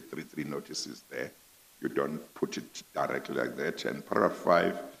received the 3-3 notices there. You don't put it directly like that. And paragraph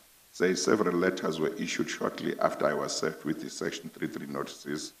 5 says several letters were issued shortly after I was served with the Section 3-3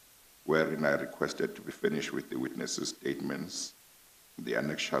 notices, wherein I requested to be finished with the witnesses' statements, the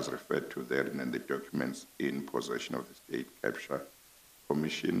annexures referred to therein, and the documents in possession of the State Capture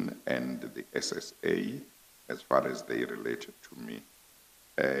Commission and the SSA as far as they related to me.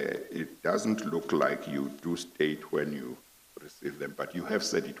 It doesn't look like you do state when you receive them, but you have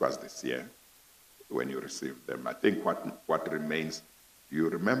said it was this year when you received them. I think what remains, do you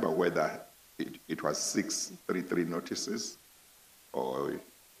remember whether it was 6 3-3 notices or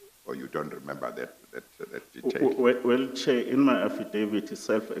you don't remember that detail? Well, Chair, in my affidavit, it's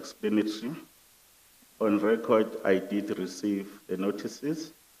self-explanatory. On record, I did receive the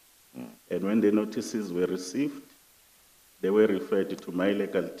notices, and when the notices were received, they were referred to my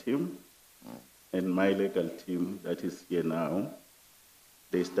legal team, and my legal team that is here now,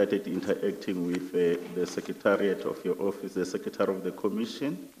 they started interacting with the secretariat of your office, the secretary of the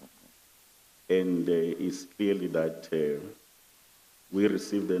commission, and it's clearly that we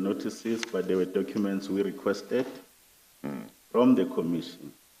received the notices, but there were documents we requested from the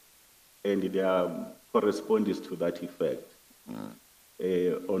commission, and there are correspondence to that effect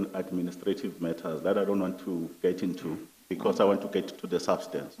on administrative matters that I don't want to get into because I want to get to the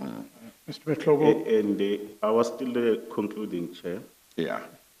substance. Mr. Mahlobo. And I was still concluding, Chair. Yeah.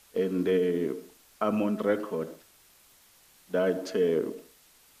 And I'm on record that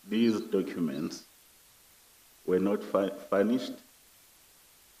these documents were not furnished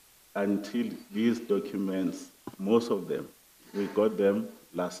until these documents, most of them, we got them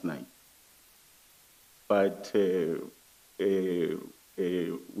last night. But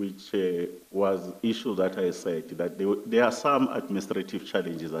which was issue that I said, that there are some administrative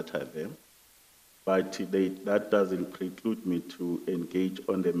challenges that are there, but that doesn't preclude me to engage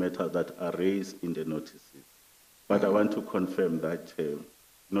on the matters that are raised in the notices. But I want to confirm that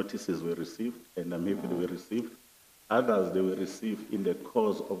notices were received, and I'm happy they were received. Others, they were received in the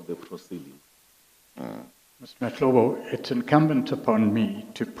course of the proceeding. Mr. Mahlobo, it's incumbent upon me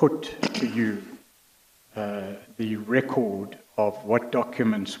to put to you the record of what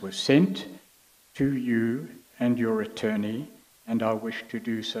documents were sent to you and your attorney, and I wish to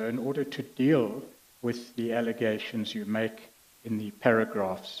do so in order to deal with the allegations you make in the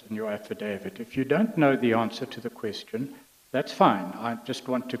paragraphs in your affidavit. If you don't know the answer to the question, that's fine. I just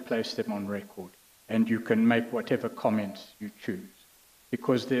want to place them on record, and you can make whatever comments you choose,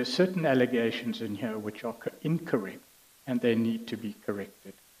 because there are certain allegations in here which are incorrect, and they need to be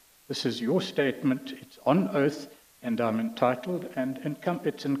corrected. This is your statement, it's on oath, and I'm entitled, and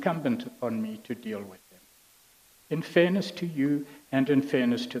it's incumbent upon me to deal with them, in fairness to you and in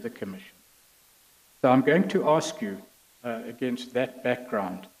fairness to the Commission. So I'm going to ask you, against that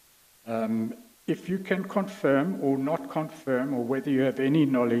background, if you can confirm or not confirm, or whether you have any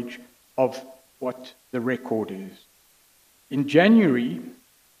knowledge of what the record is. In January,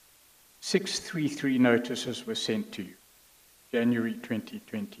 6 3-3 notices were sent to you, January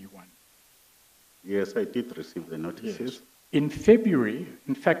 2021. Yes, I did receive the notices. Yes. In February,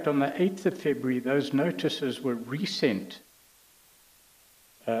 in fact, on the 8th of February, those notices were resent,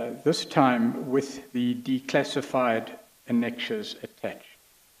 this time with the declassified annexures attached.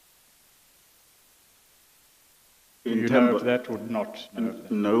 Do you know of that or not know of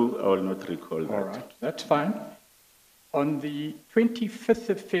that? No, I will not recall that. All right, that's fine. On the 25th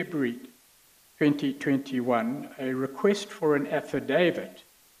of February 2021, a request for an affidavit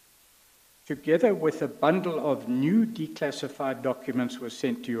together with a bundle of new declassified documents was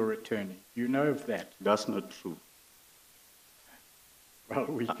sent to your attorney. You know of that? That's not true. Well,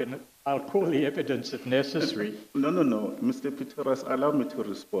 I'll call the evidence if necessary. No. Mr. Pretorius, allow me to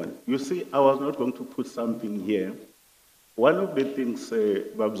respond. You see, I was not going to put something here. One of the things,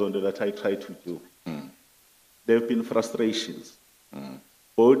 Babzondo, that I try to do, there have been frustrations,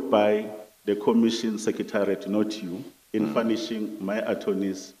 both by the Commission Secretariat, not you, in furnishing my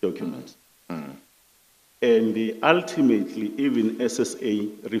attorney's documents. And ultimately, even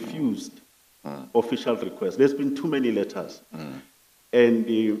SSA refused official requests. There's been too many letters. And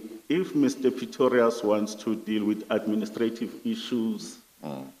if Mr. Pretorius wants to deal with administrative issues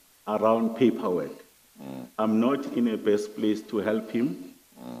around paperwork, I'm not in a best place to help him.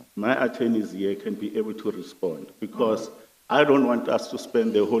 My attorneys here can be able to respond, because I don't want us to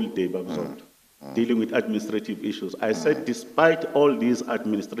spend the whole day, Babzond, dealing with administrative issues. I said, despite all these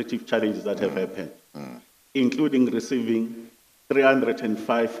administrative challenges that have happened, including receiving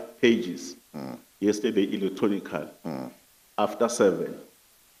 305 pages yesterday electronically, after 7,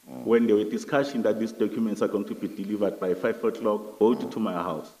 when there were discussions that these documents are going to be delivered by 5 o'clock, both to my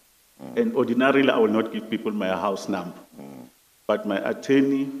house. And ordinarily, I will not give people my house number. But my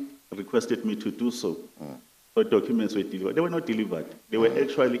attorney requested me to do so. So documents were delivered. They were not delivered. They were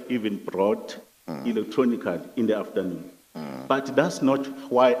actually even brought electronically in the afternoon. But that's not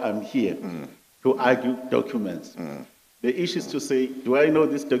why I'm here, to argue documents. The issue is to say, do I know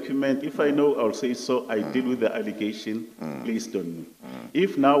this document? If I know, I'll say so. I deal with the allegation placed on me.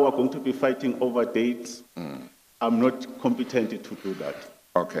 If now we're going to be fighting over dates, I'm not competent to do that.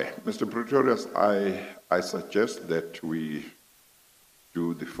 Okay. Mr. Pretorius, I suggest that we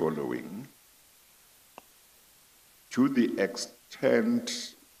do the following. To the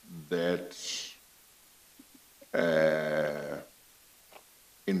extent that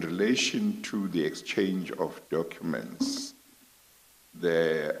in relation to the exchange of documents,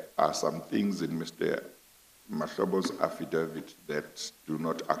 there are some things in Mr. Mahlobo's affidavit that do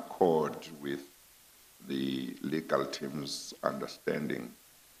not accord with the legal team's understanding.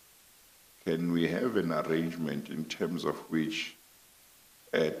 Can we have an arrangement in terms of which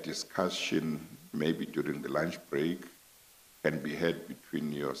a discussion, maybe during the lunch break, can be had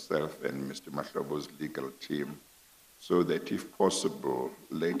between yourself and Mr. Mahlobo's legal team, so that if possible,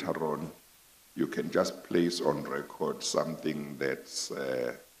 later on, you can just place on record something that's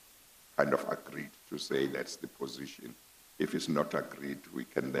kind of agreed to say that's the position. If it's not agreed, we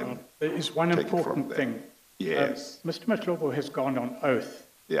can then there is one take important thing. Yes. Mr. Mahlobo has gone on oath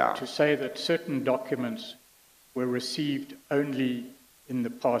to say that certain documents were received only in the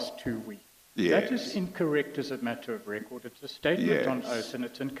past 2 weeks. Yes. That is incorrect as a matter of record. It's a statement on oath, and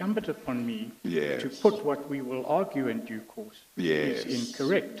it's incumbent upon me to put what we will argue in due course is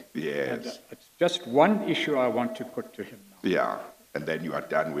incorrect. Yes. And it's just one issue I want to put to him now. Yeah, and then you are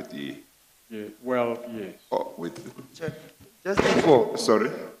done with the... Yeah. Well, yes. Oh, with Chair, just before.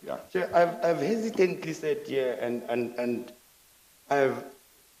 Sorry? Yeah. Chair, I've hesitantly said here, and I've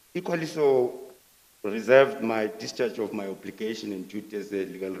equally so reserved my discharge of my obligation and duty as a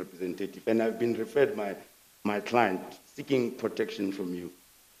legal representative, and I've been referred my client seeking protection from you.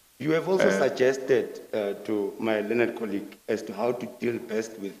 You have also suggested to my learned colleague as to how to deal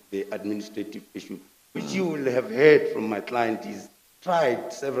best with the administrative issue, which you will have heard from my client. He's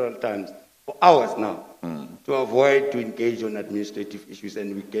tried several times for hours now to avoid to engage on administrative issues,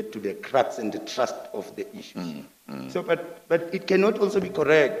 and we get to the crux and the thrust of the issues. So, but it cannot also be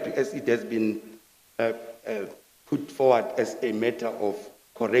correct, as it has been put forward as a matter of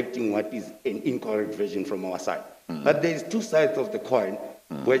correcting what is an incorrect version from our side. But there is two sides of the coin,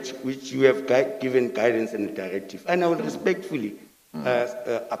 which you have given guidance and directive, and I will respectfully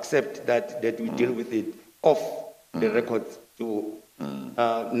accept that we deal with it off the records to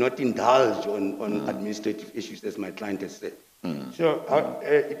not indulge on administrative issues, as my client has said. So,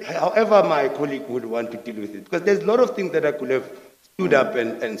 however my colleague would want to deal with it, because there's a lot of things that I could have stood up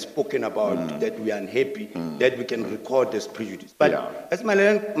and spoken about that we are unhappy, that we can record as prejudice. But as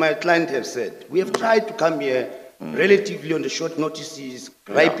my client has said, we have tried to come here relatively on the short notices,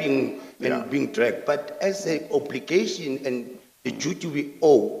 griping and being dragged. But as an obligation and the duty we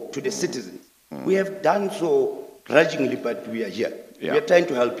owe to the citizens, We have done so grudgingly, but we are here. Yeah. We are trying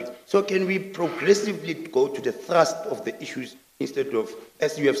to help you. So can we progressively go to the thrust of the issues instead of,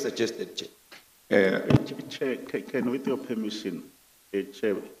 as you have suggested, Chair? Chair, can, with your permission,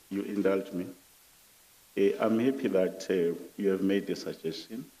 Chair, you indulge me. I'm happy that you have made the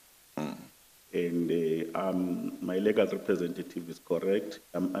suggestion. And my legal representative is correct.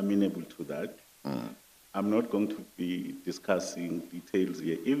 I'm amenable to that. I'm not going to be discussing details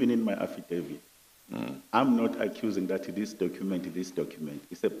here, even in my affidavit. I'm not accusing that this document.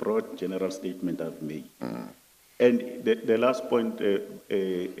 It's a broad general statement I've made. And the last point,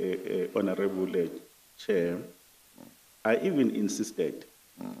 Honorable Chair, I even insisted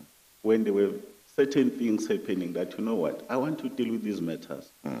when there were certain things happening that, you know what, I want to deal with these matters.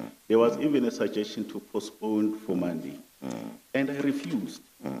 There was even a suggestion to postpone for Monday. And I refused.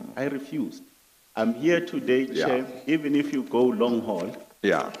 I refused. I'm here today, Chair, even if you go long haul,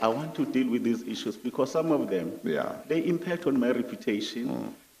 I want to deal with these issues because some of them, they impact on my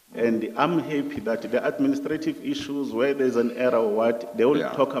reputation. And I'm happy that the administrative issues, where there's an error or what, they will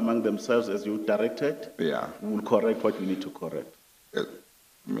talk among themselves as you directed. We'll correct what we need to correct.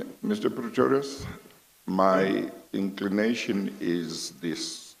 Mr. Pretorius, my inclination is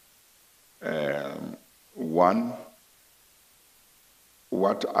this. One,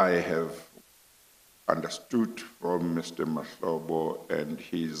 what I have understood from Mr. Mahlobo and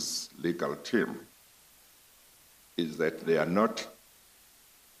his legal team is that they are not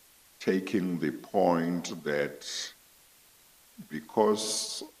taking the point that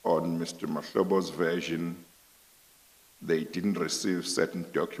because on Mr. Mahlobo's version, they didn't receive certain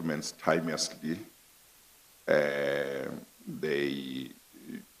documents timeously, they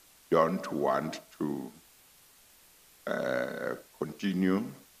don't want to continue.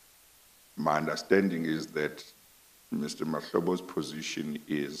 My understanding is that Mr. Mahlobo's position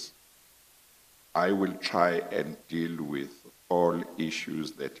is, I will try and deal with all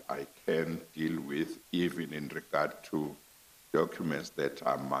issues that I can deal with, even in regard to documents that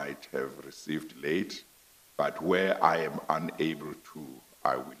I might have received late, but where I am unable to,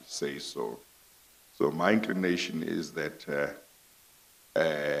 I will say so. So my inclination is that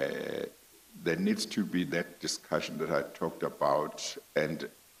there needs to be that discussion that I talked about, and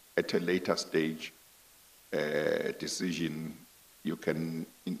at a later stage, decision, you can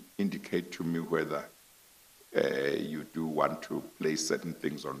indicate to me whether you do want to place certain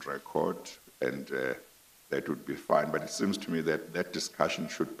things on record, and that would be fine. But it seems to me that that discussion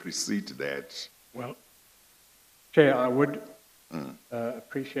should precede that. Well, Chair, I would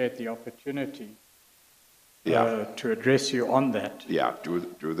appreciate the opportunity to address you on that. Yeah,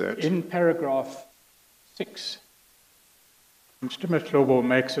 do that. In paragraph 6, Mr. Mahlobo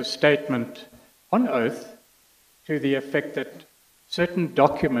makes a statement on oath to the effect that certain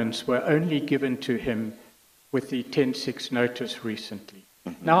documents were only given to him with the 10-6 notice recently.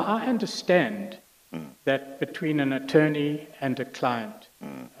 Now, I understand that between an attorney and a client,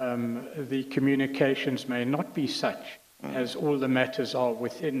 the communications may not be such as all the matters are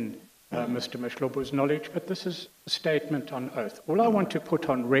within Mr. Mahlobo's knowledge, but this is a statement on oath. All I want to put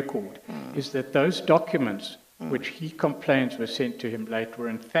on record is that those documents which he complains were sent to him late were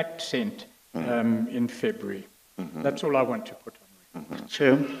in fact sent in February. That's all I want to put on record.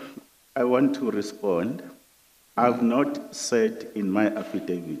 Chair, I want to respond. I've not said in my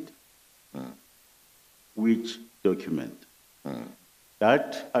affidavit which document.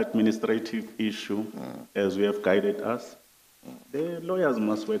 That administrative issue, as we have guided us, the lawyers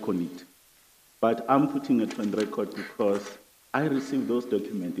must work on it. But I'm putting it on record because I received those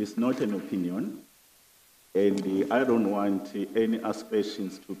documents. It's not an opinion, and I don't want any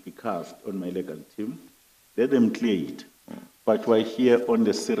aspersions to be cast on my legal team. Let them clear it. But we're here on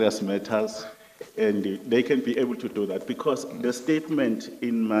the serious matters, and they can be able to do that because the statement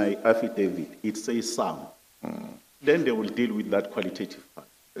in my affidavit, it says some. Then they will deal with that qualitative part.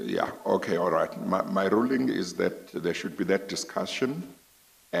 Yeah, okay, all right. My ruling is that there should be that discussion,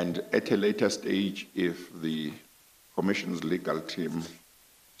 and at a later stage, if the Commission's legal team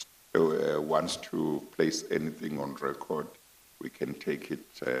wants to place anything on record, we can take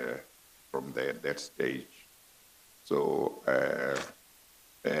it from there at that stage. So,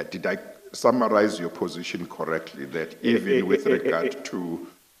 did I summarize your position correctly, that even with regard to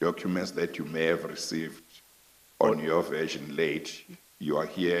documents that you may have received on your version late, you are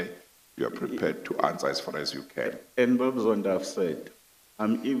here, you are prepared to answer as far as you can? And Bob Zonda have said,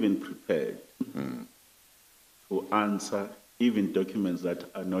 I'm even prepared to answer even documents that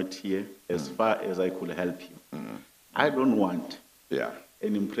are not here as far as I could help you. I don't want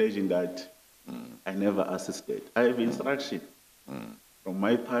an impression that I never assisted. I have instruction from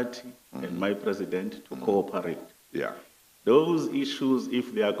my party and my president to cooperate. Yeah. Those issues,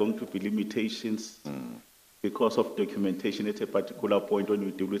 if there are going to be limitations because of documentation at a particular point when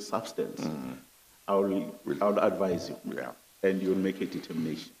you deal with substance, I'll advise you. Yeah. And you'll make a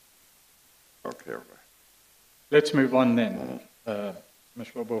determination. Okay, all right. Let's move on then, Ms.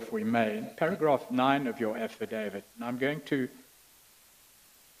 Mahlobo, if we may. In paragraph 9 of your affidavit, and I'm going to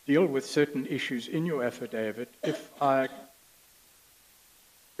deal with certain issues in your affidavit. If I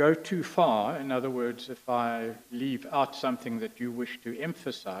go too far, in other words, if I leave out something that you wish to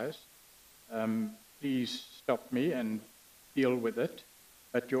emphasize, please stop me and deal with it.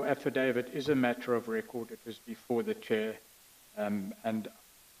 But your affidavit is a matter of record. It is before the chair, and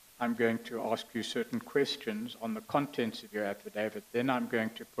I'm going to ask you certain questions on the contents of your affidavit. Then I'm going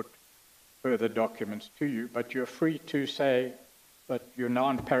to put further documents to you, but you're free to say, but you're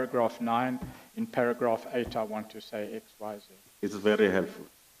now in paragraph 9. In paragraph 8, I want to say X, Y, Z. It's very helpful.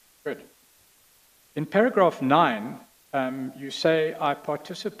 Good. In paragraph 9, you say, I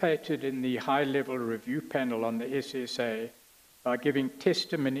participated in the high-level review panel on the SSA by giving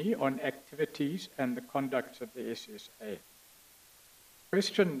testimony on activities and the conduct of the SSA.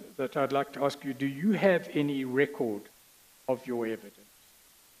 Question that I'd like to ask you, do you have any record of your evidence?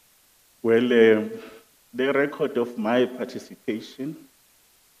 Well, the record of my participation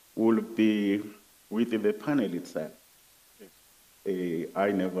will be within the panel itself. Yes.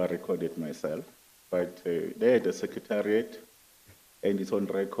 I never recorded myself, but they had a secretariat, and it's on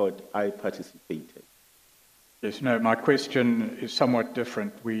record, I participated. Yes, no, my question is somewhat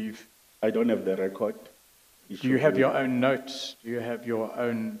different. I don't have the record. Do you have your own notes? Do you have your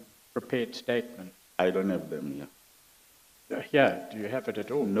own prepared statement? I don't have them here. Yeah, do you have it at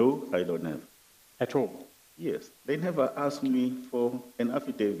all? No, I don't have. At all? Yes, they never asked me for an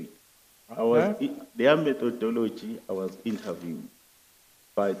affidavit. Okay. Their methodology, I was interviewed,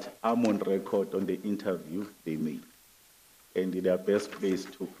 but I'm on record on the interview they made. And they are best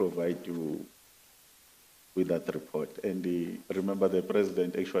placed to provide you with that report. And remember, the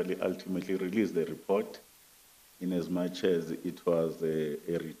president actually ultimately released the report in as much as it was a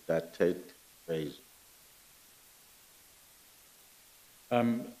redacted version.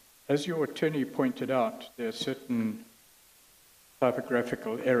 As your attorney pointed out, there are certain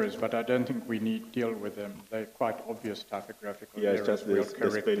typographical errors, but I don't think we need to deal with them. They're quite obvious typographical errors. Yes, just the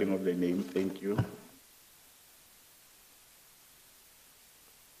spelling of the name. Thank you.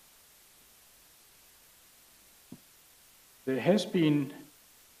 There has been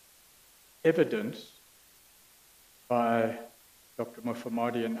evidence by Dr.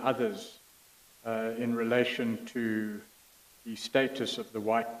 Mufamadi and others in relation to the status of the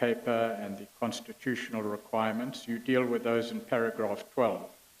white paper and the constitutional requirements. You deal with those in paragraph 12.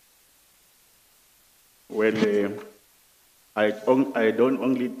 Well, I don't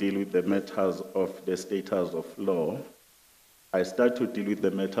only deal with the matters of the status of law. I start to deal with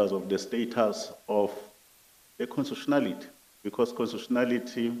the matters of the status of the constitutionality, because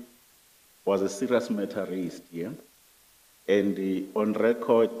constitutionality was a serious matter raised here. And on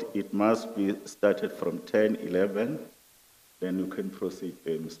record, it must be started from 10:11. Then you can proceed,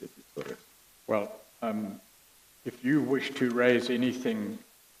 Mr. Pistorius. Well, if you wish to raise anything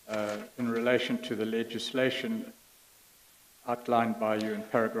in relation to the legislation outlined by you in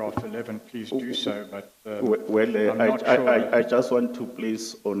paragraph 11, please do so. But I'm not sure. I just want to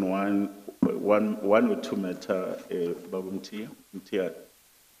place on one or two matter, Babu Mtia,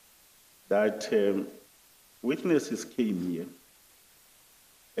 that witnesses came here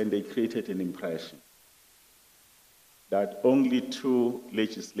and they created an impression that only two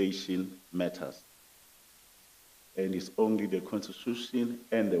legislation matters, and it's only the Constitution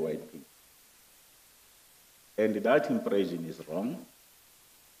and the white paper. And that impression is wrong,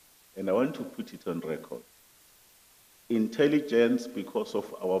 and I want to put it on record. Intelligence, because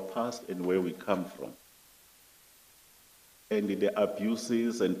of our past and where we come from, and the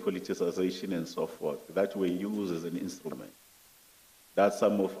abuses and politicization and so forth that were used as an instrument that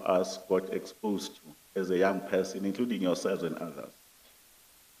some of us got exposed to as a young person, including yourselves and others,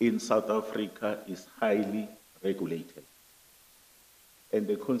 in South Africa is highly regulated. And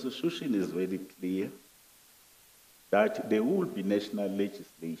the Constitution is very clear that there will be national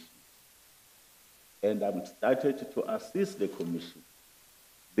legislation. And I'm started to assist the Commission.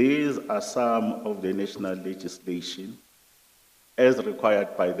 These are some of the national legislation as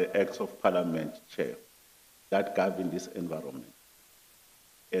required by the Acts of Parliament, Chair, that govern this environment.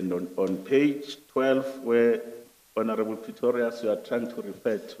 And on page 12, where Honorable Pistorius, you are trying to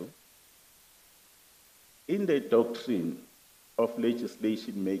refer to, in the doctrine of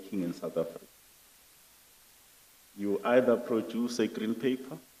legislation making in South Africa, You either produce a green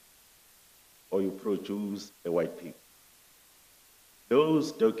paper or you produce a white paper.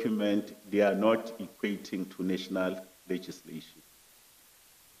 Those documents, they are not equating to national legislation,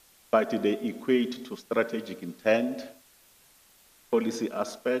 but they equate to strategic intent, policy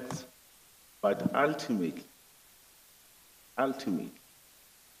aspects, but ultimately,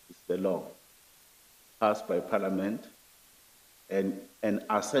 it's the law passed by Parliament and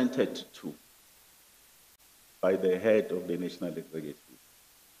assented to by the head of the National Executive.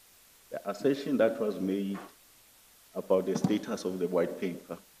 The assertion that was made about the status of the white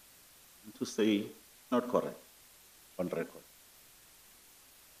paper, to say, not correct, on record.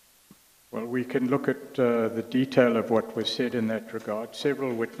 Well, we can look at the detail of what was said in that regard.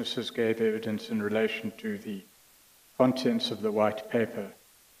 Several witnesses gave evidence in relation to the contents of the white paper.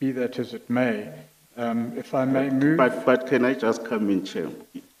 Be that as it may, if I may move... But can I just come in, Chair?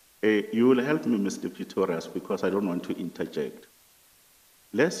 You will help me, Mr. Pretorius, because I don't want to interject.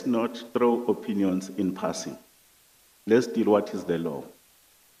 Let's not throw opinions in passing. Let's deal what is the law.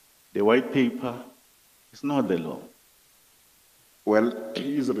 The white paper is not the law. Well,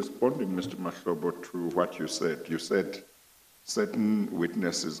 he is responding, Mr. Mahlobo, to what you said. You said certain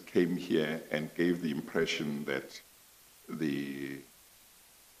witnesses came here and gave the impression that the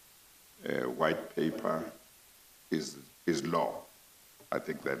white paper is law. I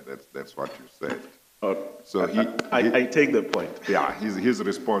think that's what you said. So I take the point. Yeah, his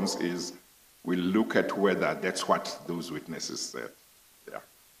response is, we'll look at whether that's what those witnesses said. Yeah,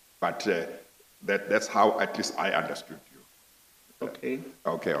 but that's how at least I understood you. Okay.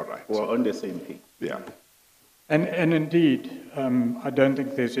 Okay, all right. We're on the same page. Yeah. And indeed, I don't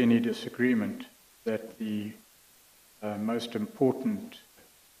think there's any disagreement that the most important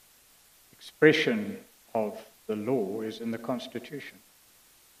expression of the law is in the Constitution.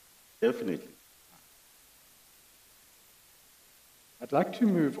 Definitely. I'd like to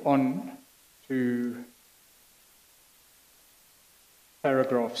move on to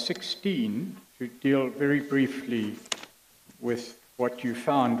paragraph 16 to deal very briefly with what you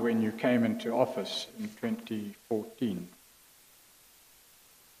found when you came into office in 2014.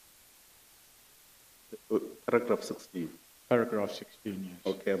 Paragraph 16. Paragraph 16,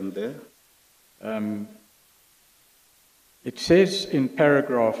 yes. Okay, I'm there. It says in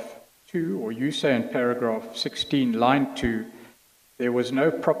paragraph 2, or you say in paragraph 16, line 2, there was no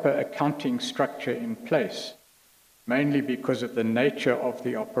proper accounting structure in place, mainly because of the nature of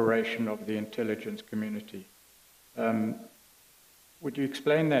the operation of the intelligence community. Would you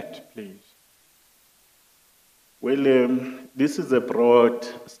explain that, please? Well, this is a broad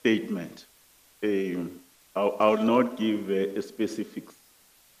statement. I'll not give specifics,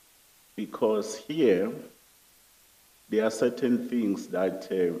 because here there are certain things that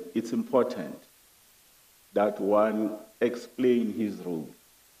it's important that one explain his role.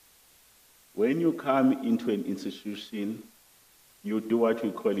 When you come into an institution, you do what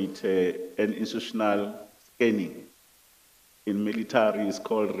we call it an institutional scanning. In military, it's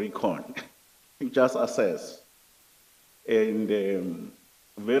called recon. You just assess. And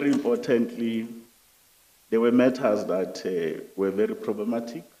very importantly, there were matters that were very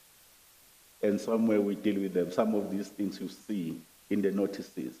problematic, and somewhere we deal with them. Some of these things you see in the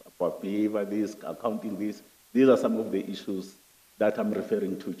notices about behavior, this, accounting this. These are some of the issues that I'm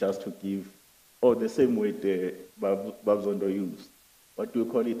referring to, just to give, or the same way the Babzondo used. What do we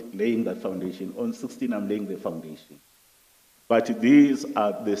call it? Laying that foundation. On 16, I'm laying the foundation. But these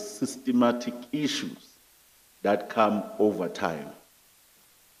are the systematic issues that come over time.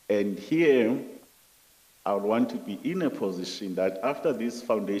 And here, I want to be in a position that after this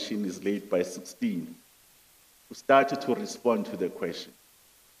foundation is laid by 16, to start to respond to the question,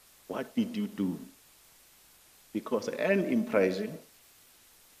 what did you do? Because an impression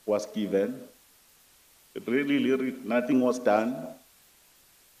was given, really nothing was done.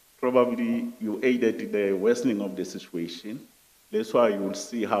 Probably you aided the worsening of the situation. That's why you will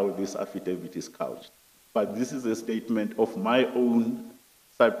see how this affidavit is couched. But this is a statement of my own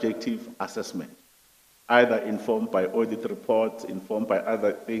subjective assessment, either informed by audit reports, informed by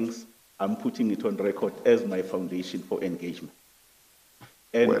other things. I'm putting it on record as my foundation for engagement.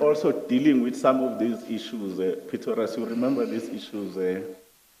 And also dealing with some of these issues, Pretorius, you remember these issues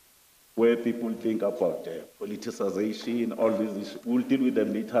where people think about politicization, all these issues. We'll deal with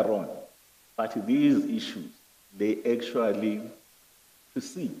them later on. But these issues, they actually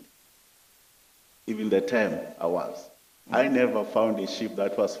precede even the term I was. I never found a ship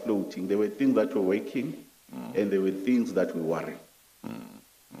that was floating. There were things that were working, and there were things that were worrying.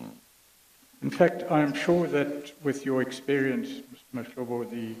 In fact, I'm sure that with your experience, Mr. Mahlobo,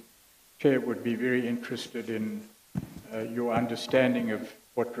 the chair would be very interested in your understanding of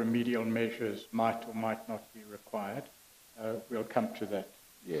what remedial measures might or might not be required. We'll come to that.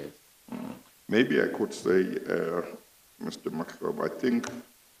 Yes. Maybe I could say, Mr. Mahlobo,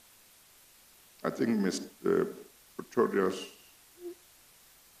 I think Mr. Pretorius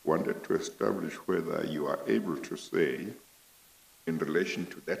wanted to establish whether you are able to say, in relation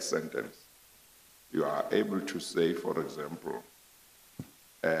to that sentence, you are able to say, for example,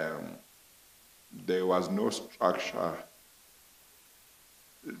 there was no structure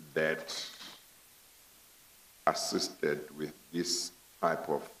that assisted with this type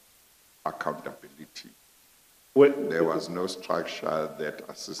of accountability. Well, There was no structure that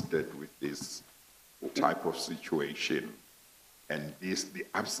assisted with this type of situation. And the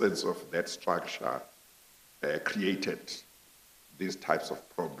absence of that structure created these types of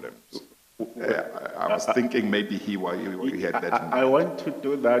problems. I was thinking maybe he had that in mind. I want to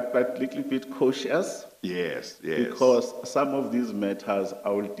do that, but a little bit cautious. Yes. Because some of these matters, I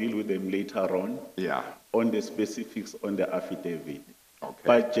will deal with them later on the specifics on the affidavit. Okay.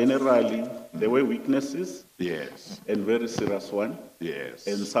 But generally, there were weaknesses. Yes. And very serious one. Yes.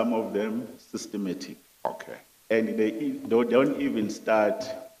 And some of them systematic. Okay. And they don't even start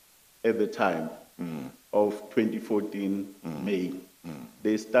at the time of 2014 May.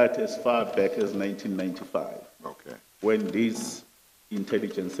 They start as far back as 1995. Okay. When these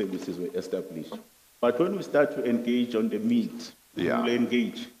intelligence services were established. But when we start to engage on the meat, we will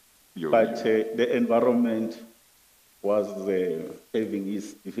engage. But the environment was having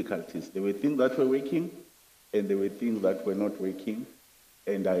its difficulties. There were things that were working, and there were things that were not working,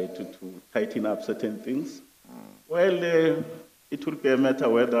 and I had to tighten up certain things. Well, it will be a matter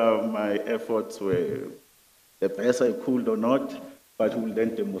whether my efforts were the best I could or not, but we'll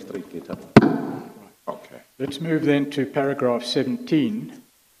then demonstrate later. Okay. Let's move then to paragraph 17,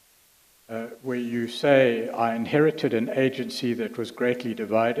 where you say, I inherited an agency that was greatly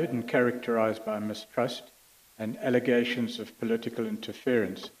divided and characterized by mistrust and allegations of political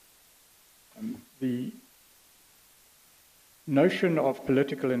interference. The notion of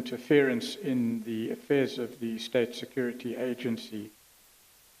political interference in the affairs of the State Security Agency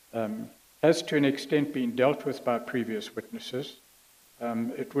has to an extent been dealt with by previous witnesses.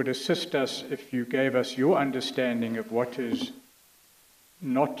 It would assist us if you gave us your understanding of what is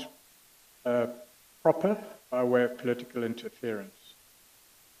not proper by way of political interference.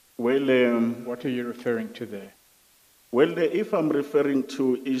 Well, what are you referring to there? Well, if I'm referring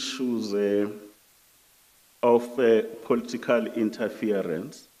to issues of political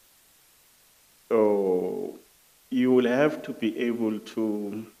interference, you will have to be able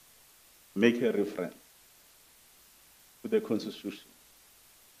to make a reference to the Constitution.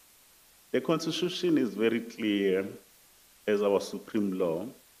 The Constitution is very clear as our supreme law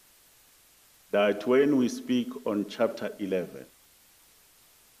that when we speak on Chapter 11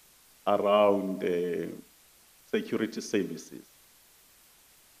 around security services,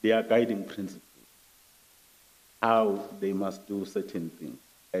 they are guiding principles, how they must do certain things,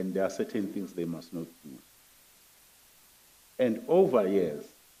 and there are certain things they must not do. And over years,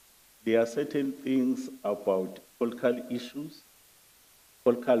 there are certain things about political issues,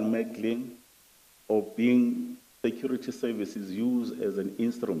 political meddling, or being security services used as an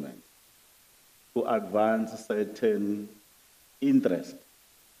instrument to advance certain interests,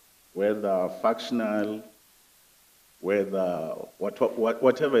 whether factional, whether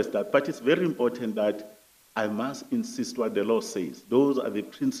whatever is that. But it's very important that I must insist what the law says. Those are the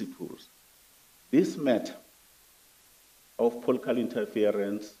principles. This matter of political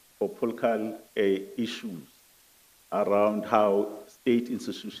interference or political issues around how state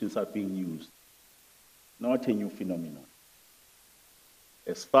institutions are being used, not a new phenomenon.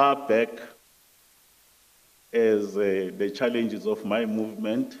 As far back as the challenges of my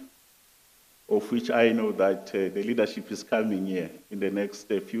movement, of which I know that the leadership is coming here in the next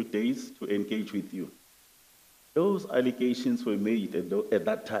few days to engage with you. Those allegations were made at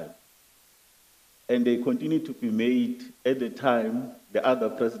that time. And they continue to be made at the time the other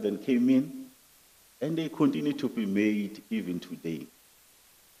president came in, and they continue to be made even today.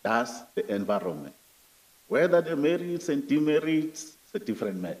 That's the environment. Whether the merits and demerits, is a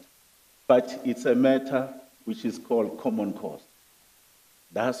different matter. But it's a matter which is called common cause.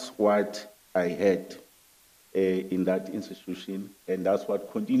 That's what I had in that institution, and that's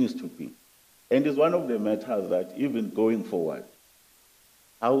what continues to be. And it's one of the matters that even going forward,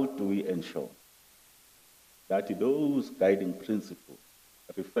 how do we ensure that those guiding principles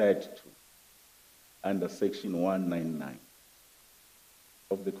referred to under Section 199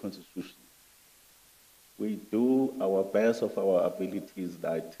 of the Constitution, we do our best of our abilities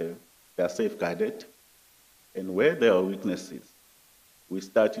that they are safeguarded, And where there are weaknesses, we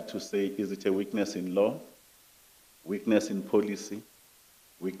started to say, is it a weakness in law, weakness in policy,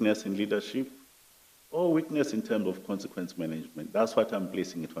 weakness in leadership, or weakness in terms of consequence management? That's what I'm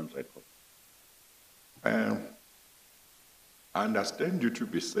placing it on record. I understand you to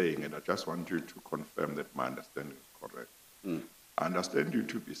be saying, and I just want you to confirm that my understanding is correct. I understand you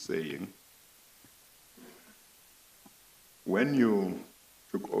to be saying, when you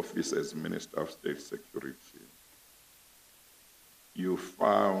took office as Minister of State Security, you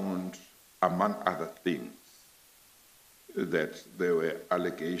found, among other things, that there were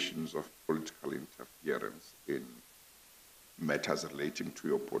allegations of political interference in matters relating to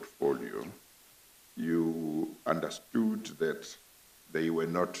your portfolio. You understood that they were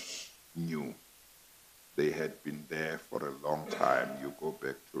not new. They had been there for a long time. You go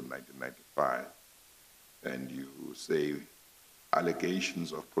back to 1995, and you say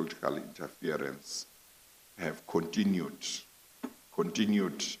allegations of political interference have continued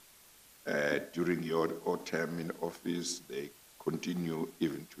during your term in office. They continue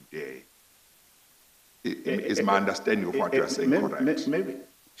even today. Is my understanding of what you are saying correct? Maybe,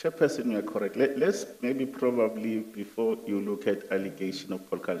 Chairperson, you are correct. Let's maybe probably, before you look at allegation of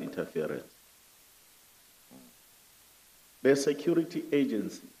political interference, the security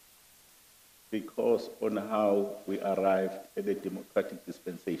agency, because on how we arrived at the democratic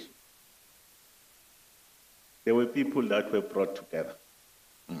dispensation, there were people that were brought together.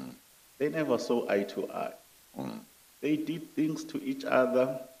 They never saw eye to eye. They did things to each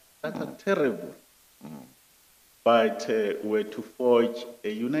other that are terrible, but were to forge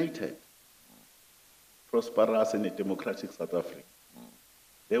a united, prosperous and a democratic South Africa.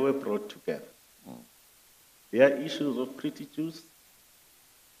 They were brought together. There are issues of prejudice.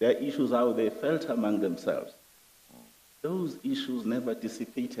 There are issues how they felt among themselves. Those issues never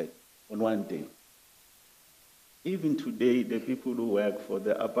dissipated on one day. Even today, the people who work for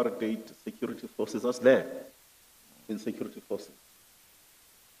the apartheid security forces are there in security forces.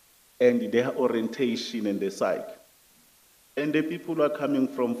 And their orientation and their psyche. And the people who are coming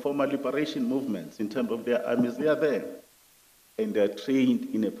from former liberation movements in terms of their armies, they are there. And they are trained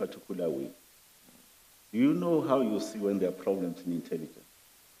in a particular way. Do you know how you see when there are problems in intelligence?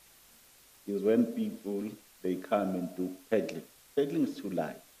 Is when people, they come and do peddling. Peddling is to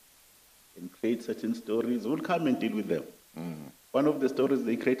lie and create certain stories. We'll come and deal with them. One of the stories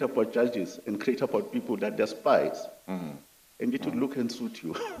they create about judges and create about people that they're spies. And it will look and suit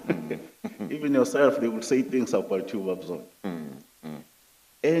you. Even yourself, they will say things about you, absurd.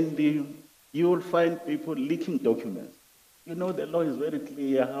 And you will find people leaking documents. You know, the law is very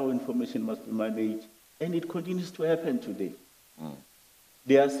clear how information must be managed, and it continues to happen today.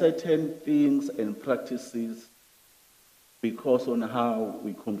 There are certain things and practices, because on how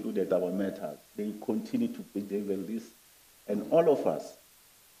we concluded our matters, they continue to bedevil this, and all of us,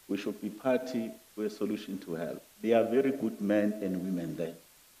 we should be party to a solution to help. There are very good men and women there,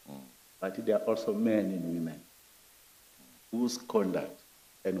 but there are also men and women whose conduct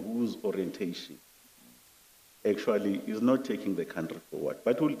and whose orientation actually is not taking the country forward.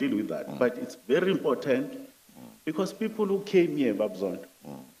 But we'll deal with that. But it's very important because people who came here, Babzon,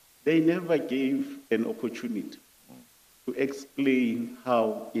 they never gave an opportunity to explain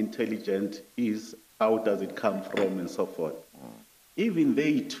how intelligent is, how does it come from, and so forth. Even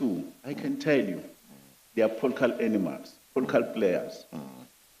they too, I can tell you, they are political animals, political players.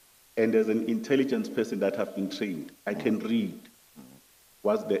 And as an intelligence person that have been trained, I can read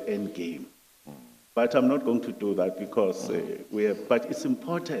what's the end game. But I'm not going to do that because but it's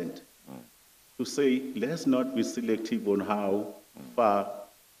important to say, let's not be selective on how far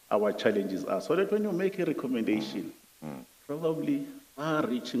our challenges are, so that when you make a recommendation, probably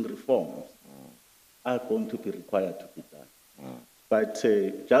far-reaching reforms are going to be required to be done. But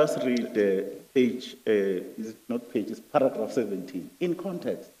just read page, is it not page, it's paragraph 17, in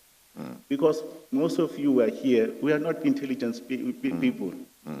context. Because most of you are here, we are not intelligence people.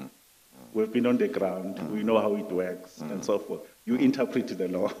 We've been on the ground, we know how it works, and so forth. You interpret the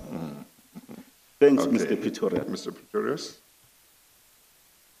law. Thanks, Okay. Mr. Pretorius. Mr. Pretorius?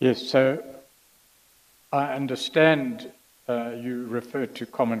 Yes, so I understand you refer to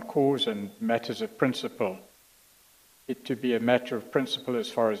common cause and matters of principle. It to be a matter of principle as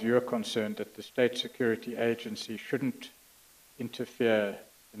far as you're concerned that the State Security Agency shouldn't interfere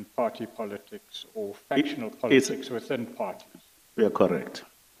in party politics or factional politics within parties. We are correct.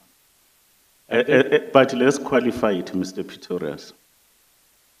 But let's qualify it, Mr. Pretorius.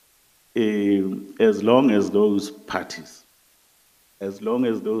 As long as those parties,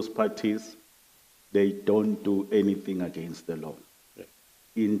 they don't do anything against the law.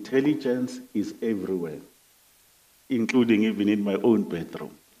 Intelligence is everywhere. including even in my own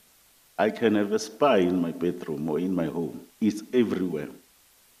bedroom. I can have a spy in my bedroom or in my home. It's everywhere.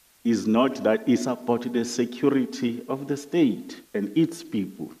 It's not that, it's about the security of the state and its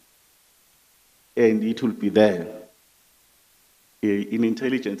people. And it will be there. In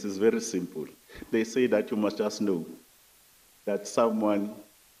intelligence, it's very simple. They say that you must just know that someone,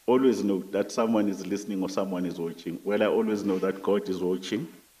 always know that someone is listening or someone is watching. Well, I always know that God is watching,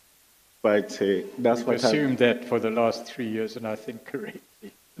 but that's We've what assumed that for the last 3 years, and I think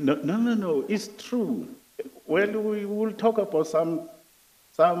correctly. No, it's true. Well, we will talk about some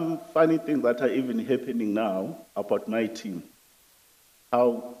funny things that are even happening now about my team,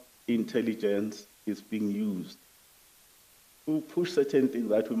 how intelligence is being used to push certain things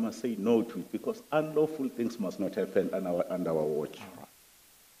that we must say no to, because unlawful things must not happen under our watch.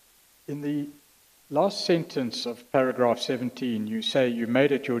 In the last sentence of paragraph 17, you say you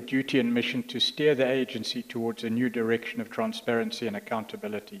made it your duty and mission to steer the agency towards a new direction of transparency and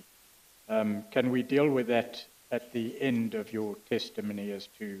accountability. Can we deal with that at the end of your testimony as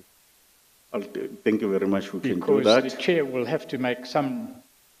to... Thank you very much, we can do because that. the chair will have to make some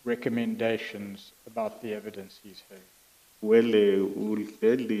recommendations about the evidence he's heard. Well, we'll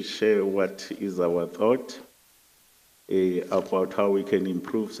gladly share what is our thought about how we can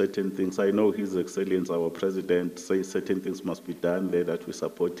improve certain things. I know His Excellency, our President, says certain things must be done there, that we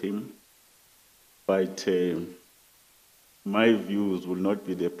support him. But my views will not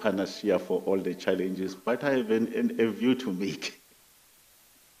be the panacea for all the challenges, but I have a view to make.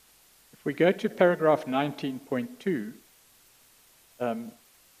 If we go to paragraph 19.2,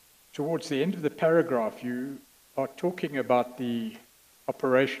 towards the end of the paragraph, you are talking about the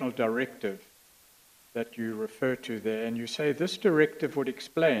operational directive that you refer to there, and you say this directive would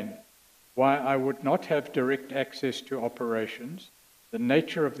explain why I would not have direct access to operations, the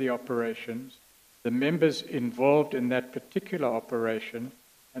nature of the operations, the members involved in that particular operation,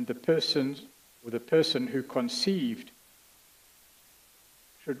 and the person who conceived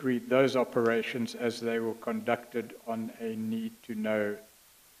should read those operations as they were conducted on a need-to-know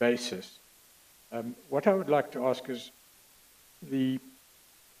basis. What I would like to ask is the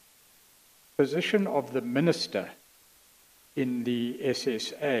position of the minister in the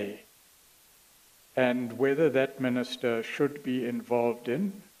SSA and whether that minister should be involved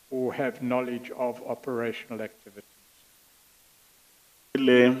in or have knowledge of operational activities.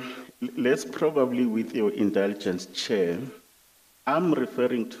 Let's probably, with your indulgence, Chair, I'm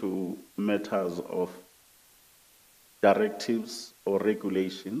referring to matters of directives or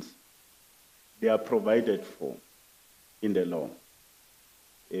regulations. They are provided for in the law.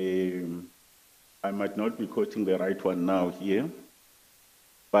 I might not be quoting the right one now here,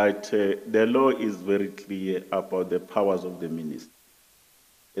 but the law is very clear about the powers of the minister,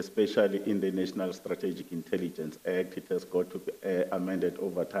 especially in the National Strategic Intelligence Act. It has got to be amended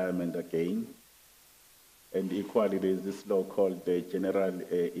over time and again. And equally, there is this law called the General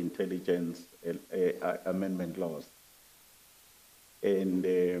Intelligence Amendment Laws. And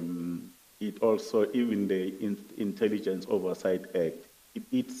it also, even the Intelligence Oversight Act,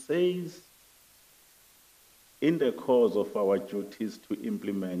 it says in the course of our duties to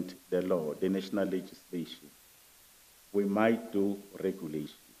implement the law, the national legislation, we might do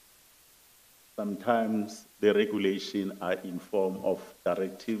regulation. Sometimes the regulation are in form of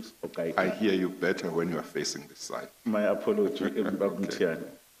directives or guidelines. I hear you better when you are facing this side. My apology, okay.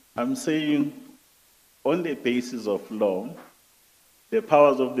 I'm saying on the basis of law, the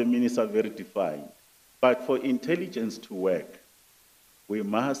powers of the minister are very defined. But for intelligence to work, we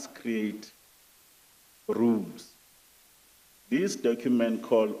must create rules. This document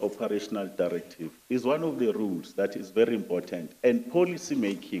called Operational Directive is one of the rules that is very important, and policy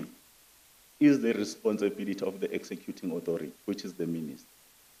making is the responsibility of the executing authority, which is the minister.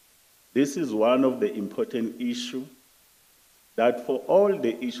 This is one of the important issues that for all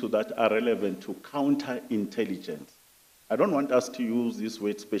the issues that are relevant to counterintelligence, I don't want us to use this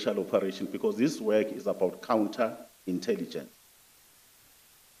word special operation because this work is about counterintelligence.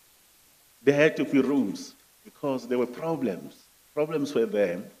 There had to be rules because there were problems. Problems were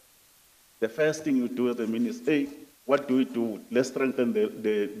there. The first thing you do as a minister, hey, what do we do? Let's strengthen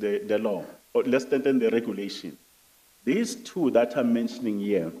the law, or let's strengthen the regulation. These two that I'm mentioning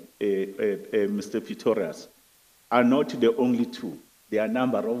here, Mr. Pretorius, are not the only two. There are a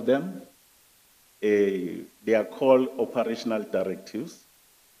number of them. They are called operational directives.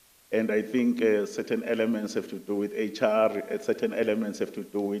 And I think certain elements have to do with HR, certain elements have to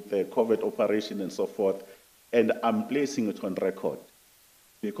do with covert operation and so forth. And I'm placing it on record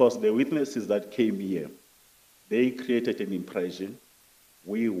because the witnesses that came here, they created an impression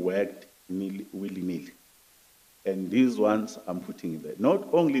we worked willy-nilly. And these ones I'm putting in there. Not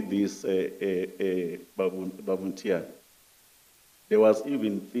only this, Babuntia, there was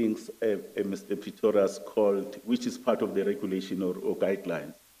even things Mr. Pretorius called, which is part of the regulation or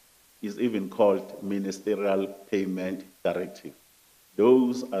guidelines, is even called Ministerial Payment Directive.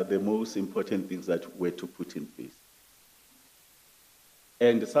 Those are the most important things that were to put in place.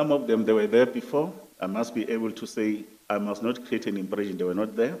 And some of them, they were there before. I must be able to say, I must not create an impression they were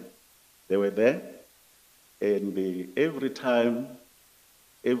not there. They were there. And every time,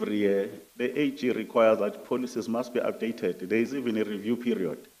 every year, the AG requires that policies must be updated. There is even a review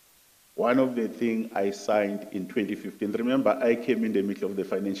period. One of the things I signed in 2015, remember I came in the middle of the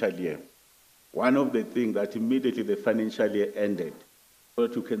financial year. One of the things that immediately the financial year ended, so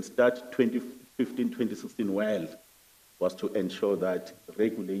that you can start 2015, 2016 well, was to ensure that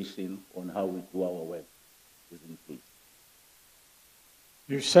regulation on how we do our work is in place.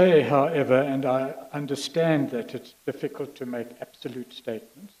 You say, however, and I understand that it's difficult to make absolute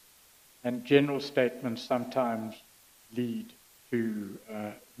statements, and general statements sometimes lead to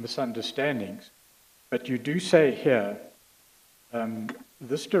misunderstandings, but you do say here,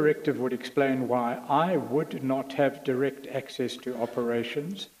 this directive would explain why I would not have direct access to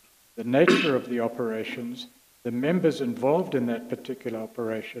operations, the nature of the operations, the members involved in that particular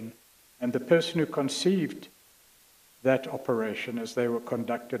operation, and the person who conceived that operation as they were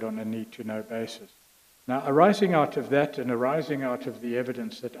conducted on a need-to-know basis. Now, arising out of that and arising out of the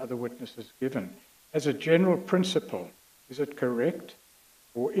evidence that other witnesses given, as a general principle, is it correct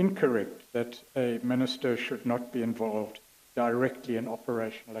or incorrect that a minister should not be involved directly in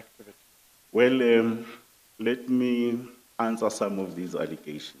operational activity? Well, let me answer some of these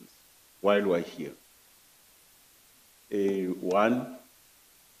allegations while we're here. One,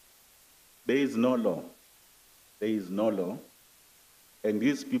 there is no law. There is no law. And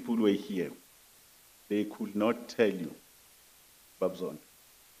these people were here. They could not tell you, Babzon,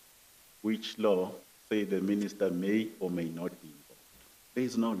 which law say the minister may or may not be involved. There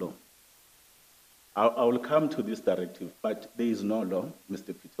is no law. I will come to this directive, but there is no law,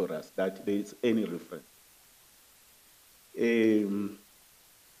 Mr. Pretorius, that there is any reference. In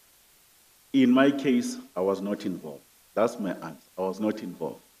my case, I was not involved. That's my answer. I was not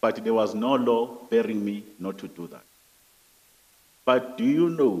involved. But there was no law bearing me not to do that. But do you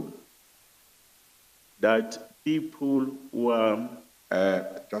know that people were...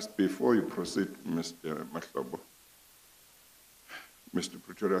 just before you proceed, Mr. Mahlobo, Mr.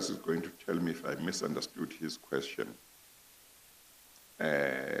 Pretorius is going to tell me if I misunderstood his question.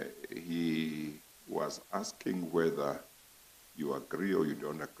 He was asking whether you agree or you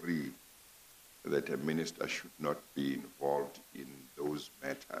don't agree that a minister should not be involved in those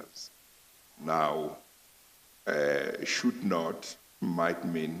matters. Now, should not might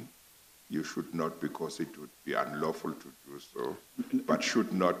mean you should not because it would be unlawful to do so, but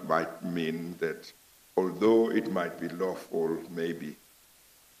should not might mean that although it might be lawful, maybe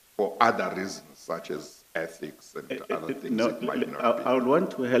for other reasons, such as ethics and other things, no, it might not be. I would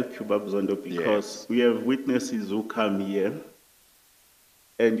want to help you, Babzondo, because we have witnesses who come here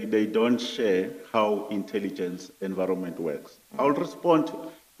and they don't share how intelligence environment works. I'll respond.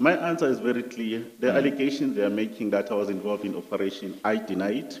 My answer is very clear. The allegations they are making that I was involved in operation, I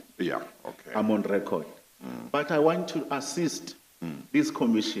deny it. Yeah, okay. I'm on record. But I want to assist this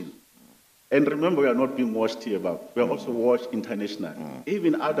commission. And remember, we are not being watched here, but we are also watched internationally.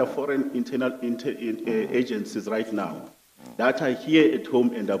 Even other foreign internal agencies right now that are here at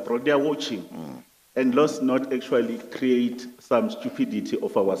home and abroad, they are watching. And let's not actually create some stupidity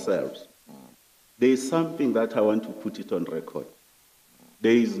of ourselves. There is something that I want to put it on record.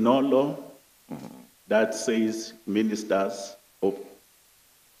 There is no law that says ministers, or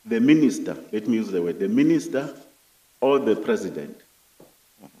the minister, let me use the word, the minister or the president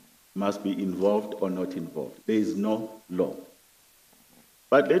must be involved or not involved. There is no law.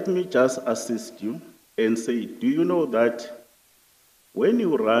 But let me just assist you and say, do you know that when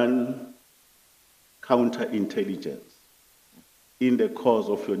you run counterintelligence in the cause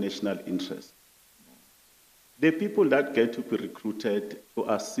of your national interest, the people that get to be recruited to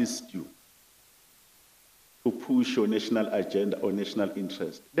assist you to push your national agenda or national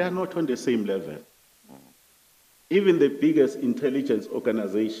interest, they are not on the same level. Even the biggest intelligence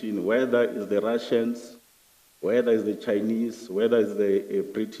organization, whether it's the Russians, whether it's the Chinese, whether it's the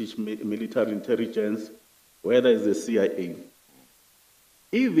British military intelligence, whether it's the CIA,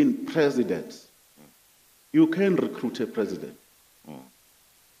 even presidents, you can recruit a president.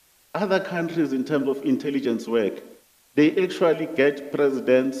 Other countries, in terms of intelligence work, they actually get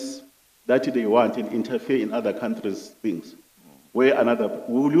presidents that they want and interfere in other countries' things.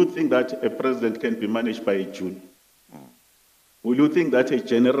 Will you think that a president can be managed by a Jew? Will you think that a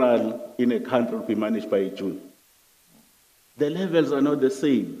general in a country will be managed by a Jew? The levels are not the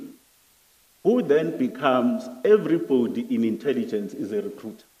same. Who then becomes, everybody in intelligence is a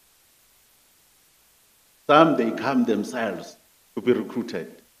recruiter. Some, they come themselves to be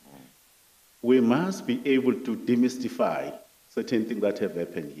recruited. We must be able to demystify certain things that have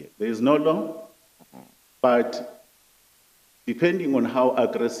happened here. There is no law, but depending on how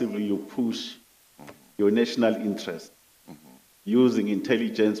aggressively you push your national interest, using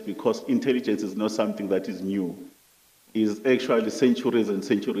intelligence, because intelligence is not something that is new, is actually centuries and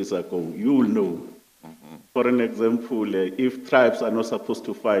centuries ago. You will know. For an example, if tribes are not supposed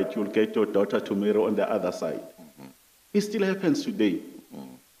to fight, you'll get your daughter to marry on the other side. It still happens today.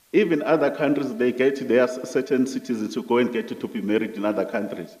 Even other countries, they get their certain citizens to go and get to be married in other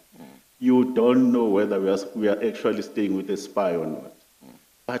countries. You don't know whether we are actually staying with a spy or not.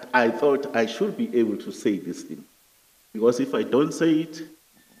 But I thought I should be able to say this thing. Because if I don't say it,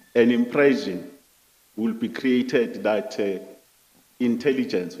 an impression will be created that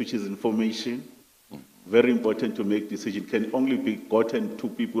intelligence, which is information, very important to make decisions, can only be gotten to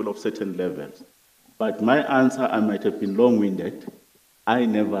people of certain levels. But my answer, I might have been long-winded. I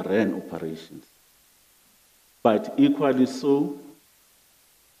never ran operations. But equally so,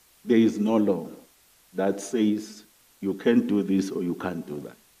 there is no law that says you can do this or you can't do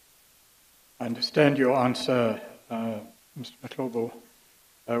that. I understand your answer, Mr. Mahlobo.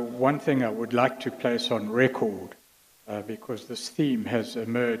 One thing I would like to place on record, because this theme has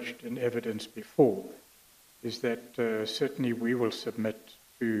emerged in evidence before, is that certainly we will submit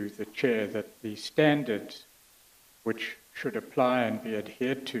to the chair that the standards which should apply and be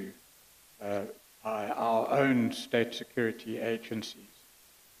adhered to by our own state security agencies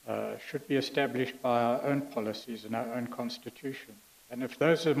should be established by our own policies and our own constitution. And if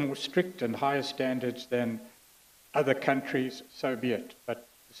those are more strict and higher standards than other countries, so be it. But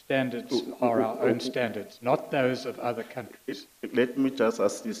the standards are our own standards, not those of other countries. Let me just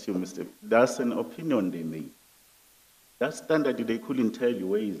assist you, Mr. That's an opinion they made. That standard, they couldn't tell you,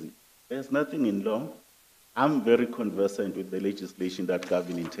 where is it? There's nothing in law. I'm very conversant with the legislation that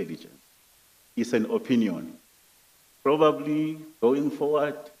governs intelligence. It's an opinion. Probably going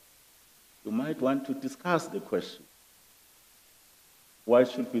forward, you might want to discuss the question. What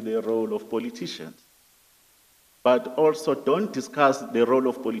should be the role of politicians? But also don't discuss the role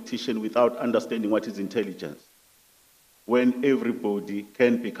of politicians without understanding what is intelligence. When everybody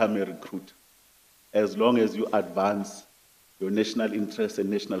can become a recruit, as long as you advance your national interest and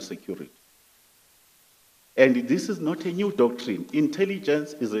national security. And this is not a new doctrine.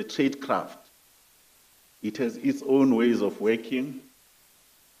 Intelligence is a tradecraft. It has its own ways of working.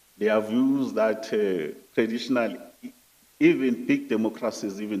 There are views that traditional, even big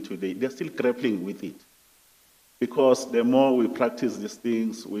democracies even today, they're still grappling with it. Because the more we practice these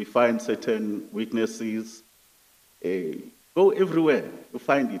things, we find certain weaknesses. Go everywhere to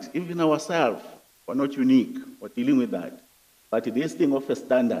find it. Even ourselves, we're not unique. We're dealing with that. But this thing of a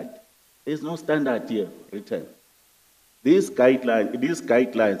standard, there's no standard here written. These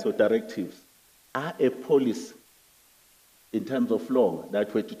guidelines or directives are a policy in terms of law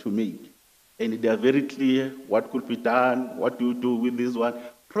that we're to make. And they are very clear what could be done, what do you do with this one.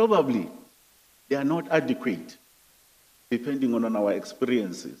 Probably they are not adequate, depending on our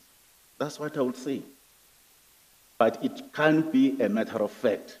experiences. That's what I would say. But it can't be a matter of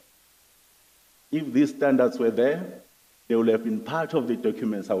fact. If these standards were there, they would have been part of the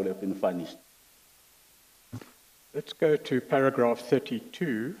documents that would have been furnished. Let's go to paragraph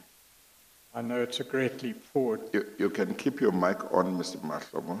 32. I know it's a great leap forward. You can keep your mic on, Mr.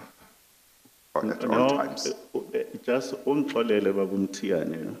 Mahlobo, at all times. Just ungixolele baba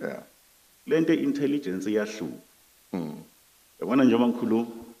uMthiyane. Yeah. Lento intelligence iyahluka. Yabona njengoba ngikhuluma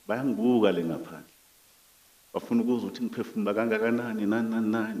bayangibuka le ngaphandle. Bafuna ukuzwa ukuthi ngiphefumula kangakanani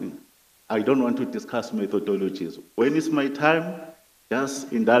nani. I don't want to discuss methodologies. When it's my time,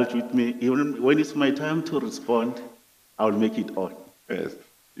 just indulge with me. Even when it's my time to respond, I'll make it on. Yes.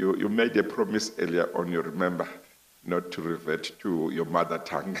 You made a promise earlier on, you remember, not to revert to your mother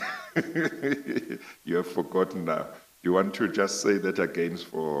tongue. You have forgotten now. You want to just say that again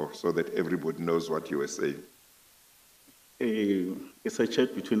so that everybody knows what you were saying? It's a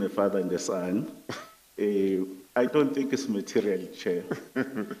chat between a father and a son. I don't think it's material, Chair.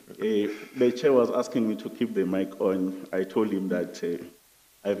 The Chair was asking me to keep the mic on. I told him that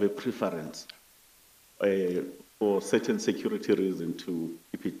I have a preference for certain security reasons to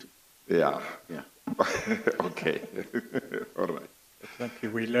keep it. Yeah. Yeah. Okay. All right. Thank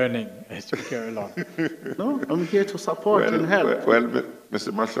you. We're learning as we go along. No, I'm here to support and help. Well,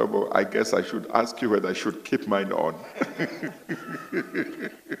 Mr. Mahlobo, I guess I should ask you whether I should keep mine on.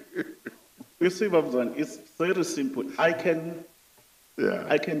 You see, Babzan, it's very simple. I can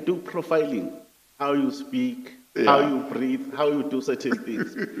do profiling, how you speak, how you breathe, how you do certain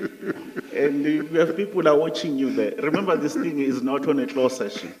things. And you have people are watching you there. Remember, this thing is not on a closed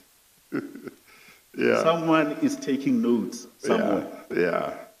session. Someone is taking notes somewhere.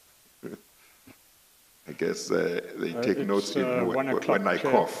 I guess they take notes even when I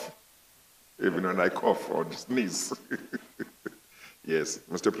cough. Even when I cough or sneeze. Yes,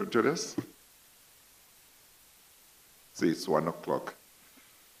 Mr. Pretorius? See, it's 1 o'clock.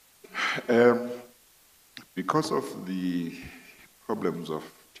 Because of the problems of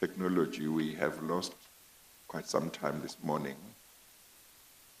technology, we have lost quite some time this morning.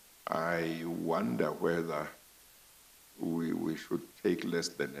 I wonder whether we should take less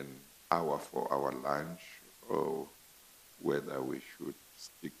than an hour for our lunch, or whether we should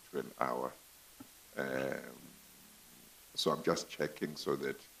stick to an hour. So I'm just checking so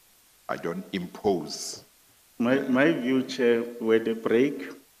that I don't impose. My view, Chair, with the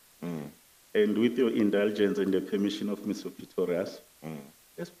break, and with your indulgence and the permission of Mr. Pretorius,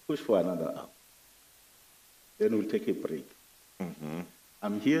 let's push for another hour. Then we'll take a break.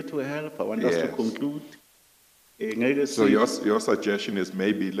 I'm here to help. I want us to conclude. So your suggestion is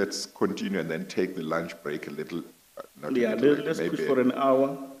maybe let's continue and then take the lunch break a little. Let's push for an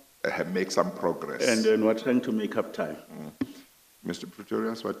hour. Make some progress. And then we're trying to make up time. Mr.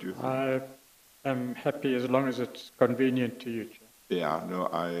 Pretorius, what do you think? I am happy as long as it's convenient to you, Chair. Yeah, no,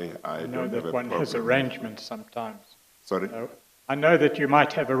 I know don't have that a one problem. has arrangements sometimes. Sorry? I know that you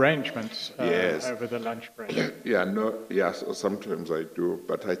might have arrangements Yes. over the lunch break. So sometimes I do,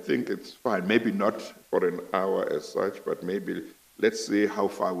 but I think it's fine. Maybe not for an hour as such, but maybe let's see how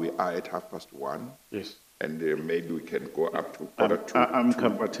far we are at 1:30. Yes. And maybe we can go up to I'm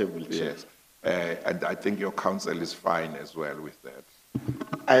comfortable. Yes. And I think your counsel is fine as well with that.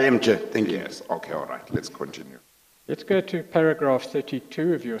 I am, Chair. Thank you. Yes. Okay, all right. Let's continue. Let's go to paragraph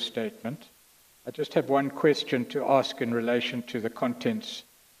 32 of your statement. I just have one question to ask in relation to the contents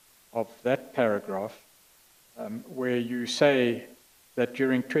of that paragraph, where you say that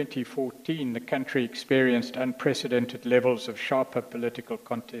during 2014, the country experienced unprecedented levels of sharper political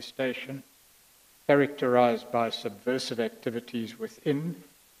contestation, characterized by subversive activities within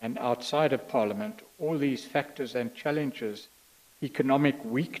and outside of Parliament. All these factors and challenges, economic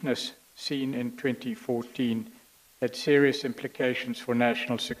weakness seen in 2014, had serious implications for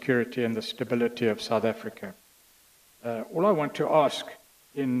national security and the stability of South Africa. All I want to ask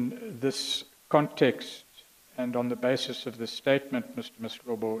in this context and on the basis of this statement, Mr.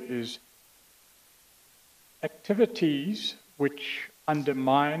 Mahlobo, is activities which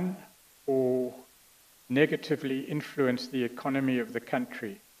undermine or negatively influence the economy of the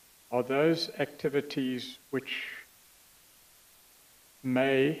country, are those activities which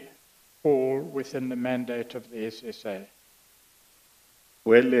may fall within the mandate of the SSA?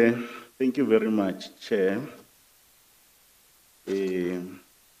 Well, thank you very much, Chair.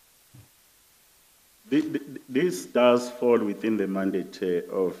 This does fall within the mandate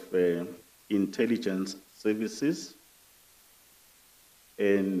of intelligence services,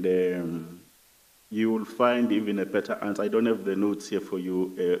 and you will find even a better answer. I don't have the notes here for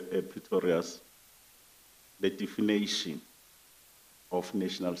you, Pretorius, the definition of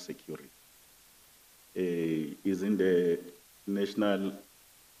national security is in the National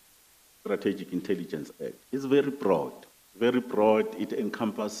Strategic Intelligence Act. It's very broad, very broad. It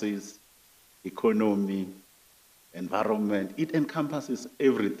encompasses economy, environment. It encompasses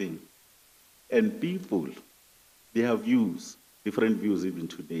everything. And people, they have views, different views even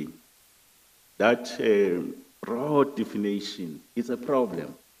today. That broad definition is a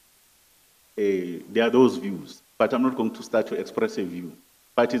problem. There are those views, but I'm not going to start to express a view.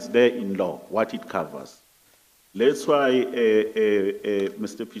 But it's there in law, what it covers. That's why,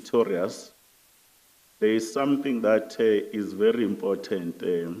 Mr. Pretorius, there is something that is very important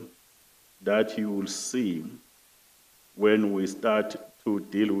that you will see when we start to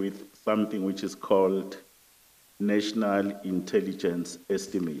deal with something which is called National Intelligence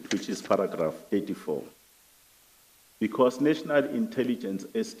Estimate, which is paragraph 84. Because National Intelligence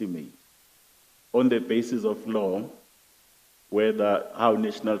Estimate, on the basis of law, whether how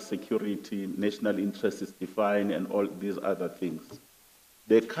national security, national interest is defined, and all these other things,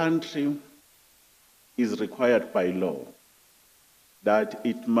 the country is required by law that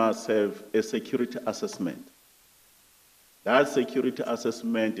it must have a security assessment. That security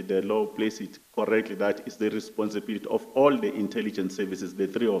assessment, the law places it correctly, that is the responsibility of all the intelligence services, the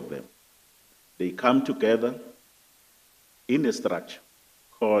three of them. They come together in a structure,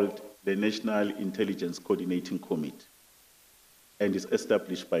 called the National Intelligence Coordinating Committee, and is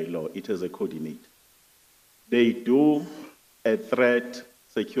established by law. It is a coordinator. They do a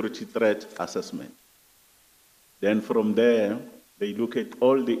security threat assessment. Then from there, they look at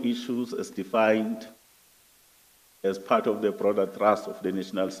all the issues as defined as part of the broader thrust of the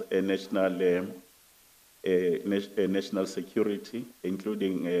national security,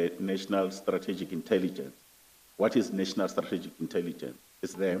 including national strategic intelligence. What is national strategic intelligence?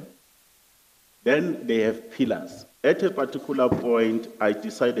 It's there. Then they have pillars. At a particular point, I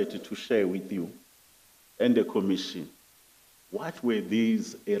decided to share with you and the Commission what were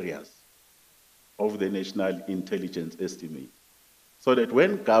these areas of the national intelligence estimate, so that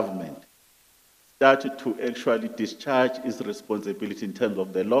when government started to actually discharge its responsibility in terms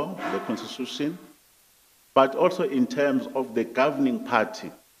of the law, the Constitution, but also in terms of the governing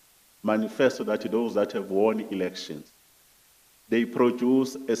party manifesto, that those that have won elections, they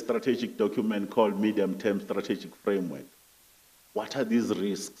produce a strategic document called Medium-Term Strategic Framework. What are these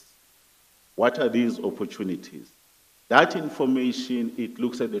risks? What are these opportunities? That information, it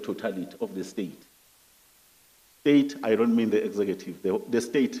looks at the totality of the state. State, I don't mean the executive, the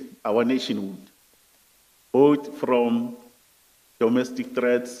state, our nationhood, both from domestic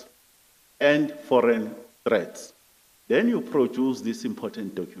threats and foreign threats. Then you produce this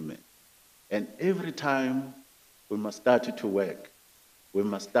important document. And every time we must start to work, we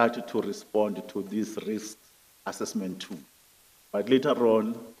must start to respond to this risk assessment too. But later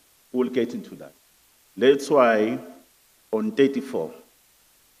on, we'll get into that. That's why on 34,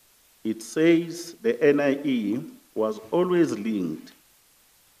 it says the NIE was always linked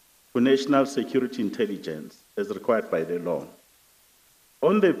to national security intelligence as required by the law.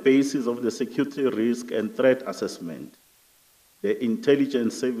 On the basis of the security risk and threat assessment, the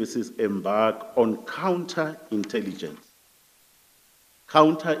intelligence services embark on counterintelligence.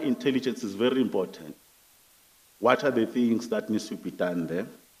 Counterintelligence is very important. What are the things that need to be done there?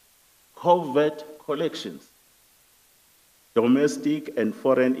 Covert collections, domestic and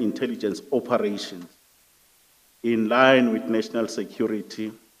foreign intelligence operations in line with national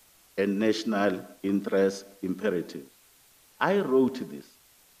security and national interest imperatives. I wrote this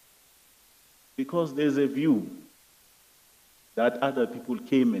because there's a view that other people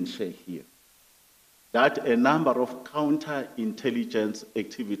came and shared here, that a number of counterintelligence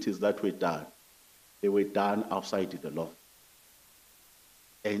activities that were done, they were done outside the law.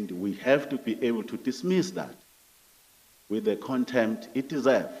 And we have to be able to dismiss that with the contempt it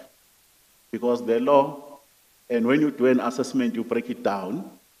deserves. Because the law, and when you do an assessment, you break it down.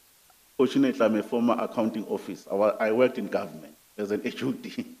 Fortunately, I'm a former accounting officer. I worked in government as an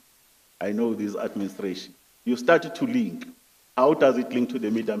HOD. I know this administration. You started to link. How does it link to the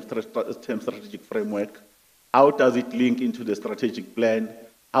medium-term strategic framework? How does it link into the strategic plan?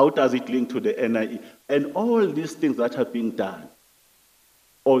 How does it link to the NIE? And all these things that are being done,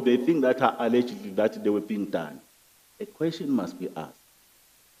 or the things that are allegedly that they were being done, a question must be asked.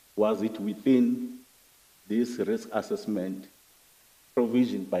 Was it within this risk assessment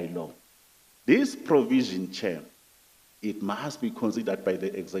provision by law? This provision, Chair, it must be considered by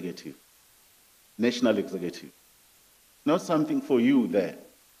the executive, national executive. Not something for you there.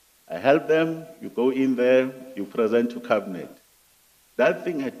 I help them, you go in there, you present to cabinet. That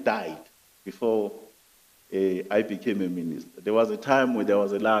thing had died before I became a minister. There was a time where there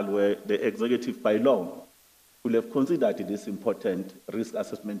was a lull where the executive by law would have considered this important risk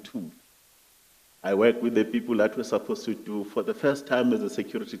assessment tool. I worked with the people that were supposed to do, for the first time as a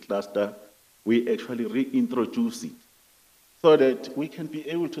security cluster, we actually reintroduce it so that we can be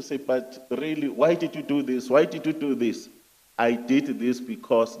able to say, but really, why did you do this? Why did you do this? I did this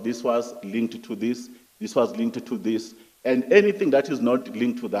because this was linked to this was linked to this, and anything that is not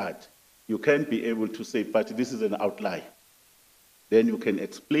linked to that, you can be able to say, but this is an outlier. Then you can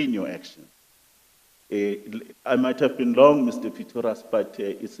explain your action. I might have been long, Mr. Pitoras, but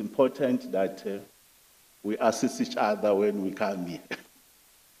it's important that we assist each other when we come here.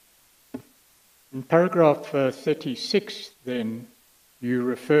 In paragraph 36, then, you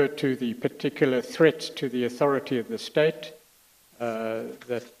refer to the particular threats to the authority of the state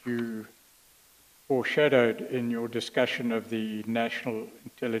that you foreshadowed in your discussion of the National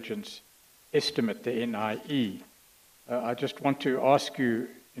Intelligence Estimate, the NIE. I just want to ask you,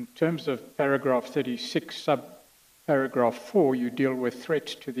 in terms of paragraph 36, sub-paragraph 4, you deal with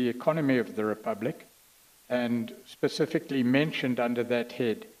threats to the economy of the Republic, and specifically mentioned under that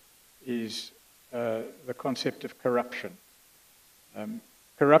head is the concept of corruption.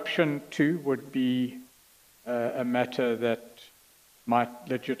 Corruption, too, would be a matter that might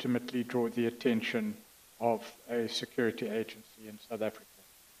legitimately draw the attention of a security agency in South Africa.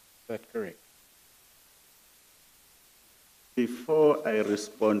 that correct? Before I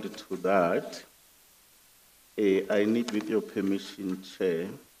respond to that, I need, with your permission, Chair,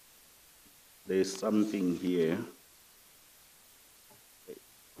 there's something here.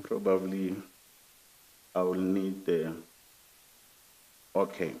 Probably I will need the,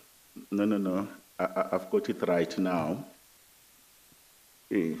 okay, no, I've got it right now.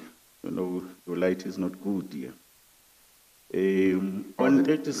 You know, your light is not good here. On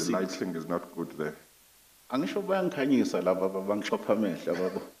 36. The lighting is not good there. Angisho bayangikhanyisa laba bangixhopha amehlo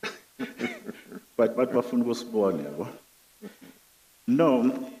yabo. But bafuna ukusibona yabo.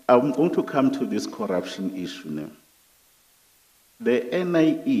 No, I'm going to come to this corruption issue now. The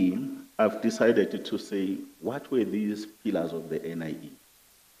NIE, I've decided to say, what were these pillars of the NIE?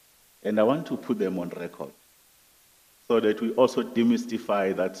 And I want to put them on record so that we also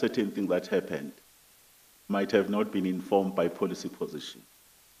demystify that certain things that happened might have not been informed by policy position.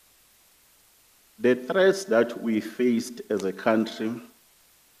 The threats that we faced as a country,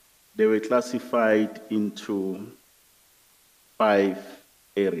 they were classified into 5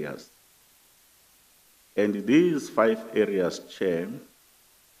 areas. And these 5 areas, Chair,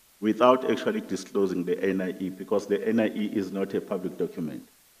 without actually disclosing the NIE, because the NIE is not a public document.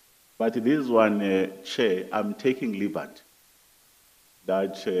 But this one, Chair, I'm taking liberty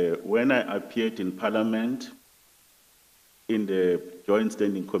that when I appeared in Parliament in the Joint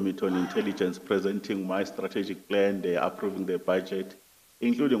Standing Committee on Intelligence, presenting my strategic plan, they approving the budget,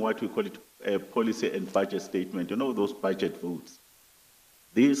 including what we call it a policy and budget statement, you know, those budget votes.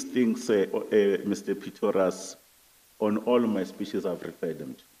 These things, Mr. Pitoras, on all my speeches I've referred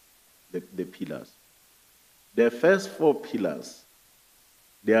them to, the pillars. The first 4 pillars,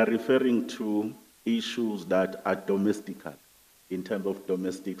 they are referring to issues that are domestical in terms of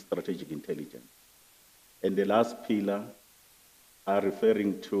domestic strategic intelligence. And the last pillar are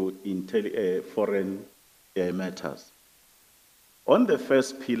referring to foreign matters. On the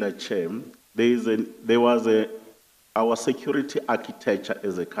first pillar, Chair, there was our security architecture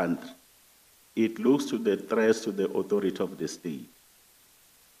as a country. It looks to the threats to the authority of the state.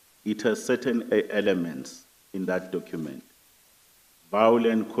 It has certain elements in that document.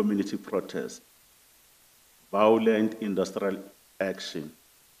 Violent community protest, violent industrial action,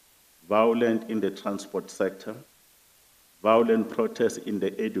 violent in the transport sector, violent protest in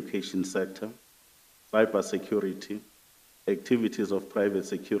the education sector, cybersecurity, activities of private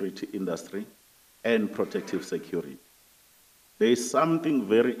security industry, and protective security. There is something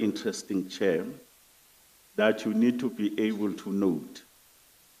very interesting, Chair, that you need to be able to note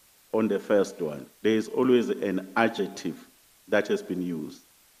on the first one. There is always an adjective that has been used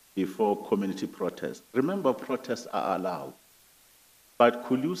before community protest. Remember, protests are allowed. But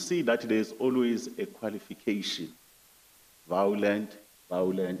could you see that there is always a qualification? Violent,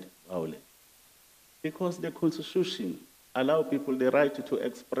 violent, violent. Because the Constitution allows people the right to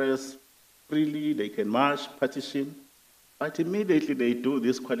express freely, they can march, petition, but immediately they do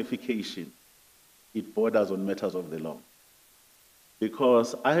this qualification, it borders on matters of the law.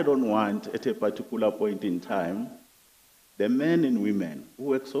 Because I don't want, at a particular point in time, the men and women who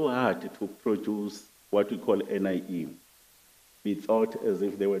work so hard to produce what we call NIE be thought as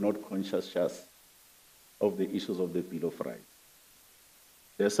if they were not conscious just of the issues of the Bill of Rights.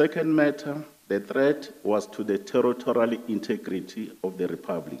 The second matter, the threat was to the territorial integrity of the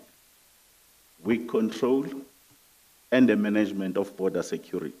Republic, weak control, and the management of border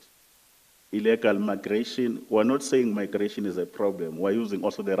security. Illegal migration, we're not saying migration is a problem, we're using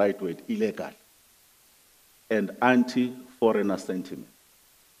also the right word, illegal, and anti-foreigner sentiment.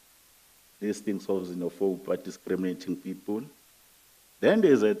 These things of xenophobia, discriminating people. Then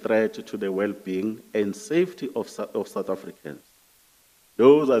there's a threat to the well-being and safety of South Africans.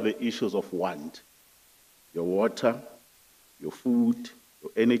 Those are the issues of want. Your water, your food,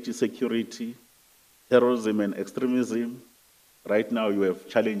 your energy security, terrorism and extremism. Right now you have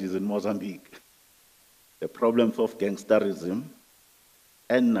challenges in Mozambique. The problems of gangsterism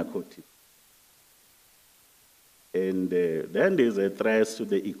and narcotics. And then there's a threat to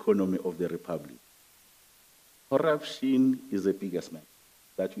the economy of the Republic. Corruption is the biggest matter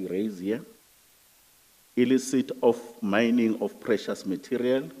that we raise here. Illicit of mining of precious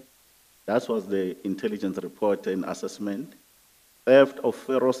material. That was the intelligence report and assessment. Theft of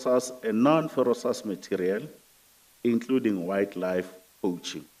ferrous and non-ferrous material, including wildlife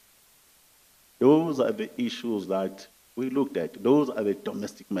poaching. Those are the issues that we looked at. Those are the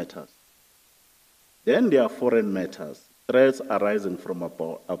domestic matters. Then there are foreign matters, threats arising from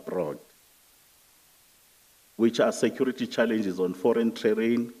abroad, which are security challenges on foreign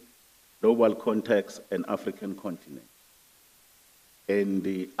terrain, global context, and African continent.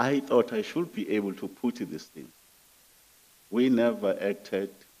 And I thought I should be able to put this thing. We never acted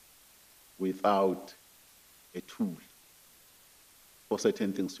without a tool for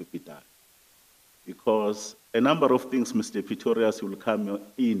certain things to be done. Because a number of things, Mr. Pretorius, will come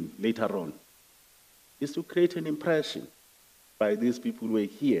in later on, is to create an impression by these people who are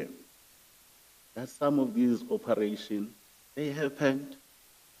here that some of these operations, they happened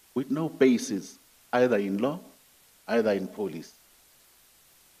with no basis, either in law, either in police.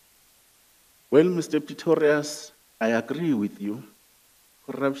 Well, Mr. Pretorius, I agree with you.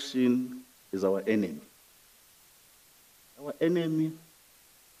 Corruption is our enemy. Our enemy,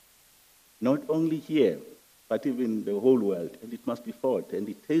 not only here, but even the whole world, and it must be fought, and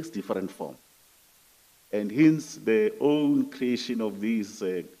it takes different forms. And hence the own creation of this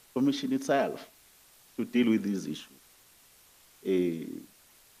commission itself to deal with these issues.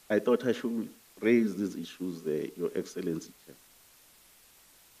 I thought I should raise these issues, Your Excellency, Chair.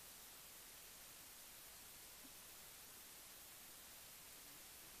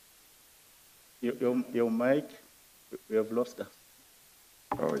 Your mic, we have lost us.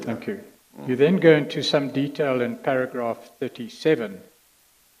 Oh, yeah. Thank you. You then go into some detail in paragraph 37,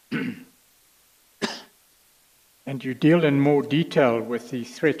 and you deal in more detail with the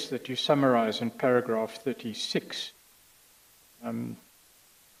threats that you summarize in paragraph 36.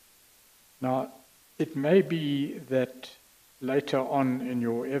 Now, it may be that later on in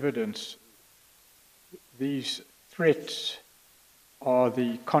your evidence, these threats are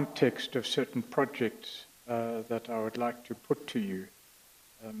the context of certain projects that I would like to put to you.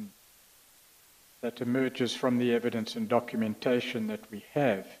 That emerges from the evidence and documentation that we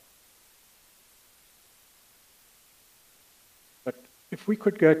have. But if we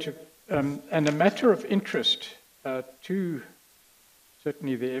could go to, and a matter of interest to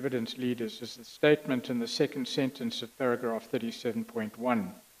certainly the evidence leaders is the statement in the second sentence of paragraph 37.1,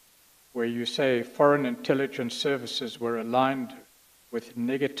 where you say foreign intelligence services were aligned with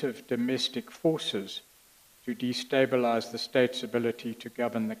negative domestic forces to destabilize the state's ability to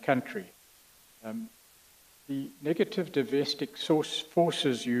govern the country. The negative domestic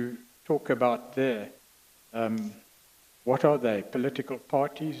forces you talk about there, what are they? Political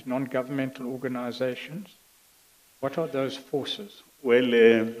parties, non-governmental organizations? What are those forces?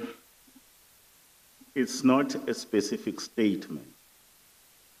 Well, it's not a specific statement,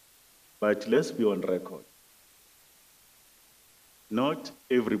 but let's be on record. Not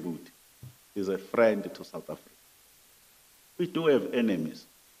everybody is a friend to South Africa. We do have enemies.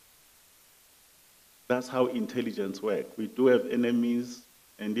 That's how intelligence works. We do have enemies,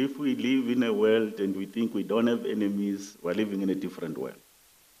 and if we live in a world and we think we don't have enemies, we're living in a different world.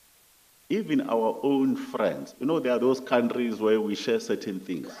 Even our own friends, you know, there are those countries where we share certain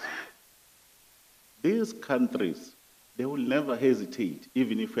things. These countries, they will never hesitate,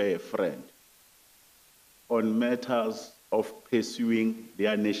 even if we're a friend, on matters of pursuing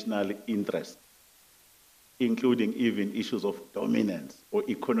their national interest, including even issues of dominance or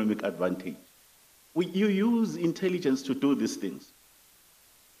economic advantage. You use intelligence to do these things.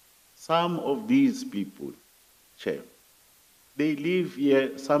 Some of these people, Chair, they live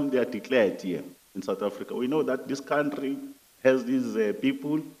here, some they are declared here in South Africa. We know that this country has these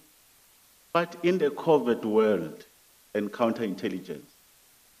people, but in the covert world and counterintelligence,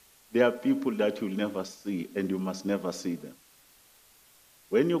 there are people that you'll never see and you must never see them.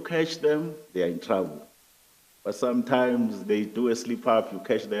 When you catch them, they are in trouble. But sometimes they do a slip up, you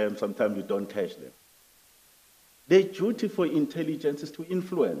catch them, sometimes you don't catch them. Their duty for intelligence is to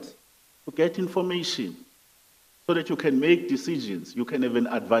influence, to get information, so that you can make decisions, you can have an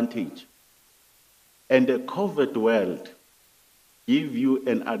advantage. And the covert world give you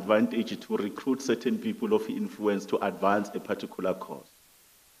an advantage to recruit certain people of influence to advance a particular cause.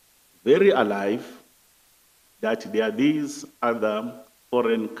 Very alive that there are these other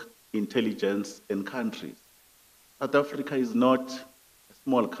foreign intelligence and countries. South Africa is not a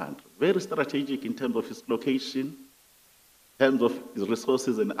small country, very strategic in terms of its location, in terms of its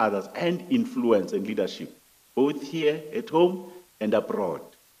resources and others, and influence and leadership, both here at home and abroad.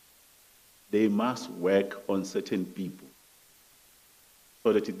 They must work on certain people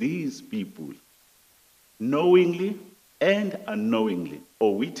so that these people, knowingly and unknowingly,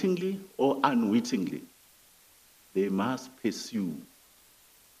 or wittingly or unwittingly, they must pursue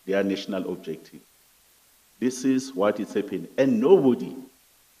their national objective. This is what is happening. And nobody,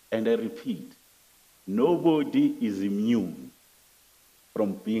 and I repeat, nobody is immune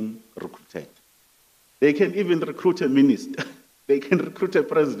from being recruited. They can even recruit a minister. They can recruit a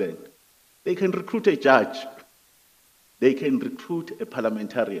president. They can recruit a judge. They can recruit a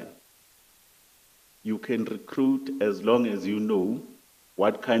parliamentarian. You can recruit as long as you know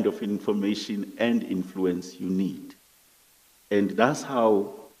what kind of information and influence you need. And that's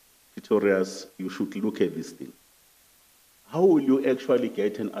how, Pretorius, you should look at this thing. How will you actually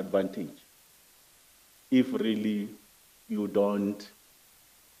get an advantage if really you don't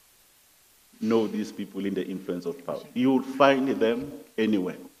know these people in the influence of power? You'll find them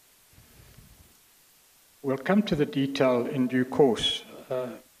anywhere. We'll come to the detail in due course,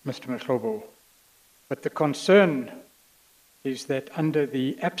 Mr. Mahlobo, but the concern is that under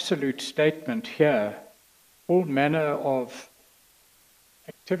the absolute statement here, all manner of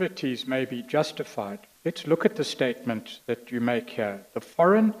activities may be justified. Let's look at the statement that you make here. The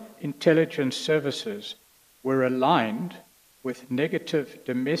foreign intelligence services were aligned with negative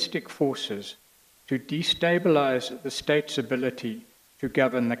domestic forces to destabilize the state's ability to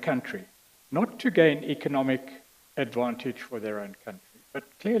govern the country, not to gain economic advantage for their own country, but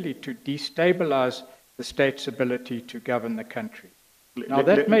clearly to destabilize the state's ability to govern the country. Now,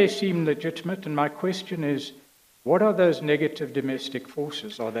 that may seem legitimate, and my question is, what are those negative domestic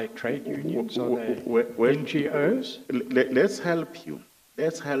forces? Are they trade unions? Are they NGOs? Let's help you.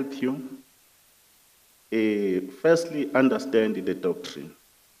 Let's help you. Firstly, understand the doctrine.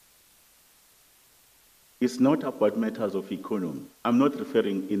 It's not about matters of economy. I'm not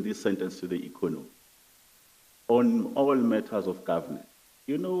referring in this sentence to the economy. On all matters of government.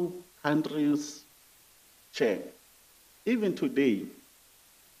 You know, countries change. Even today,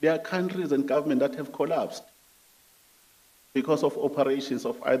 there are countries and government that have collapsed because of operations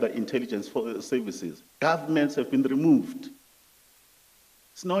of either intelligence services. Governments have been removed.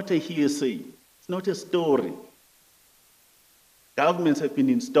 It's not a hearsay. It's not a story. Governments have been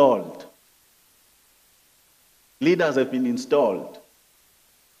installed. Leaders have been installed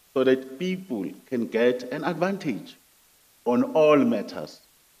so that people can get an advantage on all matters.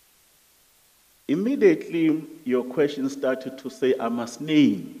 Immediately, your question started to say, I must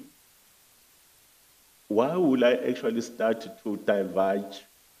name. Why will I actually start to diverge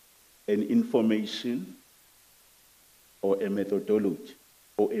an information or a methodology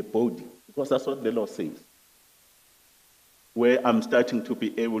or a body? Because that's what the law says. Where I'm starting to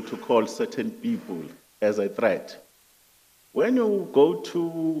be able to call certain people as a threat. When you go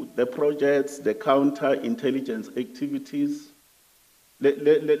to the projects, the counter-intelligence activities,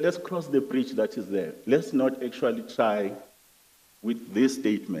 let's cross the bridge that is there. Let's not actually try with this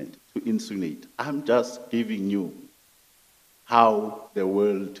statement to insinuate. I'm just giving you how the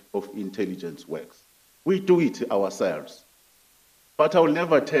world of intelligence works. We do it ourselves. But I will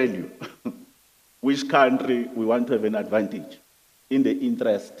never tell you which country we want to have an advantage in the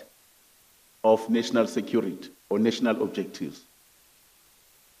interest of national security or national objectives.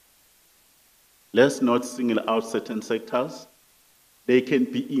 Let's not single out certain sectors. They can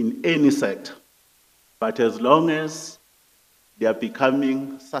be in any sector. But as long as they are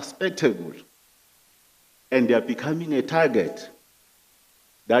becoming suspectable and they are becoming a target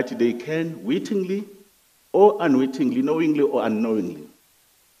that they can wittingly or unwittingly, knowingly or unknowingly,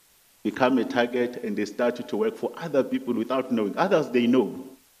 become a target and they start to work for other people without knowing. Others they know.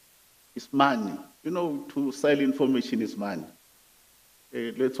 It's money. You know, to sell information is money.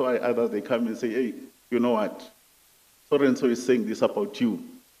 That's why others they come and say, hey, you know what? So-and-so is saying this about you.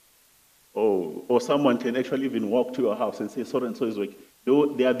 Or someone can actually even walk to your house and say, so-and-so is working.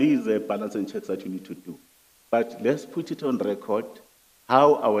 There are these balance and checks that you need to do. But let's put it on record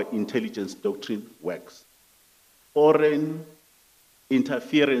how our intelligence doctrine works. Foreign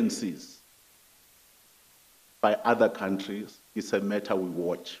interferences by other countries is a matter we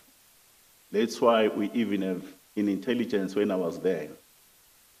watch. That's why we even have, in intelligence, when I was there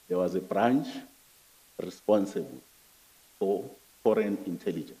was a branch responsible for foreign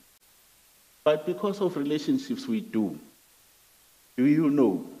intelligence. But because of relationships we do you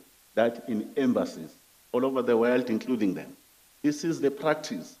know that in embassies all over the world, including them, this is the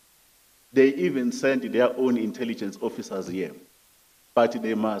practice. They even send their own intelligence officers here, but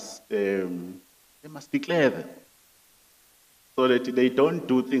they must declare them so that they don't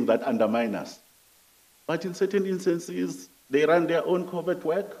do things that undermine us. But in certain instances, they run their own covert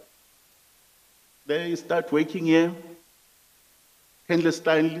work. They start working here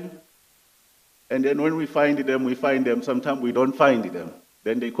clandestinely, and then when we find them. Sometimes we don't find them.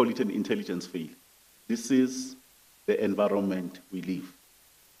 Then they call it an intelligence fail. This is the environment we live.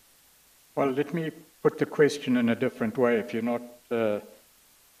 Well, let me put the question in a different way. If you're not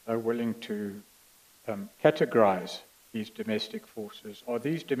willing to categorize these domestic forces, are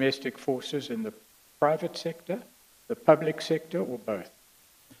these domestic forces in the private sector, the public sector, or both?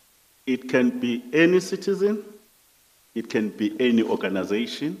 It can be any citizen, it can be any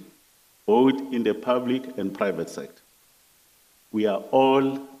organization, both in the public and private sector. We are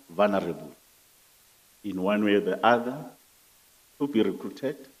all vulnerable in one way or the other to be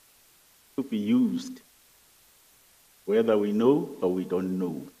recruited, to be used, whether we know or we don't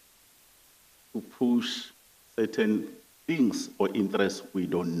know, to push certain things or interests we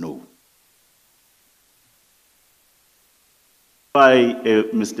don't know. By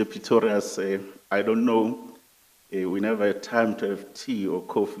Mr. Pitorius, I don't know, we never had time to have tea or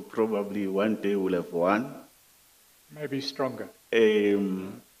coffee. Probably one day we'll have one. Maybe stronger.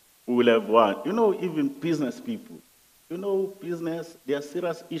 We'll have one. You know, even business people, you know, business, there are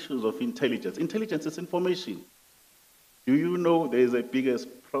serious issues of intelligence. Intelligence is information. Do you know there is a biggest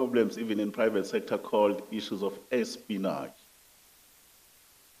problems even in private sector called issues of espionage,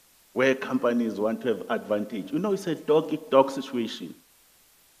 where companies want to have advantage. You know, it's a dog-eat-dog situation.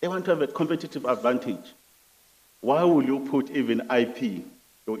 They want to have a competitive advantage. Why will you put even IP,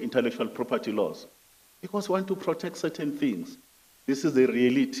 your intellectual property laws? Because we want to protect certain things. This is the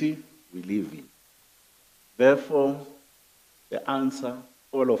reality we live in. Therefore, the answer,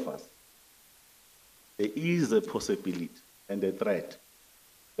 all of us, there is a possibility and a threat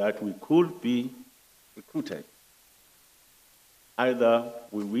that we could be recruited. Either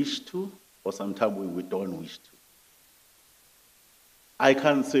we wish to, or sometimes we don't wish to. I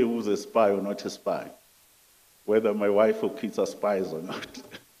can't say who's a spy or not a spy, whether my wife or kids are spies or not.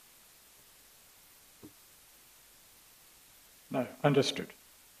 No, understood.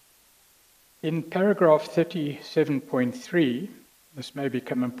 In paragraph 37.3, this may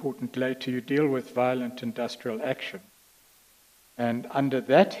become important later, you deal with violent industrial action. And under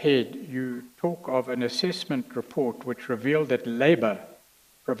that head, you talk of an assessment report which revealed that labor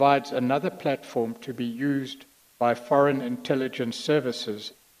provides another platform to be used by foreign intelligence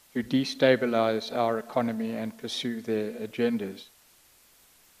services to destabilize our economy and pursue their agendas.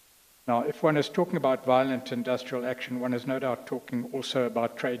 Now, if one is talking about violent industrial action, one is no doubt talking also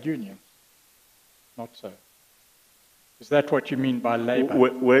about trade unions. Not so. Is that what you mean by labor?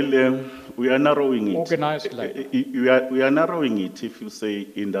 Well, we are narrowing it. Organized labor. We are narrowing it if you say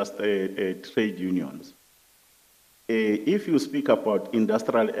trade unions. If you speak about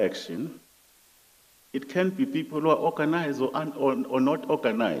industrial action, it can be people who are organized or not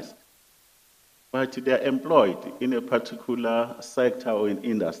organized, but they are employed in a particular sector or in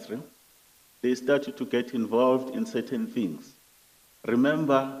industry. They started to get involved in certain things.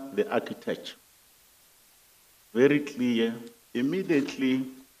 Remember the architecture. Very clear, immediately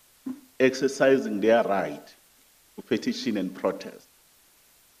exercising their right to petition and protest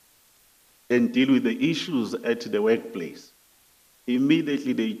and deal with the issues at the workplace.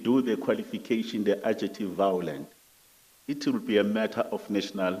 Immediately they do the qualification, the adjective violent. It will be a matter of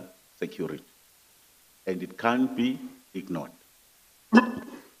national security, and it can't be ignored.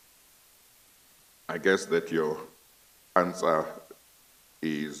 I guess that your answer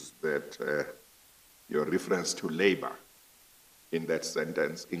is that your reference to labor in that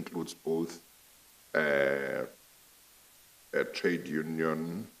sentence includes both a trade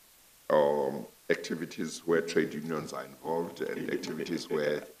union or activities where trade unions are involved and activities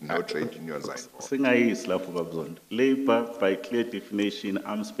where no trade unions are involved. Labor, by clear definition,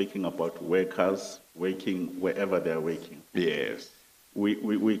 I'm speaking about workers working wherever they're working. Yes.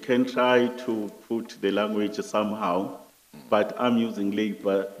 We can try to put the language somehow, but I'm using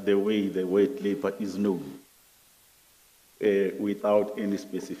labor the way the word labor is known, without any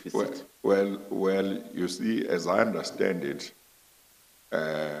specificity. Well, you see, as I understand it,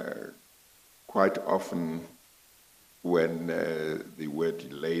 quite often when the word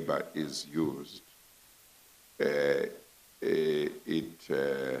labor is used, it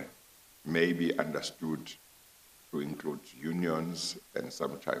may be understood to include unions and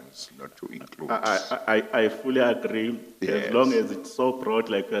sometimes not to include. I fully agree. Yes. As long as it's so broad,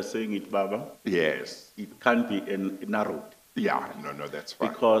 like you're saying it, Baba. Yes. It can't be narrowed. Yeah, no, that's fine.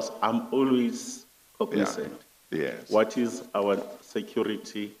 Because I'm always cognizant. Yeah. Yes. What is our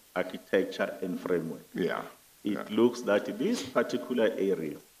security architecture and framework? Yeah. It looks that this particular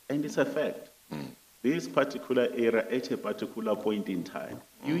area, and it's a fact, this particular area at a particular point in time,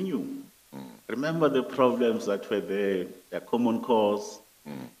 you knew. Remember the problems that were there, the common cause,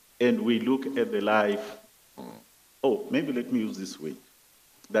 and we look at the life. Oh, maybe let me use this way,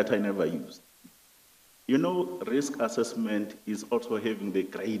 that I never used. You know, risk assessment is also having the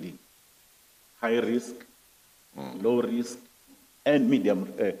grading. High risk, low risk, and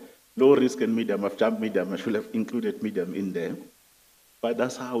medium. Low risk and medium. I've jumped medium. I should have included medium in there. But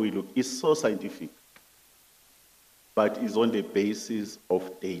that's how we look. It's so scientific, but it's on the basis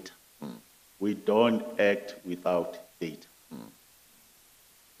of data. We don't act without data.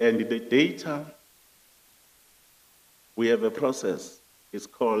 And the data we have a process. It's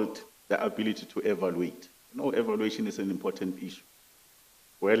called the ability to evaluate. You know, evaluation is an important issue.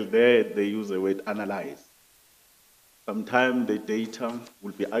 Well, there they use the word analyze. Sometimes the data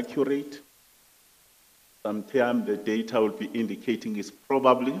will be accurate. Sometimes the data will be indicating is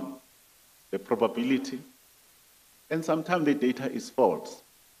probably, the probability. And sometimes the data is false.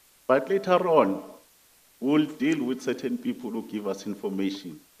 But later on, we'll deal with certain people who give us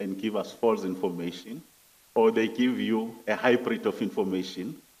information and give us false information, or they give you a hybrid of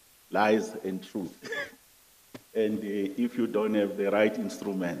information, lies and truth. And if you don't have the right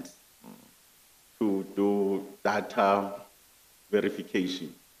instruments to do data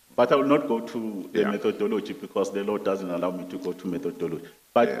verification. But I will not go to the methodology because the law doesn't allow me to go to methodology.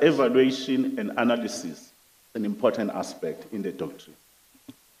 But evaluation and analysis is an important aspect in the doctrine.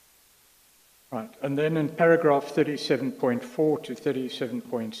 Right, and then in paragraph 37.4 to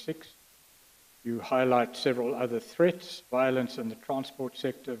 37.6, you highlight several other threats: violence in the transport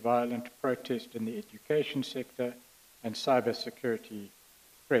sector, violent protest in the education sector, and cybersecurity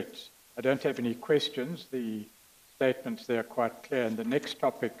threats. I don't have any questions. The statements there are quite clear. And the next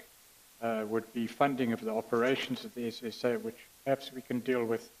topic would be funding of the operations of the SSA, which perhaps we can deal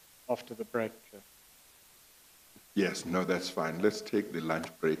with after the break. Yes, no, that's fine. Let's take the lunch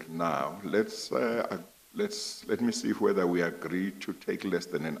break now. Let me see whether we agree to take less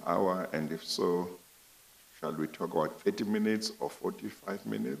than an hour, and if so, shall we talk about 30 minutes or 45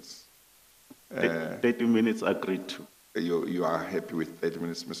 minutes? 30 minutes agreed to. You are happy with 30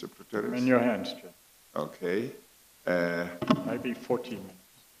 minutes, Mr. Pretorius? In your hands, Chair. Okay. Maybe 40 minutes.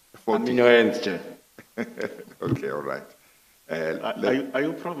 40. I'm in your hands, Chair. Okay, all right. Are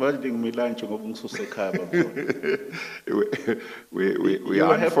you providing me lunch? We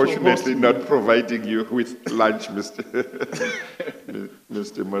are unfortunately not providing you with lunch, Mr.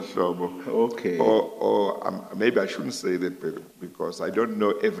 Mr. Mahlobo. Okay. Or maybe I shouldn't say that because I don't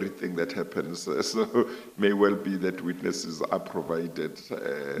know everything that happens. So may well be that witnesses are provided.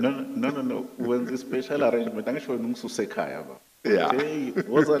 No. When the special arrangement, I'm sure yeah.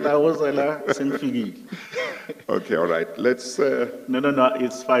 Okay, all right. Let's. No.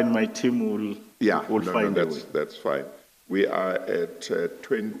 It's fine. My team will find a way. That's fine. We are at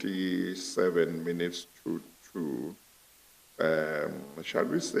 27 minutes to 2. Shall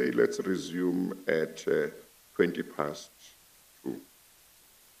we say let's resume at 20 past 2?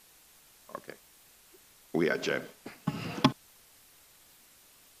 Okay. We adjourn.